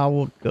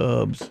Iowa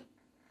Cubs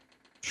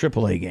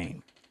AAA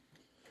game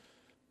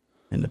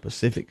in the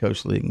Pacific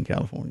Coast League in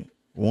California.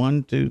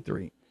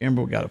 1-2-3.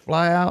 Kimbrell got a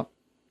fly out,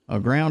 a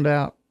ground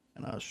out,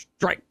 and a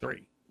strike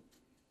 3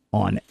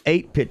 on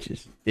 8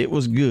 pitches. It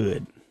was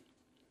good.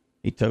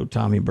 He told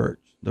Tommy Birch,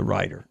 the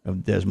writer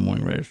of Des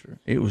Moines Register,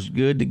 it was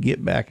good to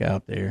get back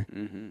out there,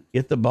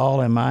 get the ball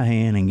in my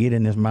hand, and get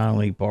in this minor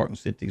league park and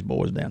sit these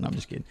boys down. I'm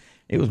just kidding.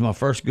 It was my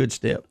first good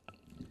step.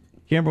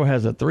 Kimbrell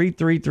has a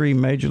 333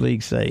 major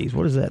league saves.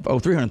 What is that?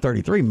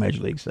 333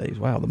 major league saves.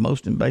 Wow, the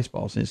most in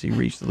baseball since he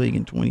reached the league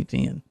in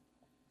 2010.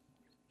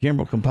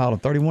 Kimbrell compiled a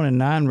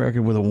 31-9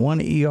 record with a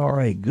 1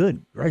 ERA.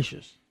 Good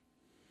gracious.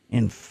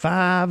 In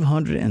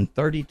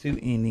 532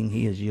 innings,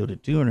 he has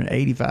yielded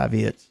 285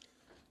 hits,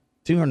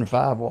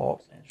 205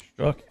 walks, and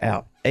struck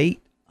out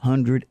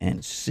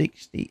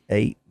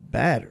 868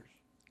 batters.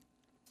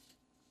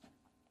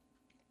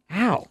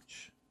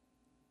 Ouch.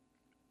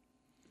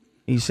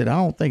 He said, I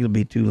don't think it'll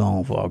be too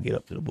long before I'll get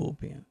up to the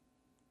bullpen.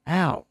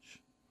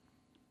 Ouch.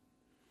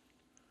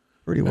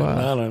 Pretty wild.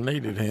 I don't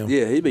needed him.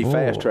 Yeah, he'd be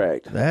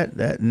fast-tracked.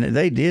 That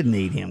they did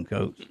need him,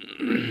 Coach.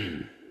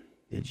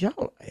 Did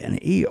y'all an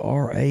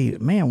ERA?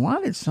 Man,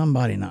 why did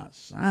somebody not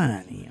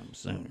sign him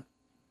sooner?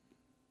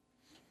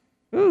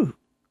 Ooh.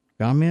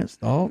 Comments,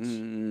 thoughts?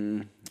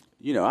 I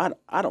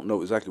don't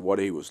know exactly what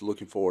he was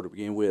looking for to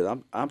begin with.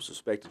 I'm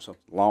suspecting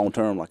something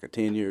long-term, like a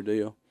 10-year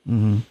deal.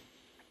 Mm-hmm.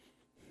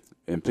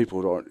 And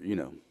people aren't,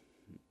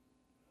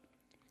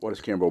 what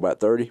is Kimbrell, about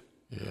 30?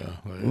 Yeah.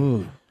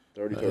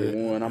 30,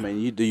 31. I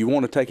mean, do you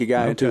want to take a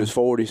guy into his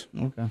 40s?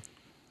 Okay.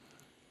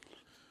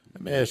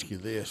 Let me ask you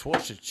this.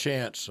 What's the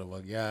chance of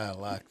a guy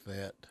like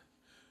that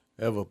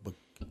ever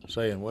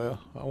saying, well,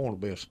 I want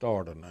to be a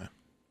starter now?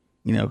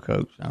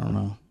 Coach, I don't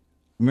know.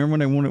 Remember when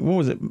they wanted, what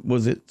was it?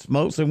 Was it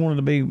Smokes they wanted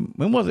to be?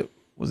 When was it?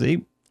 Was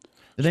he?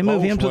 Did they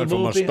move him to the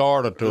bullpen? From a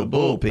starter to a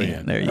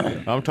bullpen. There you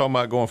go. I'm talking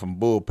about going from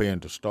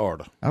bullpen to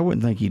starter. I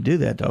wouldn't think you'd do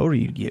that the older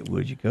you get,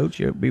 would you, Coach?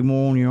 It'd be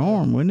more on your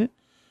arm, wouldn't it?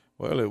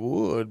 Well, it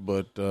would,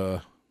 but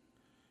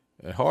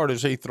as hard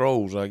as he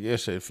throws, I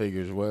guess it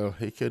figures, well,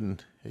 he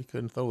couldn't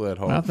throw that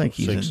hard. I think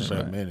for he's 6 or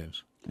 7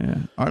 innings. Yeah.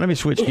 All right, let me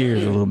switch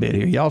gears a little bit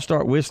here. Y'all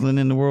start whistling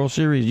in the World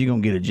Series, you're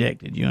going to get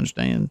ejected. You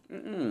understand?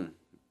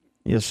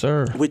 Yes,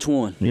 sir. Which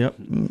one? Yep.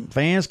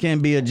 Fans can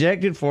be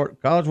ejected for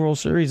College World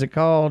Series are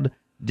called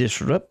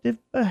disruptive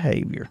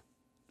behavior.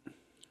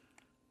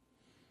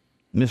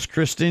 Miss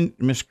Christina,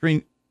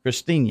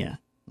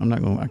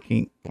 I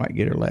can't quite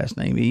get her last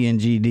name,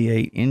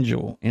 ENGDA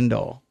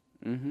Endall,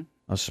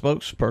 a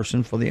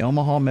spokesperson for the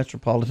Omaha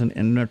Metropolitan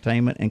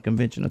Entertainment and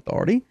Convention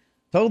Authority,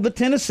 told the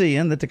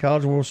Tennessean that the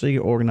College World Series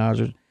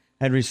organizers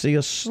had received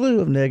a slew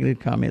of negative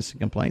comments and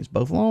complaints,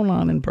 both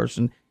online and in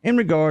person, in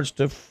regards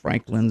to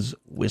Franklin's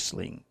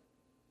whistling.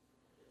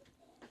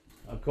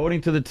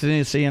 According to the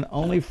Tennessean,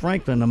 only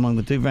Franklin among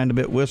the two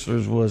Vanderbilt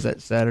whistlers was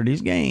at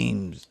Saturday's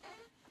games.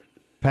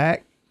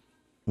 Pack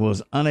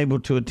was unable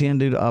to attend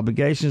due to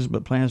obligations,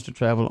 but plans to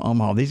travel to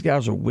Omaha. These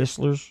guys are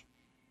whistlers.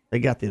 They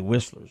got the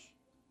whistlers.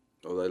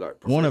 Oh, they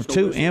like one of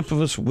two whistlers.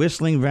 infamous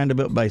whistling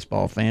Vanderbilt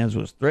baseball fans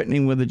was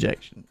threatening with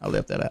ejection. I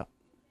left that out.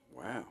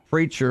 Wow.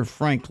 Preacher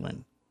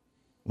Franklin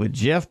with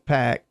Jeff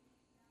Pack,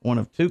 one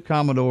of two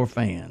Commodore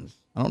fans.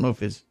 I don't know if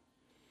his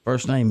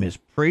first name is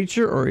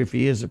Preacher or if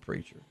he is a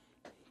preacher.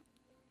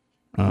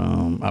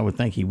 I would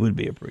think he would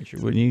be a preacher,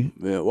 wouldn't you?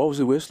 Yeah. What was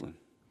he whistling?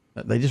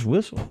 They just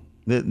whistle.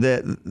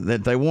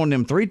 That they warned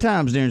him 3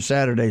 times during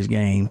Saturday's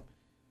game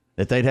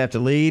that they'd have to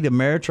leave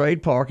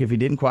Ameritrade Park if he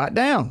didn't quiet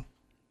down.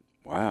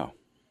 Wow.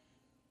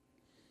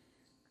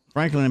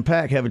 Franklin and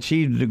Pack have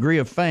achieved a degree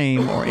of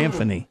fame or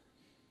infamy,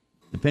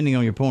 depending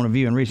on your point of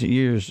view. In recent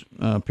years,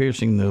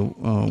 piercing the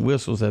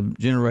whistles have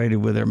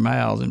generated with their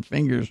mouths and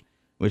fingers,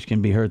 which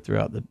can be heard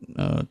throughout the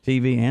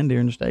TV and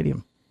during the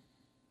stadium.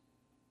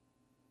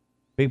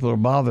 People are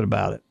bothered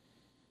about it.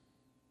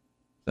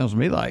 Sounds to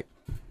me like.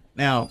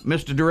 Now,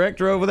 Mr.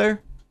 Director over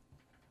there,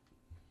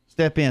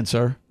 step in,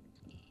 sir.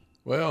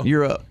 Well,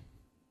 you're up.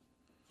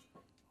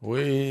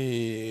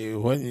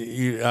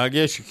 I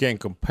guess you can't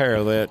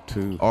compare that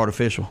to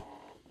artificial.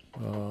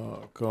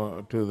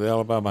 To the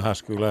Alabama High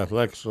School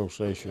Athletic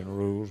Association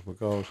rules,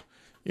 because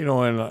in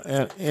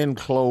an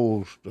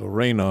enclosed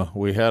arena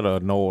we had a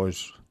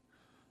noise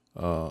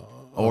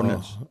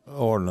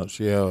ordinance.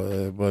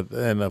 Yeah, but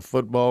in a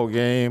football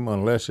game,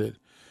 unless it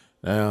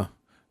now.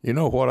 You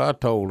know what I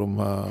told them?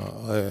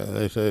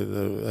 They said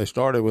they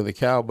started with the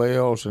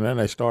cowbells, and then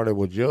they started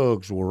with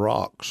jugs with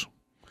rocks.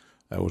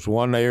 There was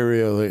one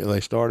area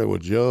they started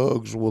with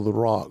jugs with a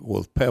rock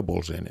with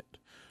pebbles in it,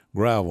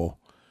 gravel,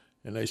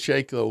 and they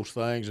shake those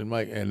things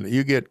and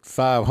you get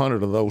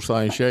 500 of those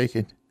things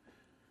shaking.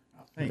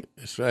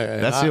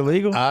 That's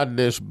illegal? I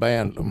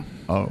disbanded them.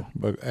 Oh,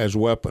 as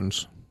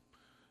weapons.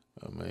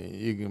 I mean,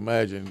 you can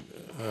imagine.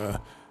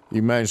 You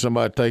imagine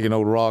somebody taking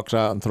those rocks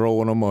out and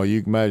throwing them, or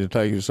you can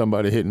imagine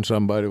somebody hitting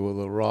somebody with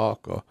a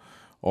rock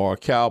or a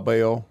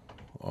cowbell.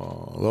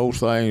 Those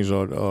things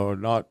are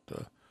not.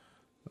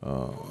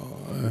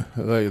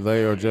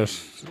 They are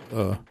just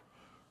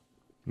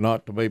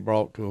not to be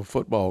brought to a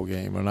football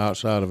game, an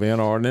outside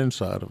event or an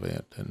inside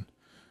event, and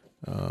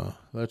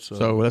that's.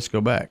 So let's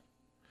go back.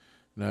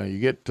 Now you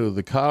get to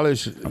the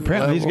college. Apparently,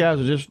 level. these guys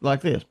are just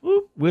like this,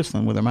 whoop,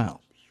 whistling with their mouths.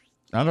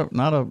 Not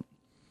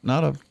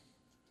a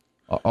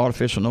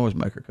artificial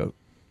noisemaker, Coach.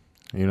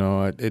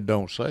 It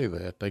don't say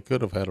that. They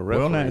could have had a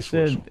referee. Well, now it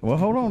said. Well,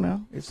 hold on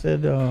now. It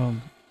said.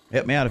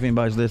 Help me out if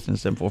anybody's listening.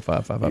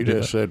 745-5555. You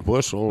just said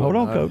whistle. Hold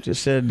on, Coach. It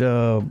said.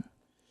 All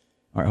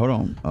right, hold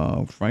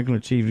on. Franklin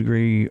achieved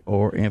degree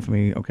or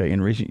infamy. Okay,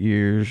 in recent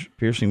years,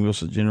 piercing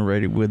whistles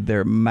generated with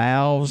their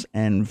mouths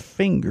and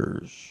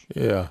fingers.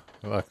 Yeah,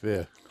 like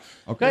that.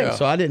 Okay, yeah.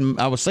 so I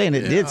was saying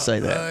it did say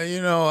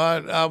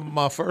that.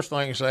 My first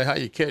thing is say how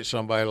you catch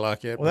somebody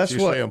like that. Well, but that's you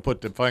see them put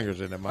their fingers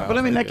in their mouth. But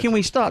I mean, can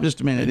we stop just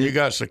a minute? And you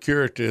got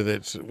security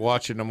that's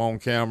watching them on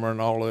camera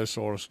and all this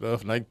sort of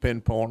stuff, and they can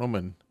pinpoint them.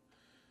 And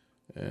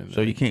so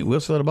you can't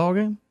whistle at a ball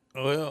game?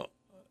 Well,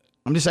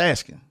 I'm just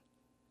asking.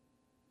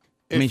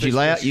 It means you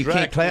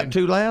can't clap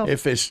too loud?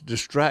 If it's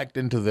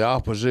distracting to the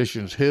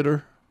opposition's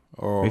hitter.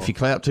 Or if you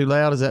clap too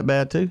loud, is that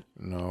bad too?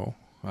 No.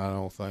 I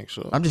don't think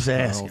so. I'm just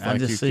asking. I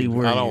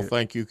don't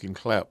think you can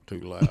clap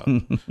too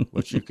loud,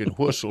 but you can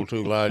whistle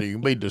too loud. You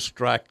can be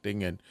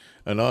distracting and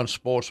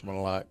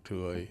unsportsmanlike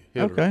to a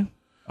hitter. Okay,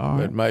 all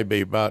right. That may be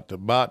about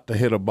to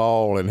hit a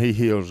ball, and he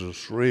hears a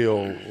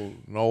shrill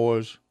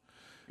noise.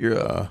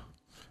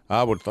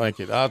 I would think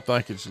it. I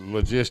think it's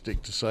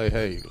logistic to say,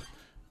 hey,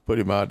 put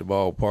him out the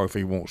ballpark if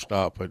he won't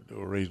stop at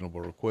a reasonable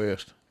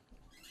request.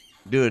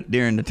 Do it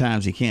during the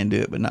times he can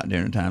do it, but not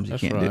during the times he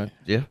can't do it.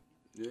 Yeah.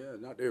 Yeah,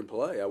 not during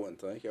play, I wouldn't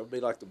think. It would be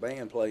like the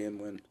band playing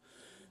when.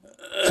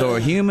 So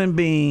a human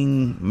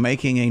being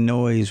making a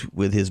noise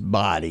with his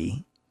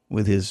body,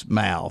 with his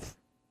mouth,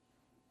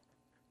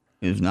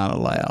 is not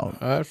allowed.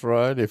 That's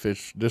right. If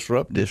it's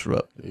disruptive.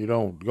 You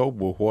don't go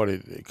with what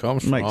it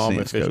comes from.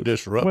 If it's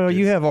disruptive. Well,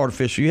 you have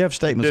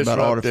statements about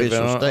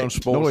artificial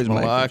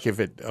unsportsmanlike. If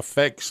it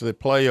affects the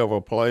play of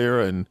a player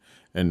and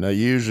they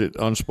use it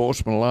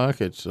unsportsmanlike,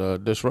 it's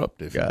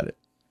disruptive. Got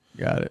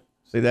it.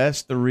 See,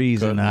 that's the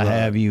reason I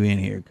have you in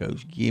here,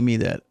 Coach. Give me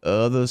that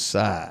other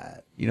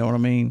side. You know what I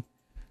mean?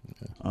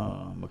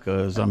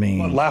 Because, I'm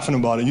not laughing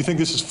about it. You think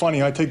this is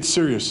funny. I take it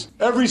serious.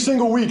 Every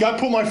single week, I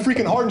put my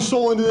freaking heart and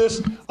soul into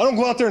this. I don't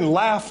go out there and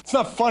laugh. It's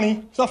not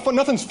funny. It's not fun.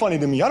 Nothing's funny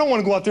to me. I don't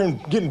want to go out there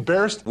and get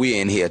embarrassed. We're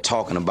in here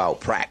talking about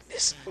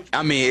practice.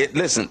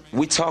 Listen,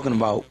 we're talking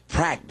about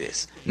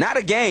practice. Not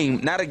a game.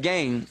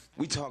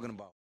 We're talking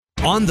about.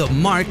 On the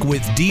Mark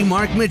with D.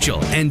 Mark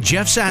Mitchell and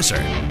Jeff Sasser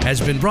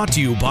has been brought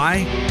to you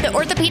by The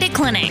Orthopedic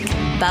Clinic,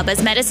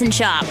 Bubba's Medicine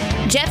Shop,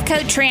 Jeff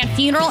Coat Tran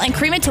Funeral and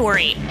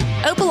Crematory,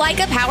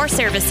 Opelika Power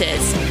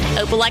Services,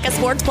 Opelika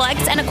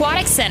Sportsplex and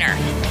Aquatic Center,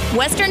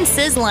 Western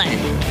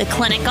Sizzlin, The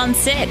Clinic on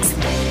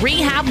 6th,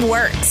 Rehab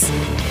Works,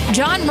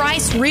 John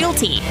Rice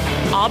Realty,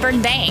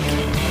 Auburn Bank,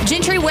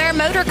 Gentry Ware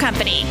Motor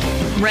Company,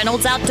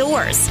 Reynolds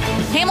Outdoors,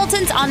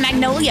 Hamilton's on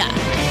Magnolia,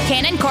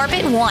 Cannon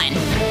Carpet One,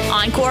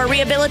 Encore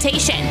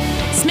Rehabilitation,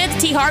 Smith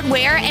T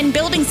Hardware and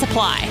Building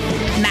Supply,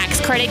 Max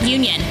Credit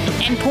Union,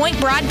 and Point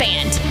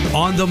Broadband.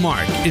 On the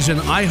Mark is an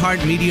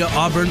iHeartMedia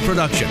Auburn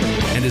production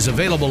and is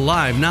available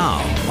live now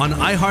on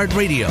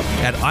iHeartRadio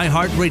at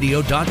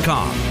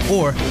iHeartRadio.com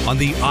or on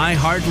the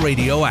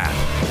iHeartRadio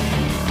app.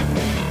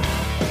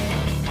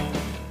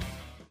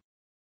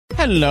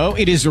 Hello,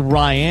 it is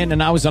Ryan,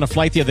 and I was on a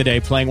flight the other day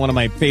playing one of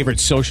my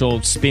favorite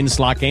social spin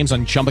slot games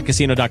on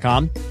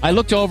ChumbaCasino.com. I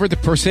looked over at the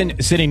person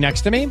sitting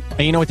next to me, and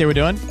you know what they were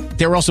doing?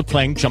 They were also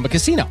playing Chumba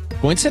Casino.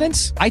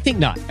 Coincidence? I think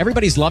not.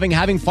 Everybody's loving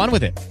having fun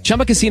with it.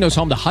 Chumba Casino is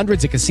home to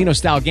hundreds of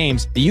casino-style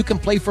games that you can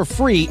play for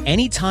free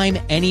anytime,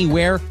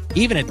 anywhere,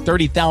 even at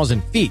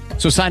 30,000 feet.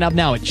 So sign up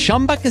now at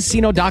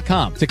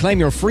ChumbaCasino.com to claim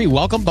your free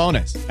welcome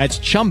bonus. That's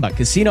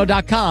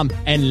ChumbaCasino.com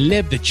and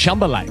live the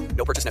Chumba life.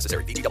 No purchase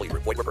necessary. VGW.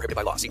 Void where prohibited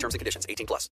by law. See terms and conditions. 18+.